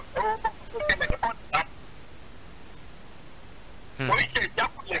 Oríṣi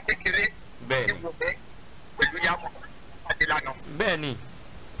ìjákulẹ̀ kékeré bẹ́ẹ̀ ni pẹ̀lú yàmọ̀ adélànà. Bẹ́ẹ̀ ni.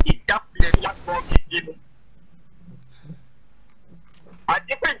 Ìjákulẹ̀ lágbọ́ gidi ni.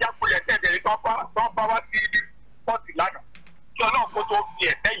 Àti pé ìjákulẹ̀ tẹ̀lé tó bá wá sí pọ́ọ̀tì lánàá kí ọlọ́run kó tó fi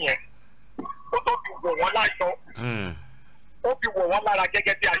ẹ̀tẹ́ yẹn kó tó fi wọ̀ wọ́n láṣọ. Ó fi wọ̀ wọ́n lára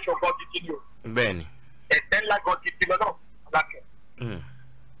gẹ́gẹ́ bí aṣọ gan gidi ni o. Bẹ́ẹ̀ ni. Ẹ̀tẹ́ ńlá gan gidi lọ́nà lákẹ́.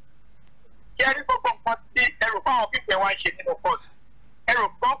 Kí ẹ rí gbogbo nǹkan tí ẹrù fáwọn fífẹ́ wa ń ṣe nínú pọ́ọ̀tì. Ẹrù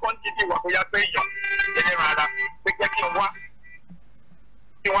kọ̀ọ̀kan dídì wà bóyá pé èèyàn jẹ́jẹ́ rárá pé jẹ́ kí n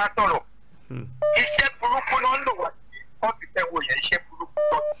wá sọ̀rọ̀. Iṣẹ́ burúkú náà ń lò wá sí pọ́ọ̀tì tẹ̀wọ̀ yẹn iṣẹ́ burúkú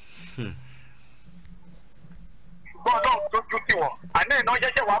tọ́jú. Ṣùgbọ́n ọlọ́run tó dún sí wọn àná ìná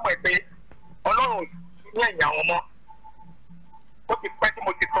ṣẹ̀ṣẹ̀ wàá mọ̀ pé ọlọ́run ní ẹ̀yìn àwọn ọmọ ó ti pẹ́ tí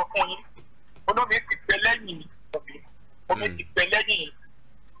mo ti sọ fún yín olómi ti pẹ́ lẹ́yìn omi ti pẹ́ lẹ́yìn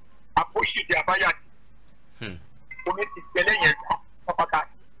àpòṣìdì àbáyàdì omi ti pẹ́ lẹ́yìn ẹ̀sán pápátá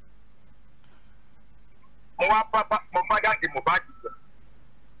mo bá jáde Mohbad jẹ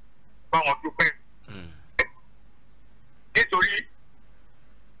báwọn dúpẹ́ nítorí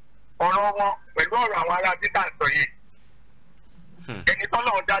ọ̀rọ̀ wọn pẹ̀lú ọ̀rọ̀ àwọn ará títà sọ yìí ẹni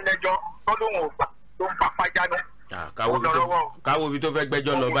tọ́lọ́run dá lẹ́jọ́ tọ́lọ́run ò gbà tó ń papá jáná. Káwo ibi tó fẹ́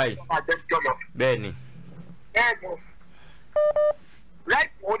gbẹ́jọ́ lọ báyìí. Bẹ́ẹ̀ ni.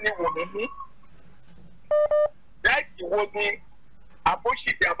 Láìsí wo ni Wùmí ní láìsí wo ni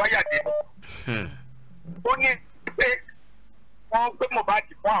àbóṣìdì àbáyàdé ní. Ó ní pé wọ́n gbé Mohbad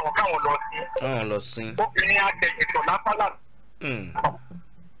fún àwọn káwọn lọ sí. Obìnrin atẹ̀yìntàn lápálà.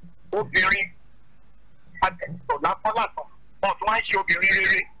 Obìnrin atẹ̀yìntàn lápálà tán wọ́n tún wá ń ṣe obìnrin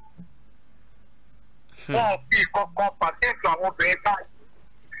rere. Wọ́n fi kankan pàṣẹ́ǹtì àwọn obìnrin báyìí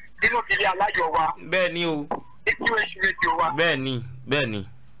nínú ìdílé aláyọ̀ wa. Bẹ́ẹ̀ ni o. QH radio wa. Bẹ́ẹ̀ ni.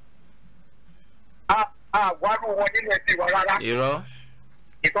 Àwárò wọn nínú ẹbí wa rárá. Irọ́.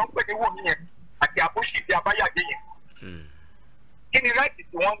 Ìtàn pè ní Wùmí yẹn àti àbóṣìdì àbáyàdé yẹn. Kí ni ráìtì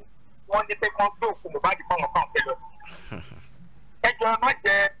tí wọ́n ní pé kí wọ́n gbé òkú Mohbad fáwọn kan fẹ́ lọ? Ẹ jọ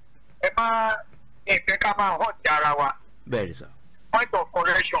ẹ má ìfẹ́ ká máa hàn sí ara wa. Bẹ́ẹ̀ ni sà. Point of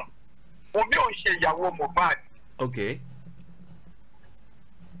correction. Wùmí ò ń ṣe ìyàwó Mohbad. Ok.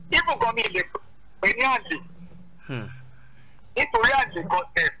 Ibùgọ́ mi lè pè ní àlè. Nítorí àlè gan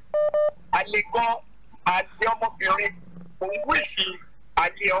tẹ̀. Àlè gan àlè ọmọbìnrin òun wíṣì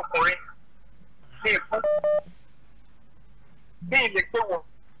àlè ọkùnrin ní ikú. Ní ilé pé wọ́n.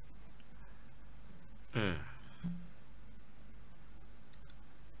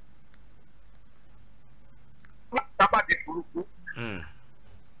 Sábàbí burúkú.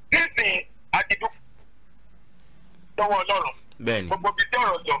 Nísìnyí àdìdú lọ́wọ́ Ọlọ́run. Bẹ́ẹ̀ni. Gbogbo bíi tí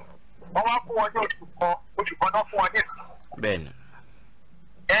ọ̀rọ̀ jọ wọ́n wá fún wọn ní oṣù kan náà fún wọn ní ìsìn. Bẹ́ẹ̀ni.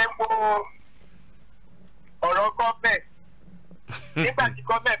 Ẹ wo ọ̀rọ̀ gọ́ọ̀mẹ̀ntì nígbà tí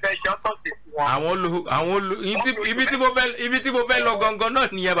gọ́ọ̀mẹ̀ntì fẹ́ ṣe ọ́tọ̀ sí fún wọn. àwọn ibi tí mo fẹ́ lọ gangan náà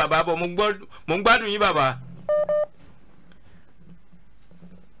nìyẹn bàbá bọ̀ mo ń gbádùn yín bàbá.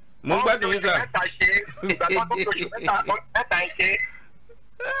 Mo ń gbádùn yín sà. Mẹ́ta ṣe ìgbà tó tó oṣù mẹ́ta ń ṣe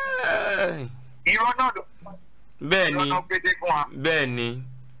irọ́ náà ló bẹ́ẹ̀ ni.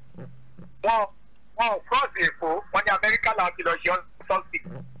 wọ́n cross èkó wọ́n ní Amẹ́ríkà láti lọ ṣe ọ́sọ́ọ̀sì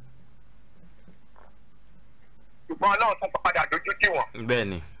ṣùgbọ́n Ọlọ́run tún padà dojú tì wọ́n. bẹ́ẹ̀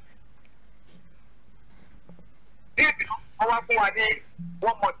ni. díìtì wọ́n wá fún wa ní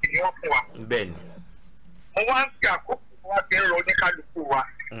 1 month ni wọ́n fún wa. bẹ́ẹ̀ ni. mo wá ń fi àkókò wa fi ń ro oníkálukú wa.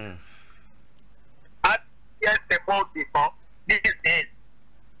 a ti ẹsẹ̀ bọ́ọ̀dù kan ní ìsìn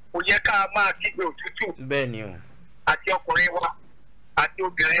kò yẹ ká máa kígbe òtútù. bẹ́ẹ̀ ni o. àti ọkùnrin wa àti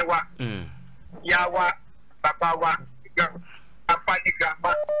obìnrin wa. ìyá wa bàbá wa apániga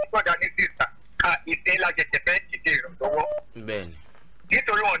wa gbọ́dọ̀ ní sísà ká ìsìn lájẹjẹ fẹ́ dìde ìrànlọ́wọ́. bẹ́ẹ̀ ni.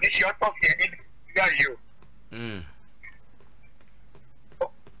 nítorí wọn ò ní ṣe ọ́tọ́ọ̀sì ẹ̀ nínú ìgbà yìí o.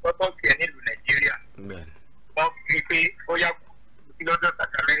 ọ́tọ́ọ̀sì ẹ̀ nílùú Nàìjíríà. bẹ́ẹ̀ ni. wọ́n fi pé ó yá kí lọ́dọ̀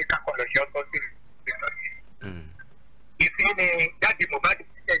tàbí Amẹ́ríkà kọ́ lọ ṣe ọ́tọ́ọ̀sì rẹ̀. ìsìn ni dáàdi Mohbad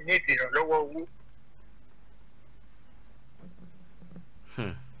ṣẹ̀ ní ìrànlọ́wọ́ owó.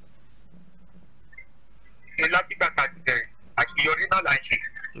 ṣe lábígbà tàbí bẹ̀rẹ̀ àṣeyọrí náà là ń ṣe.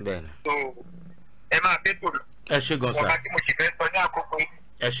 bẹ́ẹ̀ ni. so ẹ máa bẹ́ tó lọ. ẹ ṣe gan sa. ọba tí mo sì fẹ́ sọ ní àkókò yìí.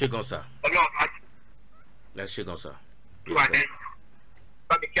 ẹ ṣe gan sa. Ọlọ́run á ẹ ṣe gan sa. wà ní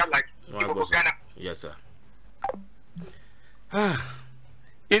bámi kí aláàjì ní gbogbo Ghana. yes sir.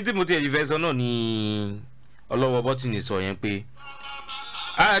 ní tí mo ti ẹ̀yìn fẹ́ sọ náà ni ọlọ́wọ́ bọ́tìnì sọ yẹn pé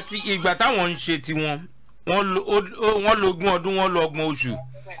àti ìgbà táwọn ń ṣe tiwọn wọ́n lo ogún ọdún wọ́n lo ọgbọ̀n oṣù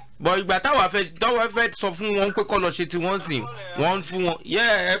bọ̀ ìgbà táwọn fẹ́ sọ fún wọn pé kọ́ lọ ṣe tiwọn sìn wọ́n ń fún wọn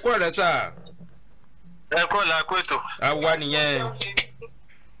ẹ kúrò rẹ sà. ẹ kúrò lákò ètò. àwa nìyẹn.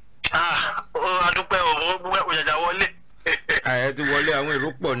 adúpẹ́ òjàjà wọlé. ẹ ti wọlé àwọn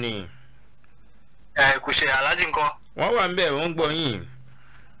èrò pọ̀ ni. kò ṣe aláàjì nǹkan. wọ́n wà ń bẹ̀ wọ́n ń gbọ́ yín.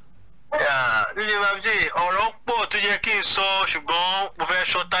 níbi babjé ọ̀rọ̀ pọ̀ tó yẹ kí n sọ ṣùgbọ́n mo fẹ́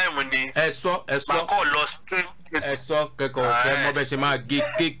ṣọ́ táìmù ni. ẹ sọ. máa kọ́ lọ straight. ẹ sọ kẹ́kọ̀ọ́ fẹ́ mọ̀ bẹ́ẹ̀ ṣe máa gé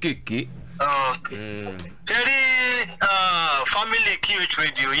kéékèèké. ṣe rí family QH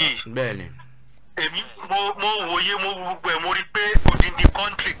radio yìí. bẹ́ẹ̀ni. èmi mo wòye mo gbogbo ẹ̀ mo rí pé odindi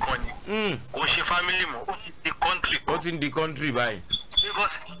country kan ni. kò ṣe family mọ́ ó ti di country. ó ti ń di country báyìí.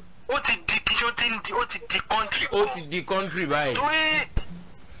 because ó ti di country. ó ti di country báyìí.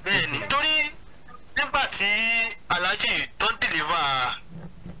 bẹ́ẹ̀ni torí nígbà tí Alhaji tó ń deliver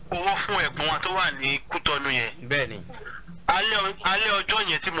owó fún ẹ̀gbọ́n wa tó wà ní Kútọ́nù yẹn. bẹ́ẹ̀ni. alẹ́ ọjọ́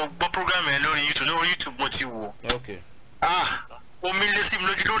yẹn tí mo gbọ́ program yẹn lórí YouTube mo ti wò. okay. omi lé sí mi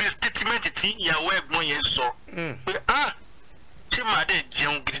lójú lórí statement tí ìyàwó ẹ̀gbọ́n yẹn sọ. pé ṣé màá dẹ̀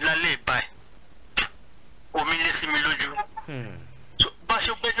jẹun gidi lálẹ́ báyìí omi lé sí mi lójú.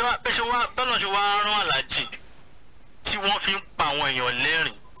 bẹ́ẹ̀ ṣe wá rán Alhaji tí wọ́n fi ń pa àwọn èèyàn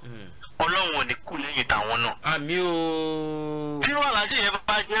lẹ́rìn Ọlọ́run ò ní kú lẹ́yìn tàwọn náà. àmì o. tí Alhaji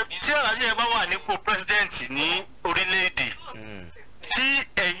yẹn bá wà nípò president ní orílẹ̀-èdè tí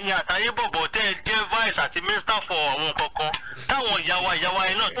ẹ̀yin àtàyè bọ̀bọ̀ tẹ́ ẹ jẹ́ vice àti minister for àwọn kankan táwọn ìyàwó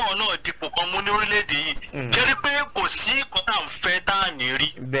yẹn náà táwọn náà dipò kan mú ní orílẹ̀-èdè yìí ṣe rí pé kò sí kọ́tà ń fẹ́ tá à ní rí.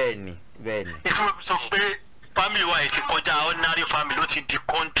 bẹ́ẹ̀ni. ìfowópamọ́ sọ pé family wa ti kọjá ordinary family ló ti di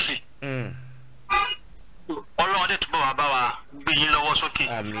country. Ọlọ́run dẹ̀ túbọ̀ wá bá wa gbé yín lọ́wọ́ sókè.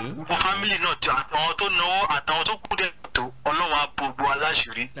 fún family náà àtàwọn tó náwó àtàwọn tó kú dẹ̀ tó Ọlọ́run á bo gbogbo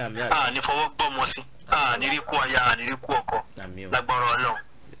aláṣìírí ní fọwọ́ gbọ́mọ sí ní rí kú aya ní rí kú ọkọ lágbára Ọlọ́run.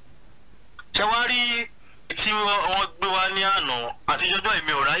 ṣé wàá rí tí wọ́n gbé wá ní àná àtijọ́jọ́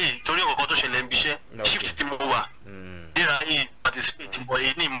èmi ò ráyè torí ọ̀kọ̀ọ̀kan tó ṣẹlẹ̀ ń bíṣẹ́ shift tí mo wà dira yìí participate bọ̀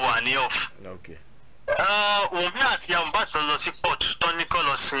èyí ní mo wà ní off. Wumi àti Iya Mohbad lọ sí court tó ní kọ́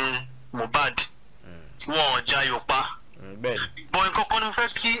lọ sí Mohbad wọn ò já yòópa bọ̀ nǹkan kan ní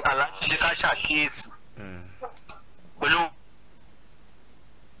fẹ́ kí Alhaji ká ṣàkíyèsí pẹ̀lú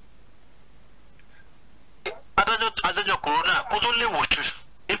adájọ́ corona kó tó lè wò ṣù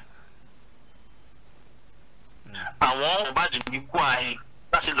àwọn Mohbad ní Kwai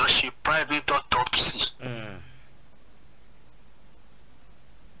láti lọ ṣe private autopsy.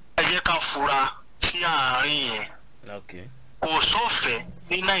 ẹ jẹ́ ká fura sí àárín yẹn kò sọ́fẹ̀ẹ́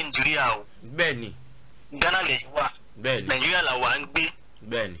ní Nàìjíríà o. bẹ́ẹ̀ni. Ghana lè wà Nàìjíríà là wà ń gbé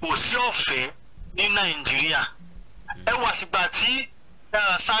kò sí ọ̀fẹ́ ní Nàìjíríà. ẹ wà sígbà tí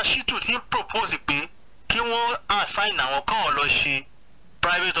Sashitu ti ń propose pé kí wọ́n assign àwọn kan lọ ṣe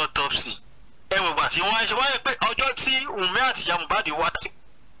private autopsy. ẹ wò gbà tí wọ́n ṣe wáyé pé ọjọ́ tí Wumi àti Iya Mohbad wá sí.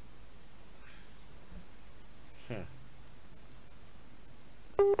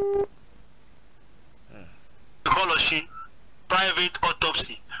 kọ́ lọ ṣe private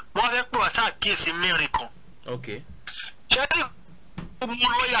autopsy wọ́n fẹ́ pè wá sáàkíyèsí mẹ́rin kan. ṣé ní mú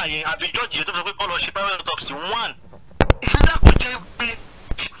lọ́ọ̀yà yẹn àbí jọ́ọ̀jì yẹn tó sọ pé kọ́ lọ ṣe private autopsy one ìṣẹ́jà kò jẹ́ pé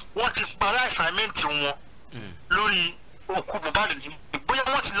wọ́n ti parí assignment wọn lórí òkú Mohbad ní bóyá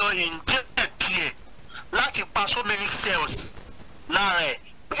wọ́n ti lọ inject díẹ̀ láti pa so many cells lára ẹ̀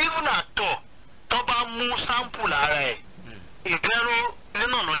even àtọ̀ tó bá mú sample lára ẹ̀ ìdẹ́rọ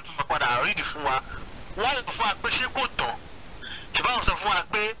nínú ọ̀nà ìjọba padà rídìí fún wa wọ́n lè fún wa pé ṣé kò tán ṣùgbọ́n àwọn sọ fún wa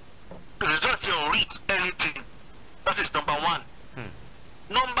pé result yẹn ò read anything that is number one.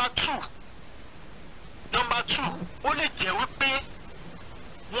 Number two ó lè jẹ́ wípé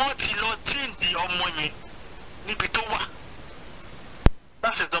wọ́n ti lọ change ọmọ yẹn níbi tó wà.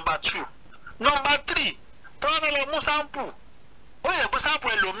 That is number two. Number three tó wọ́n fẹ́ lọ mú sample ó yẹ pé sample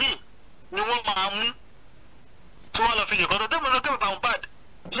ẹlòmíì ni wọ́n máa mú tí wọ́n lọ fi yẹ̀kọ́ tó tẹ́ mọ̀ lọ́kẹ́ bàbá Mohbad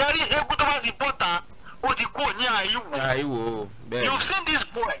yẹ́rí egun tó bá ti bọ́ta ó ti kúrò ní àìwò. You've seen this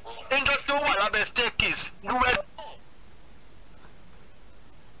boy ẹjọ́ tí ó wà lábẹ́ staircase lúwẹ́.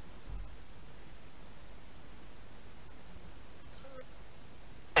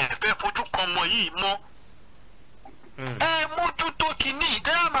 Ẹ̀fẹ́ fojú kan ọmọ yìí mọ́. Ẹ mójútó kìíní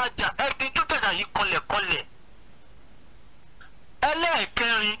ìdáyà máa jà ẹ ti tó tẹ̀jà yìí kọlẹ̀kọlẹ̀.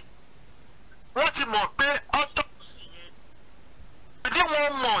 Ẹlẹ́ẹ̀kẹrin wọ́n ti mọ̀ pé ọ̀tọ̀ within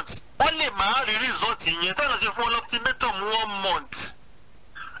 1 month wọ́n lè máa rí result yẹn tọ́nà ṣe fún ultimatum 1 month.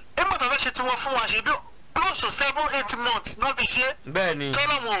 Nígbà tó fẹ́ ṣe tí wọ́n fún wa ṣe bí close to 7-8 months náà fi ṣe. Bẹ́ẹ̀ni.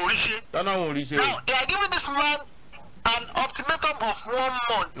 Tọ́nà wọn ò rí ṣe. Now they are giving this man an ultimatum of 1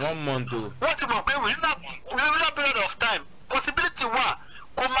 month. 1 month o. Wọ́n ti mọ̀ pé within that period of time possibility wà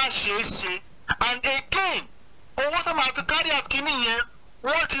kó má ṣe é ṣe and again owó tó máa fi carry out kìíní yẹn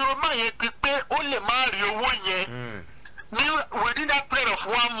wọ́n ti ro máa yẹn pé ó lè má rí owó yẹn ní within that period of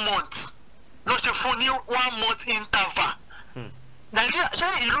 1 month ló ṣe fún ní 1 month interval. Nàìjíríà ṣé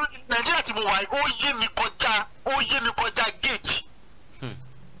ìlú Nàìjíríà tí mo wà ó yé mi kọjá gauge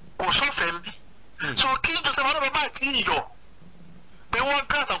kò sọ́fẹ̀ẹ́ mi. So kí Joseph Adébáyọ̀ bá ti yọ pé wọ́n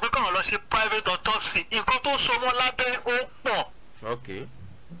grant àwọn pé káwọn lọ ṣe private autopsy nǹkan tó so wọ́n lábẹ́ ó pọ̀.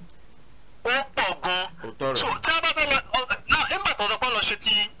 Ó pọ̀ gan. So tí a bá fẹ́ lọ náà nígbà tó lọ́pọ̀ lọ ṣe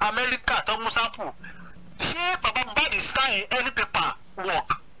ti Amẹ́ríkà tó mú sample ṣé bàbá Mohbad sign any paper work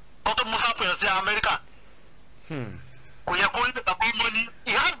kó tó mú sample yẹn sí Amẹ́ríkà? Kò yẹ kó rí bàbá ọmọ ní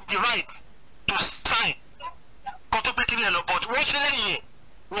he has the right to sign kó tó gbé kíni ẹ̀ lọ but wọ́n ṣe lẹ́yìn ẹ̀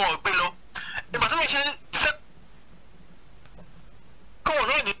wọn ò gbé lọ. Ìgbà tó wọ́n ṣe kọ́wọ́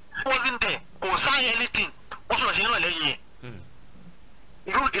náà ni wasn't there kò sign anything wọ́n sọ̀rọ̀ ṣe náà lẹ́yìn ẹ̀.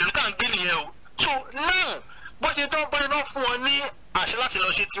 Ìlú tá à ń gbé nìyẹn o. So now bó ṣe tán bóyá náà fún wọn ní àṣẹ láti lọ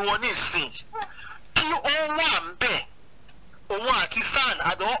ṣe tiwọn ní ìsìn kí ó wà ń bẹ̀ òun àti SAN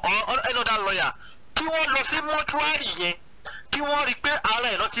àti another lawyer kí wọ́n lọ sí mọ́túárì yẹn kí wọ́n rí i pé ara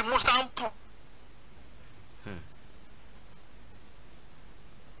ẹ̀ lọ ti mú sample.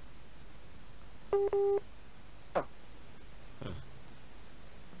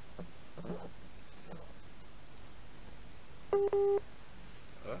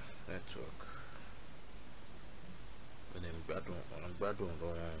 Network. Gbádùn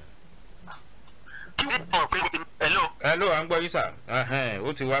hello à ń gbọ́ yín sà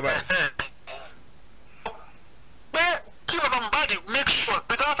ó ti wá báyìí. Pé kí bàbá Mohbad make sure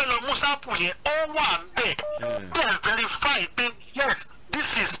pé tí wọ́n fẹ́ lọ mú sample yẹn ó wà ń bẹ̀ then verify pé yes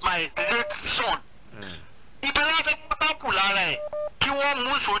this is my late son. Ìbẹ̀rẹ̀ wọn fẹ́ mú sample lára ẹ̀ kí wọ́n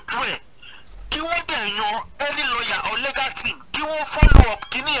mú ìṣojú ẹ̀ kí wọ́n dẹ̀ yan any lawyer or legal team kí wọ́n follow up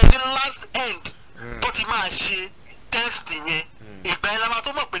kíní ẹ̀ ní last end tó ti máa ṣe test yẹn. Ìgbà yẹn la máa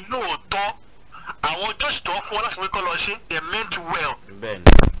tó mọ̀ pé lóòótọ́ àwọn jọ́sì tó fún ọ láti wíkọ́ lọ ṣe they meant well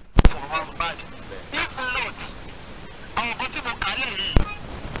for Mohbad. If not àwọn kan tí mo kà lè yìí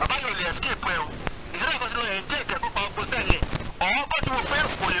bàbá yóò lè escape ẹ o ìṣẹ́lẹ̀ kan sí lọ yẹn jẹ́ ìkẹ́kọ̀ọ́ pa ọgbọ́n sẹ́yìn ọ̀hún kan tí mo pé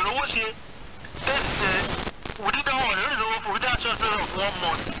kò lè rówó ṣe tẹ̀sẹ̀ òdídá wọn lè rí ìṣòro fún òdídá ṣọ́ọ̀ṣì lọ́rọ̀ fún 1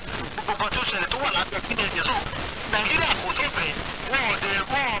 month gbogbo nǹkan tí ó ṣẹlẹ̀ tó wà lábẹ́ kíni ẹ̀jẹ̀ so Nàìjíríà kò tó bẹ̀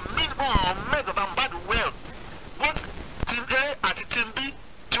wọ́n mẹ́gbẹ̀ẹ́ Mohbad well both team A àti team B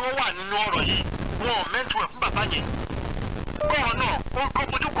tí wọ́n wà nínú ọ̀rọ̀ yìí wọn ò mẹ́ntù ẹ̀ fún bàbá yẹn bọ́ọ̀ náà ó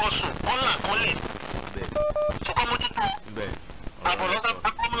gbójú kan sùn wọ́n là kan lẹ̀ sọkọ́ mójútó àbọ̀lọ́sà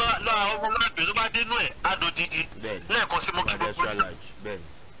ọmọláàgbé tó bá dénú ẹ̀ adòdìdì lẹ́ẹ̀kan sí mo kí gbogbo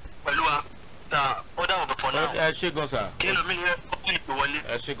pẹ̀lú wa ta ó dáhùn bẹ̀fọ̀ náà ẹ ṣé gan sà kí lómi yẹ ọkùnrin ìpè wọlé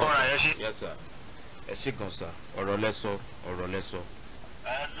ọ̀rọ̀ ẹ ṣe. ẹ ṣé gan sà ọ̀rọ̀ lẹ́sọ.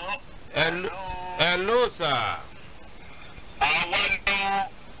 hello sà. àwọn ló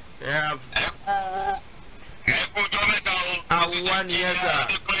ẹkú ọjọ́ mẹ́ta o. àwa nìyẹn sà.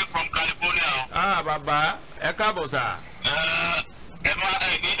 from California. bàbá ẹ káàbọ̀ sà. ẹ máa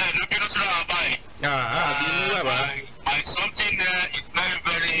ẹnu bínú síra wa báyìí. bínú bàbá. my something there is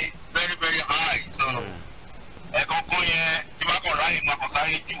very high so ẹ̀kọ́kọ́ yẹn tí wọ́n kọ̀ ráyè máa kọ̀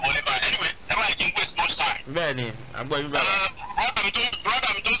sáré jù wọlé báyìí anyway ẹ máa kí n waste much time. bẹ́ẹ̀ni agbọ́ yín bàbá. brọ́dà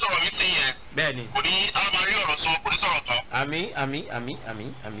mi tó sọ̀rọ̀ mi sí yẹn. bẹ́ẹ̀ni. kò ní a máa rí ọ̀rọ̀ sọ kò ní sọ̀rọ̀ tán. àmín.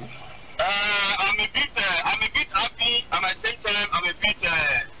 I'm a bit happy and at the same time I'm a bit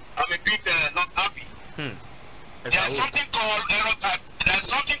not happy. There's something called error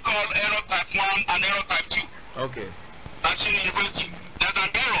type 1 and error type 2. Okay. That's in university. There's an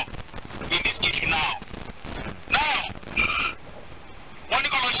error in this issue now. Now, when you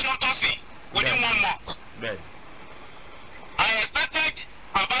go to Shotossi within 1 month, I expected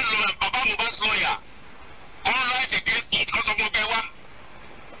Baba Mohbad's lawyer to rise against it because of Mobewa.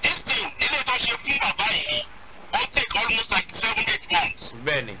 This thing, it will take almost like 7-8 months.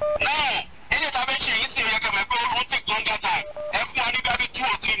 Now, any intervention is will take longer time. Everyone maybe 2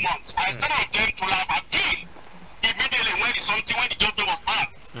 or 3 months. I started them to laugh again immediately when the judgment was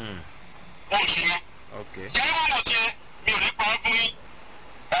passed. Okay.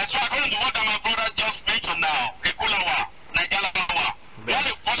 So according to what my brother just mentioned now, Ekulawa, Nigalawa, we had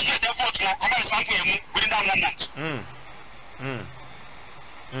a frustrated effort to come and sample within that 1 month.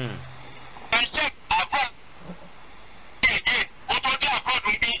 And check abroad again, what will be abroad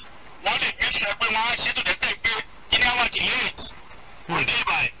will be one day make sure everyone should to the same way in our delayed. One day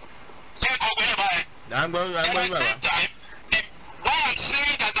by check over there by. And at the same time, what I'm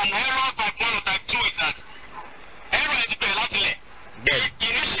saying there's an error type 1 or type 2 is that error is belatile.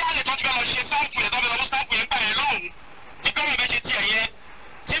 Initially talking about she sample, sample alone. The government is here.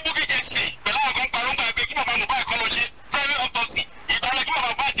 Tibuki just say, but I'm going to give up on mobile college, private autopsy. If I give up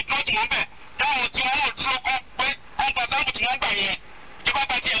on body, not to number. That was to one stroke when I'm passing to number here. Give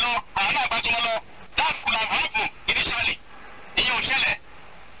up at yellow, I'm not about to know. That could have happened initially. In your shell.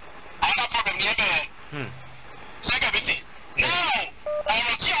 I'm not problem here. Second, busy. Now, I'm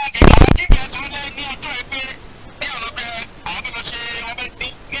not sure I can give you to let me to a bit. I'm going to say, I'm going to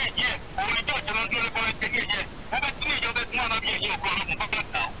see, yeah, only don't you know the say, yeah, I'm going to see your best man of your problem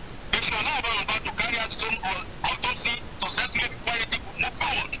now. If you're not about to carry out some autopsy to settle it before it move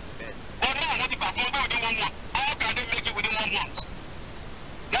forward. But now, what if I fall within 1 month? How can they make it within 1 month?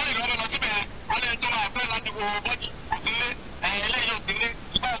 Now, you're going to see me, I'm going to my friend at the body, and lay your delay,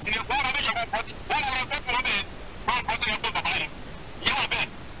 you pass in a one of your body, one of your body, one for the body. You are bad.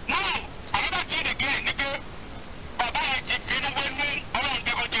 Now, another thing again, bàbá yẹn ti finú wẹ́nu ọlọ́run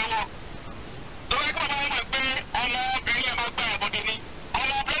jẹ́ kó jẹ́ wọ́. Torí kí bàbá yẹn mọ̀ pé ọmọ obìnrin yẹn máa gbá ẹ̀bọ̀dé ni.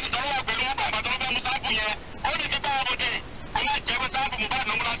 Ọmọ pírẹ́sì tó wà pẹ̀lú wọn bàbá tó ló fẹ́ mú sáàpù yẹn. Ó ní kí bá ẹ̀bọ̀dé ọmọ jẹ́ pé sáàpù Mohbad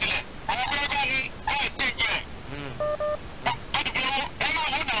ló ń múra sílẹ̀. Àwọn pẹ́rẹ́ kọ́ mú ẹ̀ ṣèjì ẹ̀. Wọ́n ti fi ẹ máa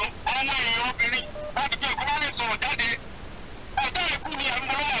wò náà ọmọ èèyàn obìnrin láti gbé ẹ̀kọ́ bá lè sọ̀rọ̀ jáde. Ọ̀tá ìkú ni àwọn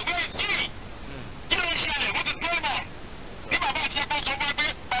ọmọ wa wíì sí. Kí ló ń ṣẹlẹ̀? Wọ́n ti dúró náà. Ní bàbá àti ẹ̀kọ́ sọ fún ẹ pé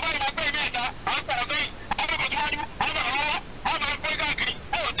bàbá yìí máa gbé ìwé ìta, àwọn pàrọ̀ sẹ́yìn.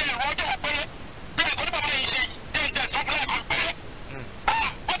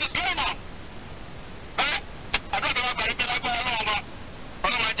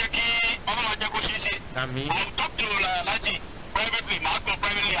 I'll talk to Laji privately, Marco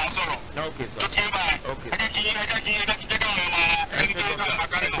privately, I'll sorrow. Okay, sir. Okay.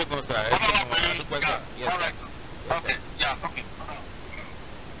 All right. Okay. Yeah, okay.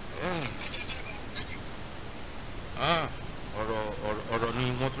 ọ̀rọ̀ ni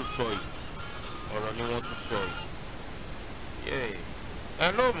wọ́n tún sọ yìí.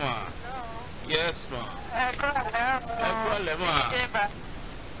 Hello ma. Yes ma. Ẹ kúrọ̀lẹ́ ma.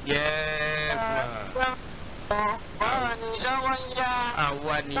 Yes ma. Báwo ni ìṣọwọ́ ń yá?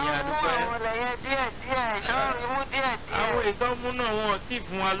 Àwa ni a dúpẹ́. Àwọn ọ̀lẹ́yẹ díẹ̀díẹ̀, ìṣọwọ́ rí mú díẹ̀díẹ̀. Àwọn ìtọ́mú náà wọn tí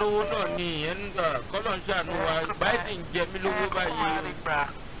fún wa lówó náà ní ẹnìgbà kọ́lọ̀ ń ṣàánú wa. Báyìí ń jẹ mí lówó báyìí.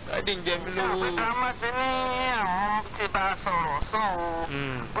 Báyìí ń jẹ mí lówó. Àwọn ti ní àwọn ti bá a sọ̀rọ̀ sàn o.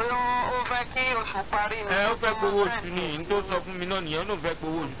 Bóyá ó fẹ́ kí oṣù parí ni. Ó fẹ́ gbowó oṣù ni n tó sọ fún mi náà nìyẹn ló fẹ́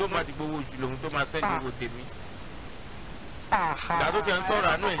gbowó oṣù tó máa ti gbowó oṣù lòun tó máa sẹ́ni owó tèmi. Ìgbà tó ti ń sọ̀rọ̀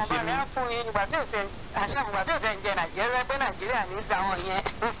àánú ẹ̀ ń ṣe mí. Ìgbà tí ò tẹ̀ ń jẹ Nàìjíríà pé Nàìjíríà ní sáwọn yẹn.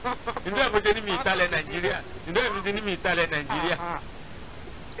 Ǹjẹ́ mo ti ní mi ìtàlẹ̀ Nàìjíríà? Ǹjẹ́ mo ti ní mi ìtàlẹ̀ Nàìjíríà?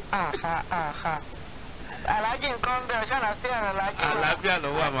 Aláàjì nǹkan ń bẹ ọ̀ṣọ́ àlàáfíà aláàjì. Àlàáfíà ló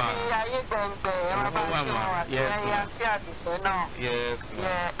wà mà. Àti ayé gbọ̀ngbẹ̀ ẹ máa bá ṣe wọn àti ẹyẹ àti àdìfẹ́ náà.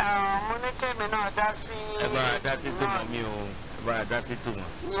 Mo ní kémi náà dá sí. Ẹ bá a dá sí tòmọ̀ mi o. Ẹ bá a dá sí tòmọ̀.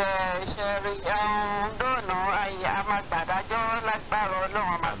 Ṣe rí dóònà ayé a máa gbàdájọ́ lágbára Ọlọ́run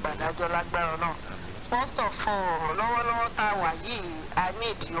a máa gbàdájọ́ lágbára Ọlọ́run. First of all lọ́wọ́lọ́wọ́ tá a wà yìí a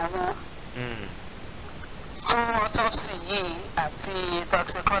need owó. Fún autopsy yìí àti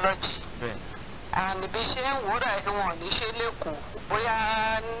toxicology. And bí ṣe ń wúrà kí wọn ò ní ṣe lẹ́kọ̀ọ́ bóyá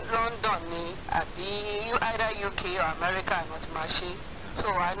London ni àbí either UK or America ni wọ́n ti máa ṣe. so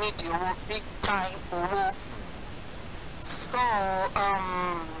I need owó big time owó so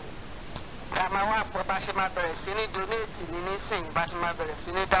àmà wà pọ̀ bá ṣe máa bẹ̀rẹ̀ sí ní donate ní nísìnyí bá ṣe máa bẹ̀rẹ̀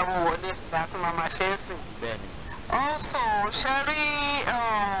sí ní dáwó wọlé ìgbà tó máa ṣe é sìn. also ṣe rí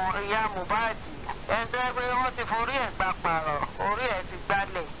ìyá Mohbad ẹjẹ́ pé wọ́n ti forí ẹ̀ gbà pààrọ̀ orí ẹ̀ ti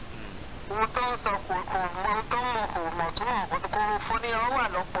gbálẹ̀ ohun tó ń sọ kò mọ ohun tó ń mọ kò mọ̀ tó mọ̀ kò fún ní ọ wà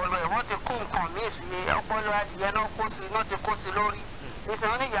lọ́pọlọ ẹ̀ wọ́n ti kó nǹkan míì sí ọpọlọ adìyẹ náà kó sí náà ti kó sí lórí nísìnyí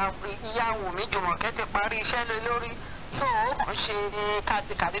wọ́n ní ìyá Wùmí Jùmọ̀kẹ́ ti parí iṣẹ́ lé lórí so ó kàn ṣe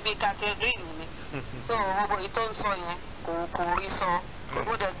kàtìkàtì bíi kàtìrìn ni so gbogbo èyí tó ń sọ yẹn kò rí sọ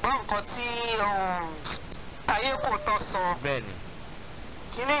mo dẹ̀ gbọ́ nǹkan tí ayé kò tọ́ sọ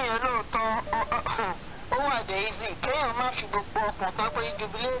kíní yẹn lóòótọ́ ó wà dé easy kéèyàn má fi gbogbo ọkàn tán pé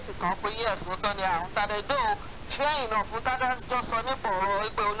jubileeti tán pé yes ó tán ni àrùn tàdédó fẹ́yìn náà fún tádájọ́ sọ nípa ọ̀rọ̀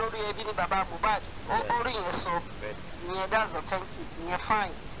ẹgbẹ́ olórí ẹbí ní bàbá Mohbad ó rí yẹn sọ ìyẹn that's authentic ìyẹn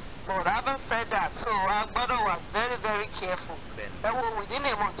fine. But having said that, so I gbọ́dọ̀ very, very careful. Ẹ wo within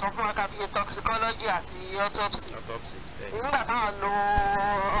a month fún akabiye toxicology àti autopsy. Nígbà táwọn lo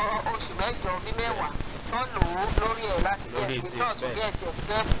oṣù mẹ́jọ bí mẹ́wàá, wọ́n lò ó lórí ẹ̀ láti get result to get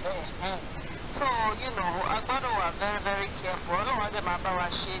ẹ̀. So, you know, a gbọ́dọ̀ very, very careful. Ọlọ́run adé máa bá wa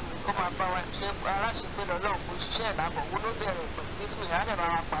ṣe ni, ó máa bá wa ṣe aláṣepé lọ́lọ́run kò ṣiṣẹ́ ìdábọ̀ wo ló bẹ̀rẹ̀ pẹ̀lú bísímì, adé máa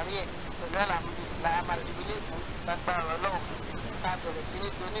wa parí ẹ̀ pẹ̀lú ẹ̀là jubileeti lágbára Ọlọ́run. Ká bẹ̀rẹ̀ sí ní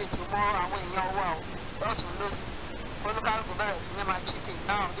toní ìtumọ̀ àwọn èèyàn wà ó lọ́tún lọ́sì olúkálùkù bẹ̀rẹ̀ sí ní máa chipping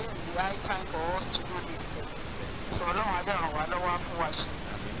now this is the high time for us to do this thing so ọlọ́run adé ràn wá lọ́wọ́ fún wa ṣe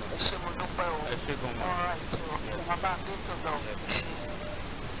ẹ ṣé mo dúpẹ́ o ọ̀rọ̀ ètò ìwọ̀n bá bí tó lọ ṣe.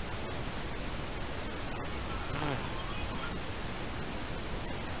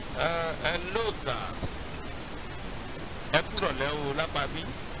 ẹ ló sà ẹ kúrò lẹ́wọ̀ lápá bí.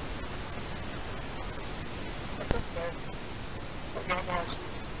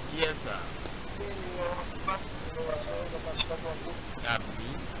 Yes, sir. Àbí.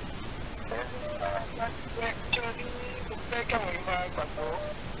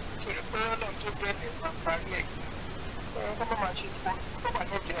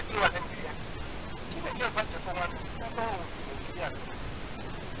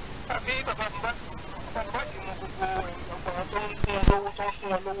 Àbí bàbá mi bá ti mú gbogbo ọ̀pọ̀ tó ń fún wọn lówó tó ń fún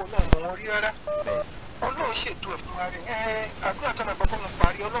wọn lówó náà wọ́n rí rárá. Ọlọ́run ṣètò ẹ̀ fún wa rẹ̀ àdúrà tó máa gbọ́ fún mi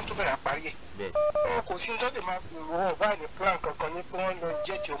parí Ọlọ́run tó bẹ̀rẹ̀ àparí ẹ̀ kò sí tó lè máa fi rò wọ́n báyìí ní plan kankan ní pé wọ́n lọ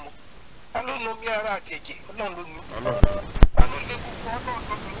jẹ́jẹ́ ọmọ Ọlọ́run ló mí ara àti ẹ̀jẹ̀ Ọlọ́run ló mí Ọlọ́run lé gbogbo Ọlọ́run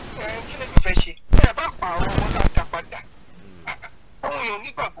ló mí kí lè fẹ́ ṣe ẹ bá pààrọ̀ wọn náà ta padà àwọn èèyàn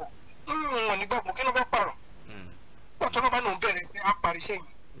nígbàgbọ́ wọn nígbàgbọ́ kí ló fẹ́ pààrọ̀ wọ́n tó lọ́ bá lòun bẹ̀rẹ̀ sí àparí iṣẹ́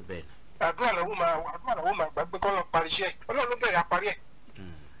yìí àdúrà làwọn máa gbàgbé kọ́ lọ parí iṣẹ́ Ọlọ́run ló bẹ̀rẹ̀ àparí ẹ̀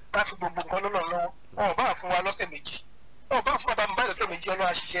ká fi gbogbo nǹkan lọ́nà lọ́wọ́ wọn bá fún wa lọ́sẹ̀ méjì wọn bá fún wa bá lọ́sẹ̀ méjì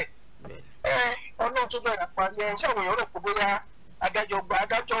Ọlọ́run àṣìṣe Ọlọ́run tó bẹ̀rẹ̀ àparí ẹ̀ ṣé àwọn èèyàn rẹ̀ pé bóyá adájọ́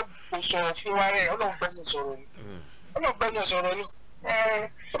kò sọ̀rọ̀ fún wa rẹ̀ Ọlọ́run gbẹ́nu sọ̀rọ̀ ni Ọlọ́run gbẹ́nu sọ̀rọ̀ ni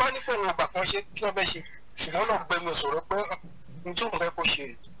tó bá ní pé òun àgbà kan ṣe kí wọ́n fẹ́ ṣe ṣùgbọ́n Ọlọ́run gbẹ́nu sọ̀rọ̀ pé ní tí òun fẹ́ kó ṣe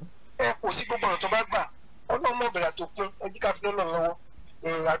rè kò sí gbogbo ọ̀nà tó bá gbà Ọlọ́run mọ̀ bẹ̀rẹ̀ tó pín ojú ká fi lọ́nà lọ́wọ́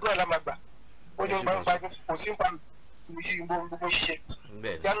àdúrà lá máa gbà ó ní gbàgbà kò sí nípa gbogbo ṣiṣẹ́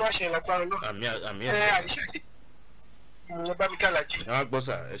yánú àṣẹ ìlàgbára náà àdìsẹ́ ṣe ẹ bá mi kí alájí ẹ gbọ́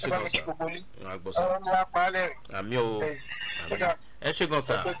sà ẹ ṣe gan sà ẹ gbọ́ sà ọ̀rọ̀ ni wàá pa á lẹ́rìn. àmì o ẹ ṣe gan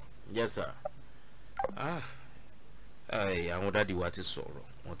sà yes sà àwọn dádì wa ti sọ̀rọ̀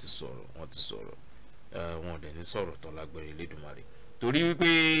wọ́n ti sọ̀rọ̀ wọn ò dẹ̀ ní sọ̀rọ̀ tán lágbẹ̀rẹ̀ Elédùmarè torí wípé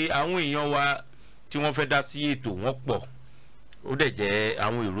àwọn èèyàn wa tí wọ́n fẹ́ dá sí ètò wọn pọ̀ ó dẹ̀ jẹ́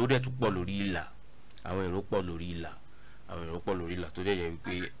àwọn èrò dẹ̀ tún pọ̀ lórí ìlà àwọn èrò pọ̀ lórí ìlà tó dẹ̀ jẹ́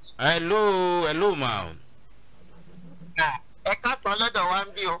wípé hello ma. ẹ káàsán lọ́dọ̀ wa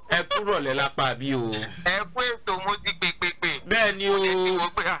ń bí o. ẹ kúrò lẹ́ lápá bí o. ẹ kú ètò mo ti pèpèpè. bẹ́ẹ̀ ni o. mo lè ti wò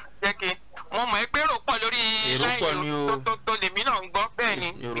pé jẹ́ kí mo mọ̀ pé èrò pọ̀ lórí láyò tó lèmi náà ń gbọ́ bẹ́ẹ̀ ni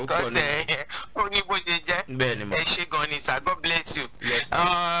because ó ní bó ṣe jẹ́ ẹ ṣe gan ni sir God bless you.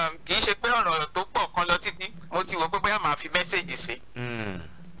 kì í ṣe pé ọ̀rọ̀ tó pọ̀ kan lọ títí mo ti wò pé bóyá màá fi mẹ́sẹ̀gì sí.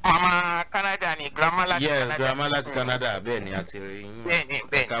 Mama Canada ni grandma láti Canada. Yes, grandma láti Canada bẹ́ẹ̀ ni àti rí yín. Bẹ́ẹ̀ni.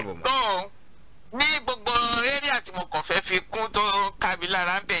 So ní gbogbo area tí mo kàn fẹ́ fi kún tó kábi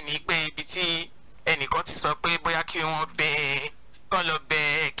lára ń bẹ̀ ni pé ibi tí ẹnìkan ti sọ pé bóyá kí wọ́n kán lọ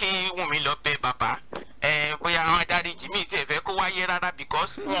bẹ kí Wùmí lọ bẹ bàbá bóyá àwọn adáríjì míì tí ẹ fẹ́ kó wáyé rárá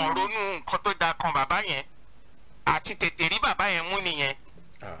because wọn ronú nǹkan tó dáa kan bàbá yẹn àti tètè rí bàbá yẹn mú nìyẹn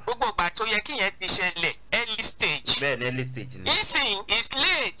gbogbo ìgbà tó yẹ kí yẹn ti ṣẹlẹ̀ early stage. bẹ́ẹ̀ni early stage ni. nísìnyí it's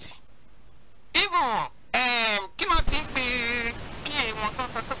late even kí wọ́n ti ń pe pa wọn tó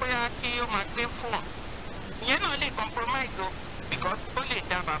sọ pé bóyá kí ó máa gbé fún ọ ìyẹn náà lè compromise o because ó lè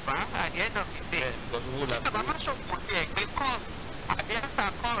dá bàbá at the end of the day bàbá má ṣòkò sí ẹgbẹ́ kan àbí ẹ̀sà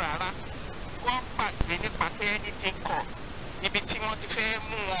kan rárá wọ́n pàgbé nípa pé anything kọ̀ ibi tí wọ́n ti fẹ́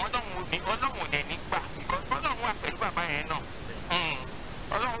mú wọn ọlọ́run ò dẹ̀ nígbà because ọlọ́run wà pẹ̀lú bàbá yẹn náà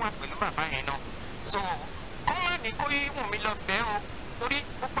ọlọ́run wà pẹ̀lú bàbá yẹn náà so kọ́ má ní kó Wùmí lọ bẹ́ẹ̀ o torí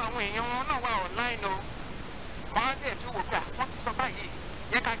gbogbo àwọn èèyàn wọn náà wà online o wọ́n á dẹ̀ tún wò pé wọ́n ti sọ báyìí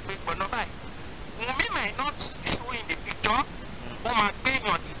yẹ ká gbé gbọ̀nà báyìí Wùmí might not show in the picture wọ́n máa gbé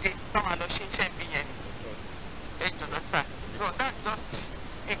èèyàn dìde táwọn lọ ṣe iṣẹ́ bí yẹn ẹ jọ̀dọ̀ sà so that's just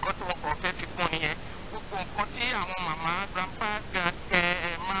nǹkan tó wọn kàn fẹ́ fi kún nìyẹn gbogbo nǹkan tí àwọn màmá grandpa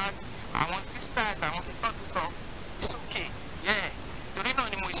grandmas àwọn sisters àwọn fífọ́ ti sọ it's okay yeah torí náà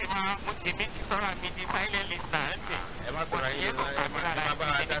ni mo ṣe máa mo ti èmi ti sọ́ra mi di silent listener ẹ̀ sìn ẹ má sọ̀rọ̀ ayé ẹ má bá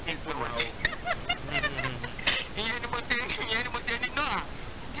a dá sí ìfúnná o. ìyẹn ni mo ṣe ní náà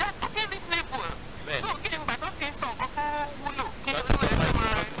you are talking reasonable so kí ni gbàdọ́ ti ń sọ nǹkan tó wúlò kí ló ló ẹ fẹ́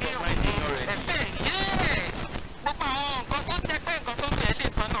máa ní ọ̀hún ẹ̀fẹ́ yẹ́ẹ̀ gbogbo àwọn nǹkan tó jẹ́ pé nǹkan tó ń lè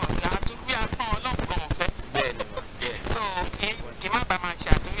sọ náà àtúnwí asán ọlọ́pàá ọ̀fẹ́ so kí má bàa máa ṣe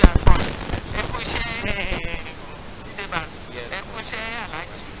àtúnwí asán ẹ kú iṣẹ́ débà ẹ kú iṣẹ́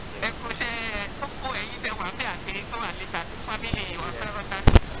aláàjì ẹ kú iṣẹ́ gbogbo ẹ̀yin tẹ wà bí àti tó wà lè ṣàtú fámìlì wa fẹ́rọ́tà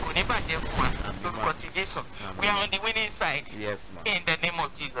kò ní bàjẹ́ fún wa lórúkọ ti Jésù we are on the winning side in the name of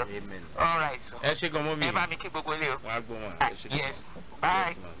Jesus all right so ẹ ṣe gan mọ́ mi ẹ bá mi kí gbogbo ilé o wàá gbọ́ wọn ẹ ṣe gan yes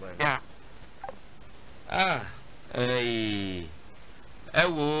bye yeah. ẹ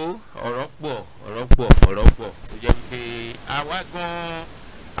wo ọ̀rọ̀ pọ̀ ó jẹ́ pé àwa gan-an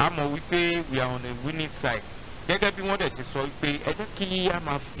a mọ̀ wípé we are on the winning side gẹ́gẹ́ bí wọ́n dẹ̀ ti sọ wípé ẹ jẹ́ kí a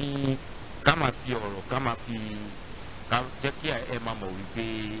máa fi ọ̀rọ̀ ká máa fi jẹ́ kí ẹ máa mọ̀ wípé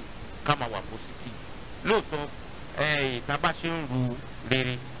ká máa wà positive lóòótọ́ tá a bá ṣe ń ru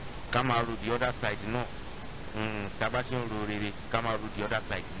rere ká máa ru the other side náà tá a bá ṣe ń ru rere ká máa ru the other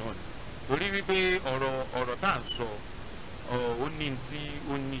side náà torí wípé ọ̀rọ̀ tá à ń sọ ó ní tí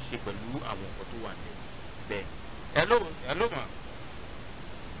ó ní ṣe pẹ̀lú àwọn nǹkan tó wà níbẹ̀. hello ma.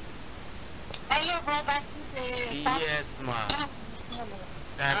 hello brother Jide. yes ma.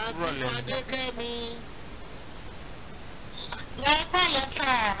 àti Adékẹ́mi. ẹ káyọ̀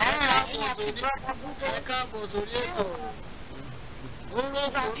sà àti brother Jide. ẹ káàbọ̀ sórí ètò.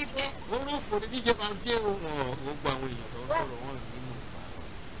 oró fò ní jíjẹ máa jẹ́ o. gbogbo àwọn èèyàn tó ń sọ̀rọ̀ wọn nínú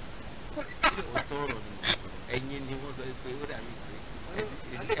ìgbà sọ̀rọ̀ ni ẹ̀yin ni wọ́n sọ pé ó dàbí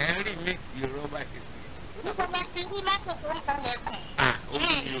pé ẹ̀ ń rí mixi rọ́bà kìí. nígbà bá ti ní mọ́tò tó ń kalẹ̀ kù.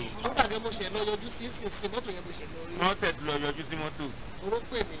 nígbà tí mo ṣe lọ yọjú sí sísìn mọ́tò yẹn mo ṣe lọ rí. wọ́n tẹ̀ lọ yọjú sí mọ́tò. oró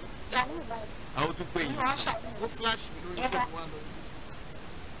pè mí. àwọn tún pè yín. ó flash mi lórí fóònù wa lọ.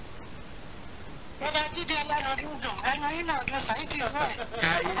 brother Jide ọlọ́run dùn ẹnu yín náà dùn sáyidì ọ̀fẹ́.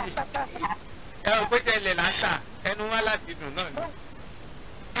 ẹ ò pé tẹ́lẹ̀ láńtà ẹnu wá láti dùn náà ni.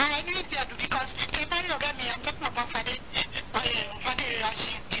 I need that because the man of me I'm talking about Fade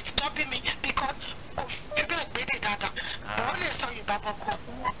Rashi disturbing me because of people like Bede Dada. Only saw you Baboko.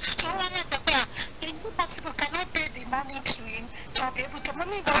 So when I say, it's impossible, cannot pay the money to him to be able to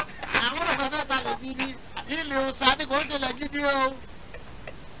money back. I want to know about the Gidi. He'll start going to the video.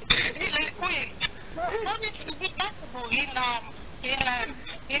 Money is possible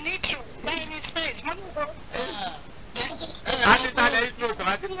in Itro, in his space. Money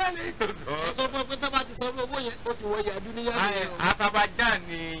Asabajan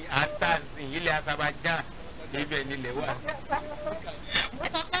ni Atansin ilẹ̀ Asabajan ibẹ̀ nílẹ̀ wà.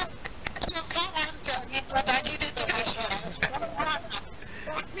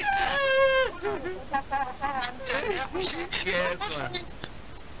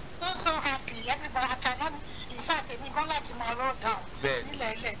 So happy everybody in fact èmi gan láti máa roll down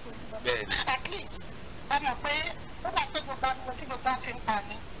nílẹ̀ ilẹ̀ at least ẹ mọ̀ pé ó bá pé gbogbo àwọn tí gbogbo àfi ń pa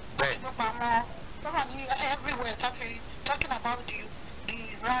ni àti gbogbo àwọn tó wà ní everywhere talking about the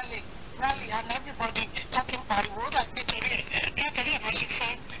rally and everybody talking pariwo ó dà pé torí ẹ̀ wọ́n ṣe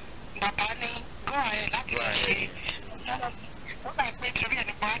fún bàbá ní gómà ẹ̀ láti lè ṣe ó dà pé torí ẹ̀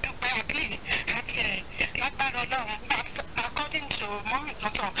nípa dúpẹ́ at least àti ẹ̀ lágbára ọlọ́run according to mọ́mí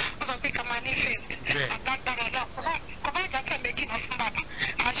kan sọ ó sọ pé ká máa ní faith àgbàgbára ọlọ́run kò bá ìdákẹ́ méjì náà fún bàbá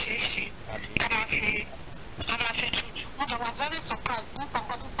á ṣe é ṣe ká máa fi wọ́n lọ wà very surprised nípa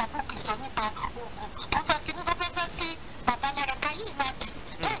ọkọ̀ tí tàbùkì sọ nípa oògùn wọ́n fẹ́ kí ní tó fẹ́ sí bàbá lára káyé ìwádìí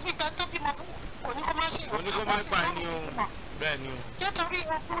lẹ́yìn nígbà tó bímọ kò ní kó má ṣe ìwọ̀n. kò ní kó má pa ẹni o bẹ́ẹ̀ ni o. nítorí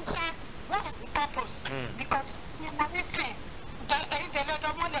ọkùnrin ṣá what is the purpose because ní mo ní sìn ìdẹ̀lẹ̀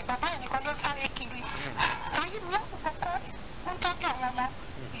ọdọmọlẹ̀ bàbá yẹn nìkan ló sáré kiri káyé mi yóò kọ́kọ́ ń tọ́jú àwọn ọmọ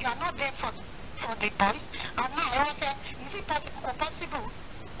you are not there for the boys and now wọ́n fẹ́ is it possible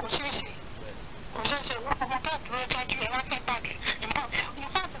kò ṣeé ṣe. kò ṣeé ṣe wọ́n ọmọ tá dúró tọ́jú ẹ wá fẹ́ gbàgbé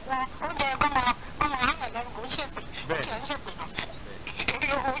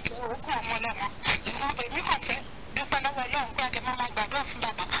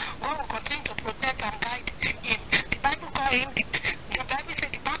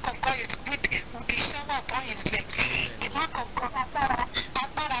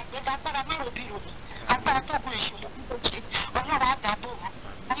agbára ìgbéga agbára márùn-ún agbára tó gun ìṣòro nígbòjì ọlọ́run àdàbò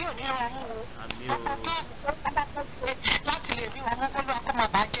wọn yóò ní wọn mú o ọkọ̀ káàdì tó sábà tó ṣe láti lè rí wọn mú olú ọkọ̀ máa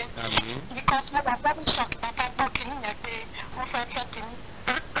bàjẹ́ because mo wà very shock bàtà gbọ́ kínní yẹn pé wọ́n fẹ́ fẹ́ kínní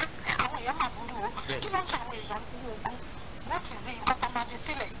àwọn èèyàn máa burú o kí ló ń ṣe àwọn èèyàn nínú ogun wọ́n ti zi nǹkan tá máa fi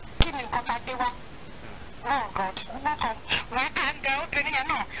sílẹ̀ kí ni nǹkan tá gbé wá. Oh God, wọ́n á ń dẹ obìnrin yẹn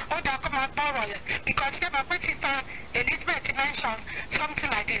náà ó dáa kó máa gbọ́ ọ̀rọ̀ yẹn because ṣé máa pé sister Elizabeth mention something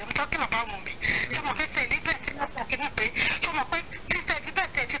like that I'm talking about Wumi ṣé mo pé sister Elizabeth mention kí ni pé ṣé mo pé sister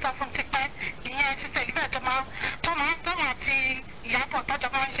Elizabeth ti sọ fún ti pẹ́ ìyẹn sister Elizabeth tó máa ti Ìyábọ̀ tọ́jọ́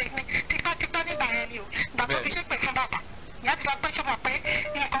máa ń ṣe ní tipẹ́tipẹ́ nígbà yẹn ni o ìgbà tó fi ṣépè fún bàbá ìyá ti sọ pé ṣé mo pé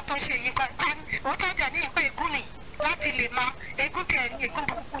nǹkan tó ń ṣe yìí kan ó tọ́jà ní ìpè ègún ni láti lè máa ègún tẹ̀ ní ègún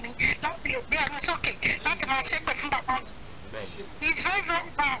burúkú ni láti lè gbé ẹnu sókè láti máa ṣépè fún bàbá mi. It's very very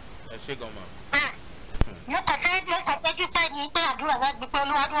bad. Mo kàn fẹ́ dúpẹ́ ní pé àdúrà wá gbé pẹ́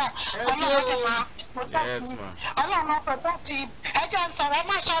olúwadúrà ọlọ́run ti máa mo tọ́ sí ọlọ́run ọkọ̀ tó ti ẹjọ́ ń sọ̀rọ̀ ẹ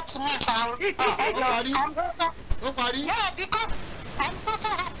má ṣọ́ọ̀tì mi ìta ó parí. Yeah, because I'm so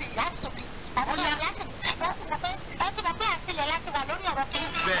happy you have to be. Ẹ ti mọ̀ pé àtìlẹ̀ láti wà lórí ọ̀rọ̀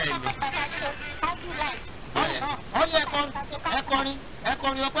kìíní. Ọyẹ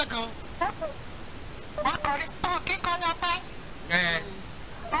ẹkọrin ọpẹ́ kan. Akọrin tó kíkọrin ọpẹ́.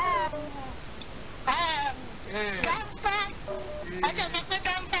 Dáńsá ẹjọ́ sọ pé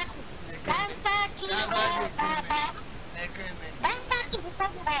dáńsá kí bàbá dáńsá kì í kọ́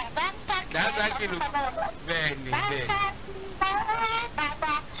dáńsá kì í bẹ́ẹ̀ ni bẹ́ẹ̀.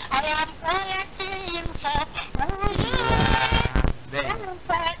 Bàbá I am waiting for you.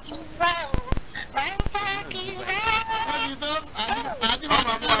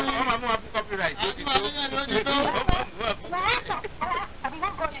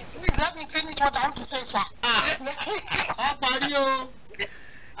 Let me finish what I want to say, sir. Parí o.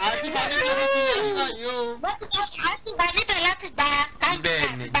 Àti Fani lórí ti yẹ nígbà yìí o. Àti ìgbà níbẹ̀ láti gba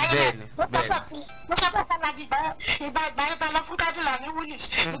bẹ́ẹ̀ni. Mo sọ pé Fọlájì ìgbà ìgbà lọ fún Kádùlà ní Wúlì.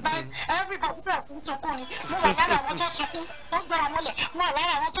 Ìgbà everybody bẹ̀rẹ̀ fún sunkún ni. Mo wà lára àwọn tó sunkún, ó gbọ́ra mọ́lẹ̀. Mo wà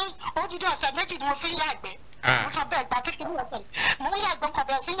lára àwọn tó odidi ọ̀sẹ̀ méjì ni mo fi ń yàgbẹ́. Mo sọ bẹ́ẹ̀ ìgbà tí kìíní ọ̀sẹ̀ mo ń yàgbẹ́ nǹkan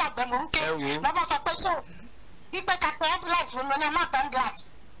bẹ̀rẹ̀ sí yàgbẹ́ mo ń ké. Lọ́mọ sọ pé ṣé ìgbẹ́ kápẹ́ ambulance wo ló ní ẹ má pẹ́ black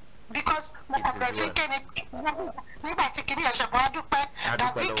because mo kàn bẹ̀rẹ̀ sí ké nígbà tí kìíní ọ̀sẹ̀ bọ́ adúpẹ́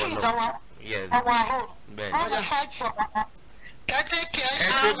that victory is our home. All the fight for our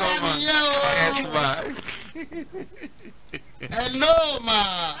hello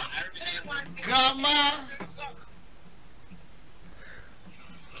ma grandma.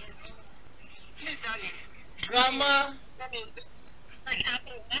 Grandma.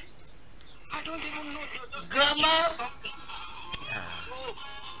 I don't even know. Grandma.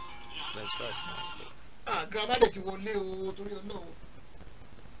 Grandma de ti wọlé o torí o náà.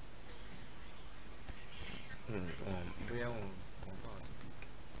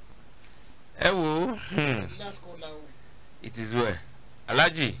 Ẹ wo it is well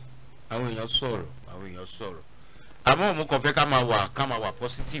Alhaji àwọn èèyàn sọ̀rọ̀ àmọ́ mo kàn fẹ́ ká máa wà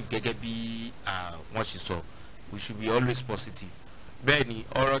positive gẹ́gẹ́ bí wọ́n ṣe sọ we should be always positive bẹ́ẹ̀ ni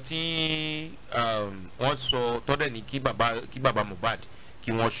ọ̀rọ̀ tí wọ́n sọ tọ́dẹ̀ ní kí bàbá Mohbad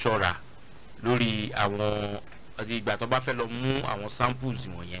kí wọ́n ṣọ́ra lórí àwọn ìgbà tó bá fẹ́ lọ mú àwọn samples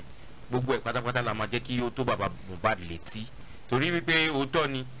wọ̀nyẹn gbogbo ẹ̀ pátápátá la máa jẹ́ kí ó tó bàbá Mohbad létí torí wípé òótọ́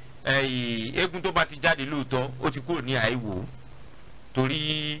ni eégún tó bá ti jáde lóòótọ́ ó ti kúrò ní àìwò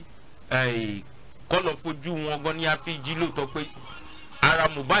torí kọ́lọ̀ fojú wọn gan ní àfíjí lóòótọ́ pé ara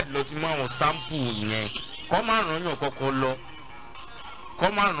Mohbad lọ ti mú àwọn sample yẹn kọ́ máa ràn yàn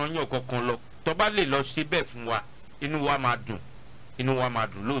kankan lọ tó bá lè lọ ṣe bẹ́ẹ̀ fún wa inú wa máa dùn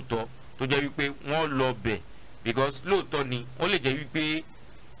lóòótọ́ tó jẹ́ wípé wọ́n lọ bẹ̀ because lóòótọ́ ni ó lè jẹ́ wípé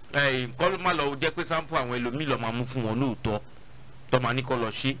kọ́ ló má lọ jẹ́ pé sample àwọn ẹlòmíì lọ máa mú fún wọn lóòótọ́ tó máa ní kọ́ lọ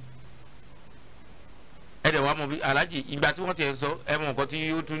ṣe ẹ dẹ̀ wá mọ̀ bí Alhaji ìgbà tí wọ́n ti ẹ̀ sọ ẹ mọ̀ nǹkan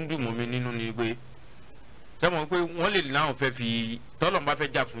tí ó tún dùn mọ́ mi nínú ni pé ṣé mọ̀ pé wọ́n lè láwọn fẹ́ fi tọ́lọ̀ bá fẹ́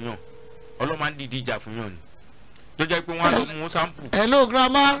jà fún yàn ọlọ́mọ á dìídì jà fún yàn ni tó jẹ́ pé wọ́n á lọ mú sample. Hello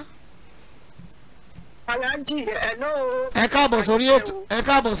grandma. Alhaji hello. Ẹ káàbọ̀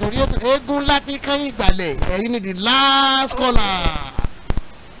sórí ètò eégún láti kẹ́yìn ìgbàlẹ̀ ẹ̀yin ni the last caller.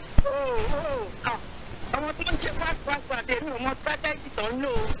 Àwọn tó ń ṣe fast àti èmi ò mọ strategy tó ń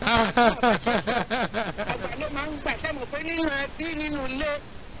lò. Àgbà ló máa ń gbà ṣé mo pé nínú ẹbí nínú ilé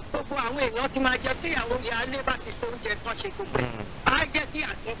gbogbo àwọn èèyàn ti máa jẹ tí ìyàwó ìyáálé bá ti so oúnjẹ kan ṣe gbogbo á jẹ́ kí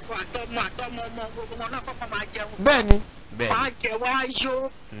àtọmọ ọmọ gbogbo wọn náà kọ́kọ́ máa jẹun. Bẹ́ẹ̀ni. Wọ́n á jẹ wọ́n á yó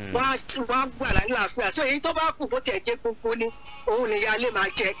wọ́n á gbà láàfíà so èyí tó bá kù bó tiẹ̀ jẹ́ gbogbo ni òun ni ìyáálé máa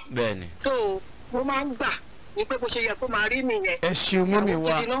jẹ. Bẹ́ẹ̀ni. So mo máa ń gbà ní pé bó ṣe yẹ kó máa rí nìyẹn. ẹ ṣeun mọ́mì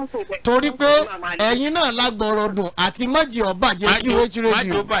wa torí pé ẹ̀yin náà lágbọ̀rọ̀ dùn àti májì ọ̀bàjẹ́ QH radio.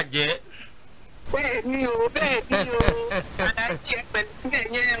 májò bàjẹ́. bẹ́ẹ̀ ni o alájí ẹ̀pẹ̀lẹ́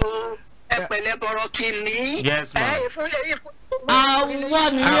yẹn o ẹ̀pẹ̀lẹ́ bọ̀rọ̀ kìíní. yes ma. àwa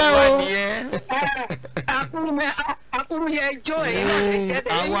nìyẹn o. akúrúyẹ ẹjọ́ ẹ̀yìn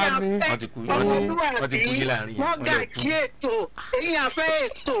náà àwa ni ọmọlúwàbí wọ́n gàjí ètò èyí àfẹ́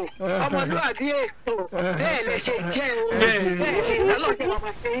ètò ọmọlúwàbí ètò bẹ́ẹ̀ lè ṣe jẹ́ o bẹ́ẹ̀ ni ọlọ́jà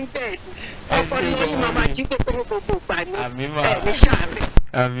máa ṣe ń bẹ́ẹ̀ ni ọkọ ni wọ́n yí máa jí pépé ní gbogbo ìgbà ní ẹ̀mí sàárẹ̀.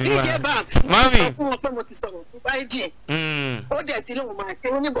 díje bá sọ fún wọn pé mo ti sọ̀rọ̀ fún báyìí ó dẹ̀ tí lóun máa ṣe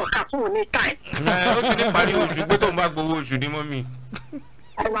oníbọ̀ká fún òní táì. ó ti ní parí oṣù pé tóun bá gbowó oṣù ní mọ́mì.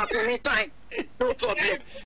 I will have any time, no problem.